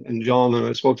and John and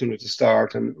I spoke to them at the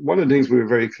start, and one of the things we were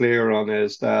very clear on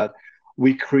is that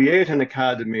we create an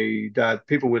academy that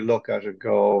people will look at and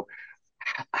go,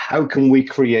 how can we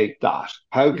create that?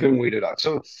 How can we do that?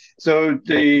 So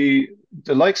the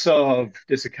likes of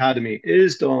this academy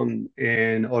is done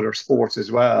in other sports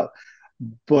as well,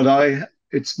 but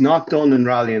it's not done in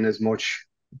rallying as much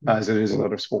as it is in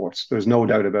other sports. There's no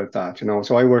doubt about that, you know.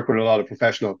 So I work with a lot of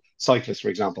professional cyclists, for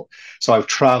example. So I've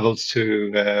traveled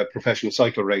to professional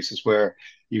cycle races where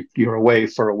you're away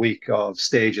for a week of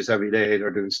stages every day.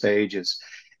 They're doing stages,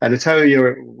 and it's how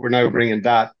we're now bringing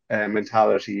that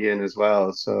mentality in as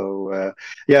well. So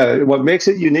yeah, what makes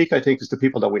it unique, I think, is the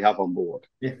people that we have on board.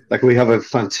 Yeah. Like we have a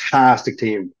fantastic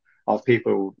team of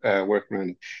people working around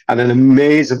it, and an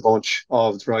amazing bunch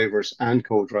of drivers and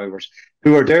co-drivers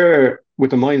who are there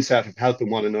with the mindset of helping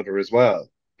one another as well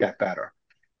get better.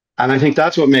 And I think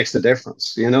that's what makes the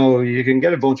difference. You know, you can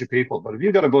get a bunch of people, but if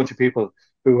you've got a bunch of people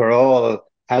who are all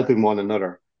helping one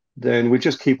another, then we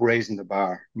just keep raising the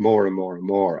bar more and more and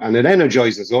more. And it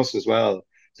energizes us as well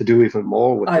to do even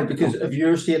more with it. Because if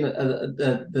you're seeing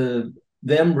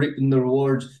them reaping the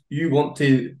rewards, you want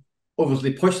to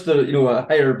obviously push a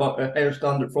higher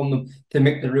standard from them to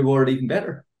make the reward even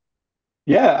better.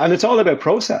 Yeah, and it's all about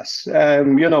process.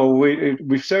 You know,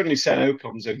 we've certainly set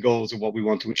outcomes and goals of what we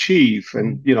want to achieve,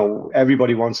 and you know,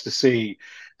 everybody wants to see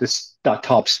that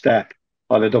top step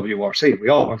on a WRC. We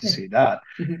all want to see that,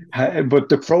 but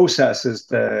the process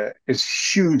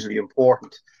is hugely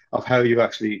important of how you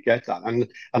actually get that, and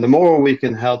the more we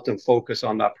can help them focus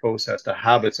on that process, the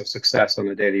habits of success on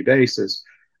a daily basis,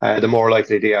 the more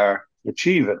likely they are to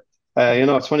achieve it. You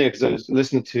know, it's funny because I was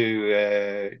listening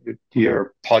to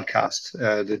your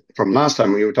podcast from last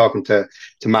time when you were talking to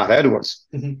Matt Edwards,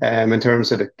 in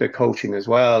terms of the coaching as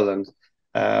well. And,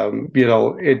 you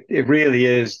know, it really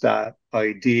is that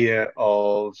idea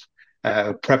of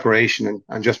preparation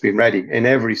and just being ready in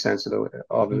every sense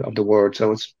of the word.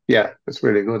 So it's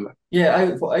really good. Yeah,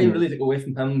 I really take away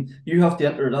from him. You have to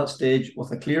enter that stage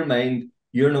with a clear mind.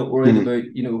 You're not worried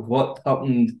about, you know, what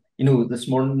happened, you know, this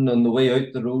morning on the way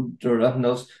out the road or anything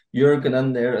else. You're going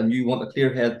in there and you want a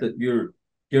clear head that you're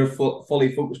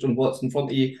fully focused on what's in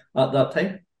front of you at that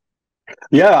time.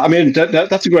 Yeah, I mean,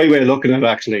 that's a great way of looking at it,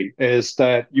 actually, is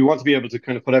that you want to be able to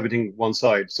kind of put everything one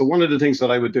side. So one of the things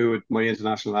that I would do with my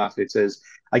international athletes is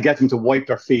I get them to wipe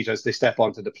their feet as they step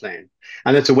onto the plane.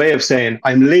 And it's a way of saying,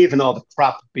 I'm leaving all the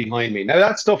crap behind me. Now,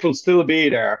 that stuff will still be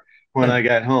there when I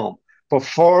get home. But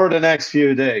for the next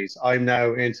few days, I'm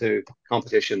now into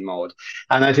competition mode.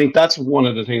 And I think that's one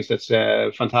of the things that's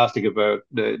fantastic about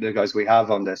the guys we have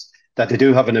on this, that they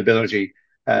do have an ability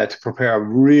to prepare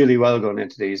really well going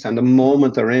into these. And the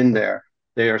moment they're in there,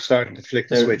 they are starting to flick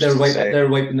the switch. They're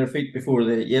wiping their feet before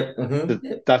they,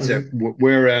 That's it.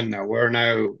 We're in now. We're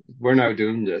now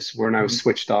doing this. We're now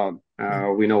switched on.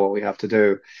 We know what we have to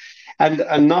do.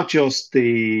 And not just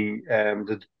the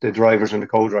drivers and the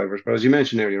co-drivers, but as you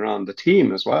mentioned earlier on, the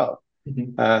team as well.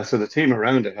 So the team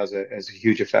around it has a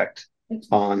huge effect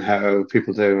on how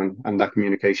people do, and that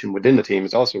communication within the team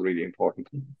is also really important.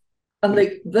 And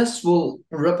like this will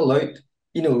ripple out,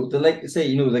 you know,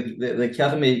 the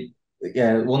academy,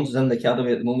 ones in the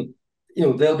academy at the moment, you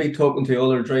know, they'll be talking to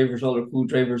other drivers, other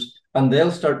co-drivers, and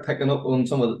they'll start picking up on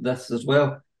some of this as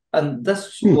well. And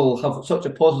this will have such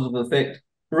a positive effect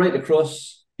right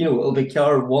across, you know, it'll be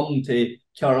car 1 to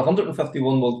car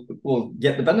 151 will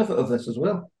get the benefit of this as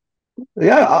well.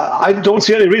 Yeah, I don't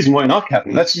see any reason why not,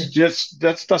 Captain. That's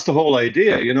the whole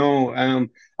idea, you know.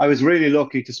 I was really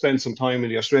lucky to spend some time in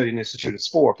the Australian Institute of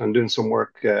Sport and doing some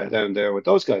work down there with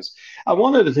those guys. And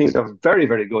one of the things that was very,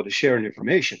 very good is sharing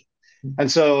information.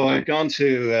 And so I'd gone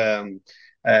to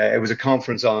it was a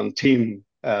conference on team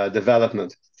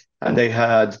development. And they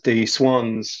had the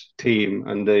Swans team,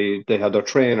 and they had their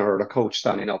trainer or their coach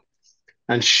standing up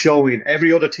and showing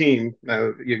every other team.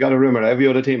 Now, you got to remember, every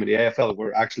other team in the AFL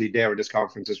were actually there at this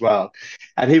conference as well.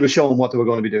 And he was showing what they were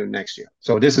going to be doing next year.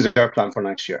 So this is our plan for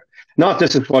next year. Not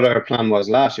this is what our plan was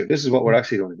last year. This is what we're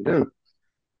actually going to be doing.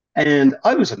 And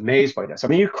I was amazed by this. I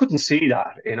mean, you couldn't see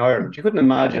that in Ireland. You couldn't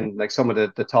imagine like some of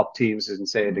the top teams in,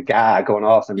 say, the GA going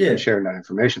off and sharing that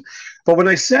information. But when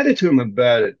I said it to him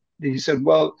about it, he said,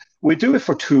 well, we do it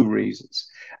for two reasons.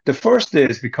 The first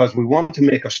is because we want to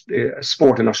make a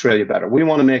sport in Australia better. We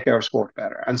want to make our sport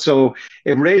better. And so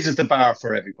it raises the bar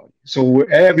for everybody. So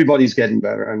everybody's getting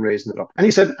better and raising it up. And he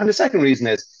said, and the second reason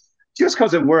is just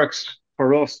because it works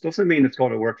for us doesn't mean it's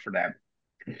going to work for them.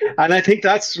 And I think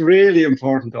that's really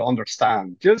important to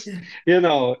understand. Just, you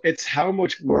know, it's how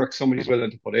much work somebody's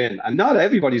willing to put in. And not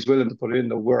everybody's willing to put in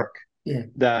the work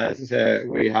that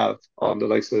we have on the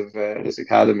likes of this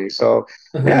academy. So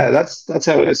yeah, that's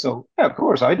how it is. So yeah, of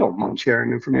course, I don't mind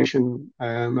sharing information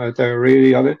out there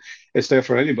really on it. It's there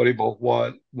for anybody. But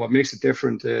what makes it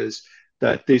different is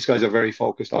that these guys are very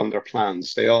focused on their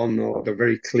plans. They all know, they're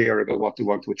very clear about what they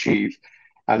want to achieve,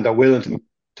 and they're willing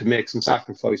to make some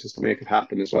sacrifices to make it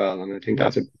happen as well. And I think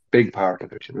that's a big part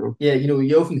of it, you know. Yeah,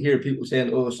 you often hear people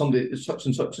saying, "Oh, somebody such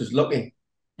and such is lucky,"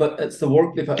 but it's the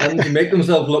work they put in to make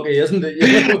themselves lucky, isn't it?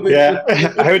 Yeah.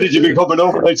 How did you become an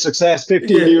overnight success?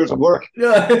 15 years of work.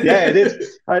 Yeah, it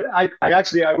is. I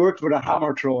actually worked with a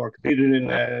hammer thrower, competed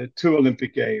in 2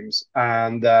 Olympic Games,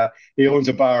 and he owns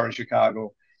a bar in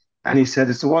Chicago. And he said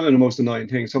it's one of the most annoying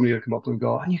things. Somebody will come up and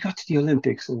go, "And you got to the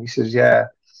Olympics?" And he says, "Yeah."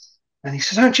 And he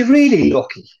says, "Aren't you really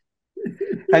lucky?"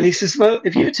 And he says, "Well,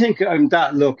 if you think I'm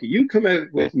that lucky, you come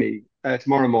out with me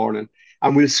tomorrow morning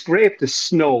and we'll scrape the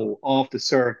snow off the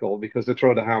circle because they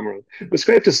throw the hammer. We'll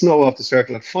scrape the snow off the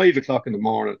circle at 5 o'clock in the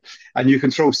morning, and you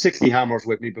can throw 60 hammers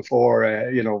with me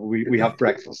before we have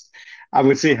breakfast. And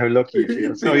we'll see how lucky you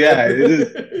feel." So yeah, it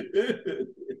is.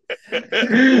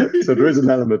 So there is an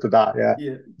element of that, yeah.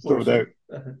 No doubt.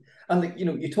 And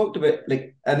you talked about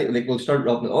we'll start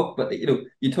wrapping it up, but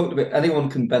you talked about anyone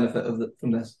can benefit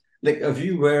from this. Like if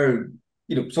you were,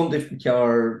 somebody from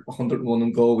Car 101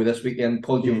 and Galway this weekend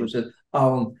pulled you over and said,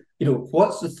 "Alan,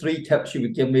 what's the 3 tips you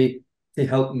would give me to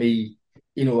help me?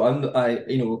 I'm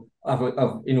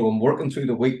working through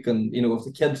the week, and if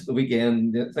the kids at the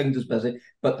weekend, things is busy,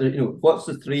 but what's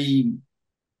the 3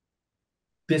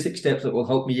 basic steps that will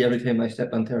help me every time I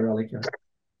step into a rally car?"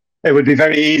 It would be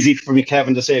very easy for me,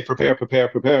 Kevin, to say prepare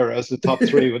as the top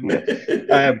 3, wouldn't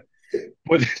it?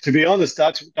 But to be honest,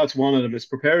 that's one of them. Is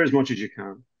prepare as much as you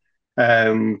can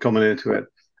coming into it.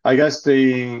 I guess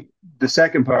the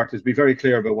second part is be very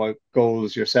clear about what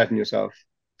goals you're setting yourself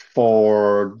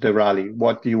for the rally.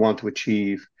 What do you want to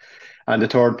achieve? And the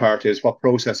third part is what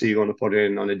process are you going to put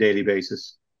in on a daily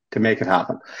basis to make it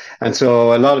happen? And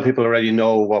so a lot of people already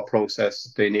know what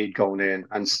process they need going in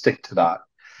and stick to that.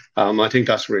 I think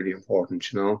that's really important,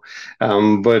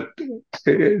 but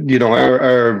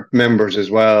our members as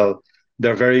well,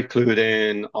 they're very clued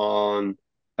in on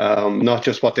not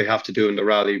just what they have to do in the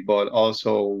rally, but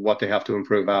also what they have to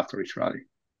improve after each rally.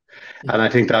 And I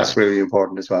think that's really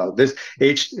important as well.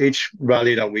 Each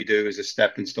rally that we do is a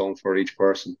stepping stone for each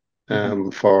person,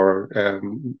 for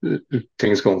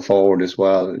things going forward as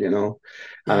well, And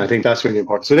I think that's really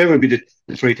important. So there would be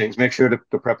the 3 things. Make sure that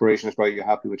the preparation is right. You're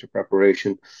happy with your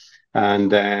preparation.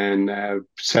 And then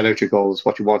set out your goals,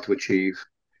 what you want to achieve,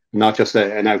 not just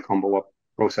an outcome, but what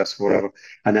process or whatever.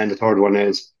 And then the third one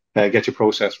is get your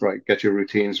process right, get your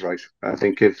routines right. I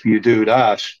think if you do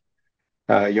that,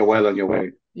 you're well on your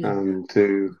way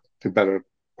to better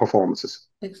performances.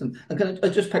 Excellent. And can I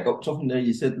just pick up something there?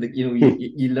 You said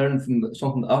you learned from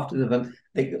something after the event,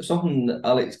 like something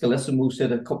Alex Galissimo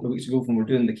said a couple of weeks ago when we were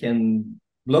doing the Ken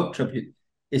Blog tribute.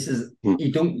 He says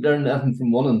you don't learn anything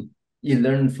from winning, you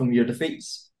learn from your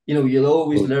defeats. You'll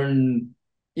always learn.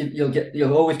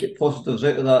 You'll always get positives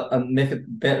out of that and make it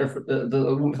better that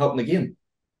it won't happen again.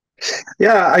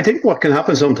 Yeah, I think what can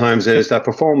happen sometimes is that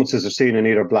performances are seen in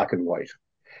either black and white.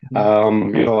 I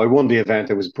won the event.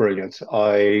 It was brilliant.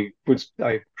 I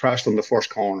crashed on the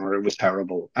first corner. It was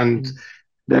terrible. And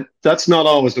that's not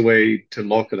always the way to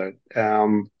look at it.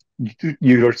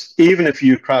 Even if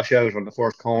you crash out on the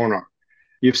first corner,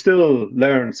 you've still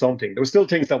learned something. There were still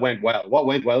things that went well. What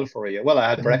went well for you? Well, I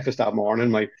had breakfast that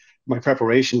morning, my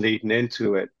preparation leading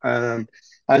into it.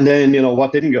 And then,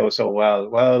 what didn't go so well?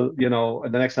 Well, the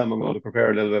next time I'm going to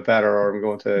prepare a little bit better, or I'm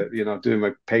going to, do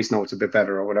my pace notes a bit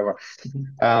better or whatever.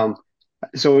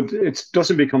 So it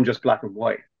doesn't become just black and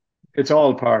white. It's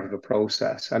all part of the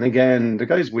process. And again, the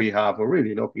guys we have are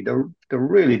really lucky. They're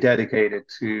really dedicated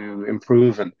to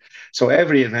improving. So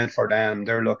every event for them,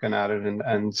 they're looking at it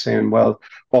and saying, well,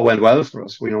 what went well for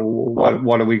us?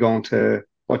 What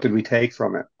did we take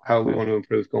from it? How are we going to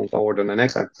improve going forward on the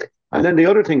next time? And then the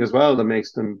other thing as well that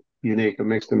makes them unique and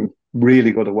makes them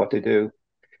really good at what they do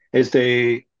is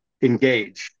they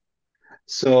engage.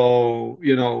 So,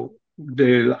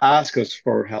 they'll ask us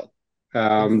for help.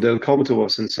 They'll come to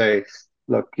us and say,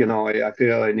 look, I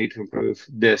feel I need to improve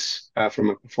this from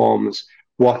a performance.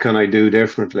 What can I do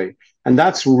differently? And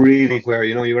that's really where,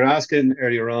 you were asking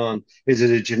earlier on, is it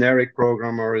a generic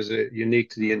program or is it unique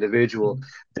to the individual?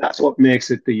 That's what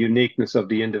makes it the uniqueness of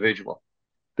the individual,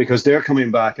 because they're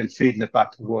coming back and feeding it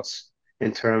back to us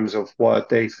in terms of what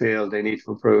they feel they need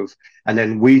to improve. And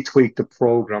then we tweak the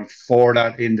program for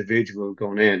that individual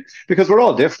going in, because we're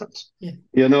all different. Yeah.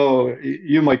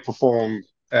 You might perform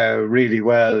really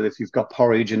well if you've got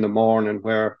porridge in the morning,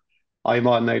 where I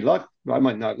might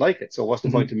not like it. So what's the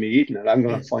point of me eating it? I'm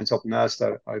going to find something else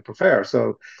that I prefer.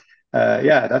 So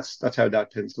that's how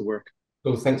that tends to work.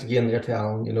 So thanks again there to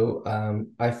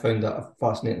Alan. I found that a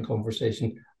fascinating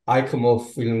conversation. I come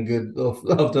off feeling good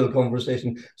after the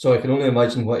conversation. So I can only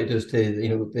imagine what he does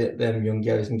to them young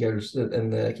guys and girls in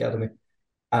the academy.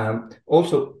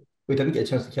 Also, we didn't get a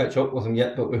chance to catch up with him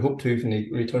yet, but we hope to when he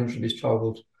returns from his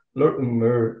travels. Lurton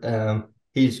Moore,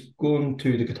 he's going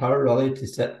to the Qatar Rally to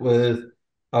sit with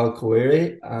Al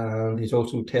Khawairi, and he's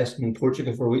also testing in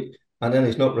Portugal for a week. And then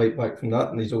he's not right back from that,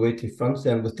 and he's away to France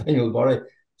then with Daniel Barry.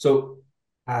 So,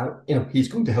 he's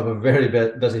going to have a very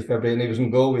busy February, and he was in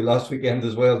Galway last weekend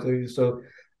as well too. So,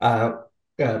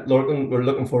 Lurton, we're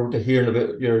looking forward to hearing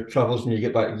about your travels when you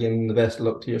get back again. The best of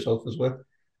luck to yourself as well.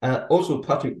 Also,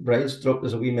 Patrick Bryce dropped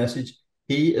us a wee message.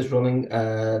 He is running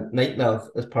Night Nav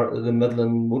as part of the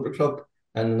Midland Motor Club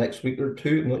in the next week or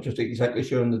two. I'm not just exactly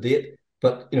sure on the date,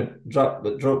 but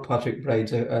drop Patrick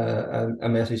Bryce a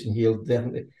message, and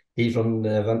he's running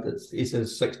the event. He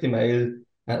says 60 mile.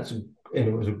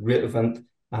 It was a great event.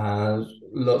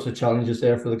 Lots of challenges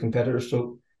there for the competitors.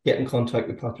 So get in contact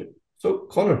with Patrick. So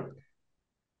Connor,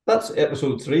 that's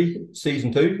episode 3,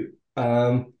 season 2.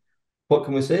 What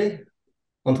can we say?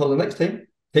 Until the next time,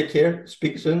 take care,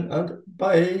 speak soon, and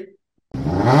bye.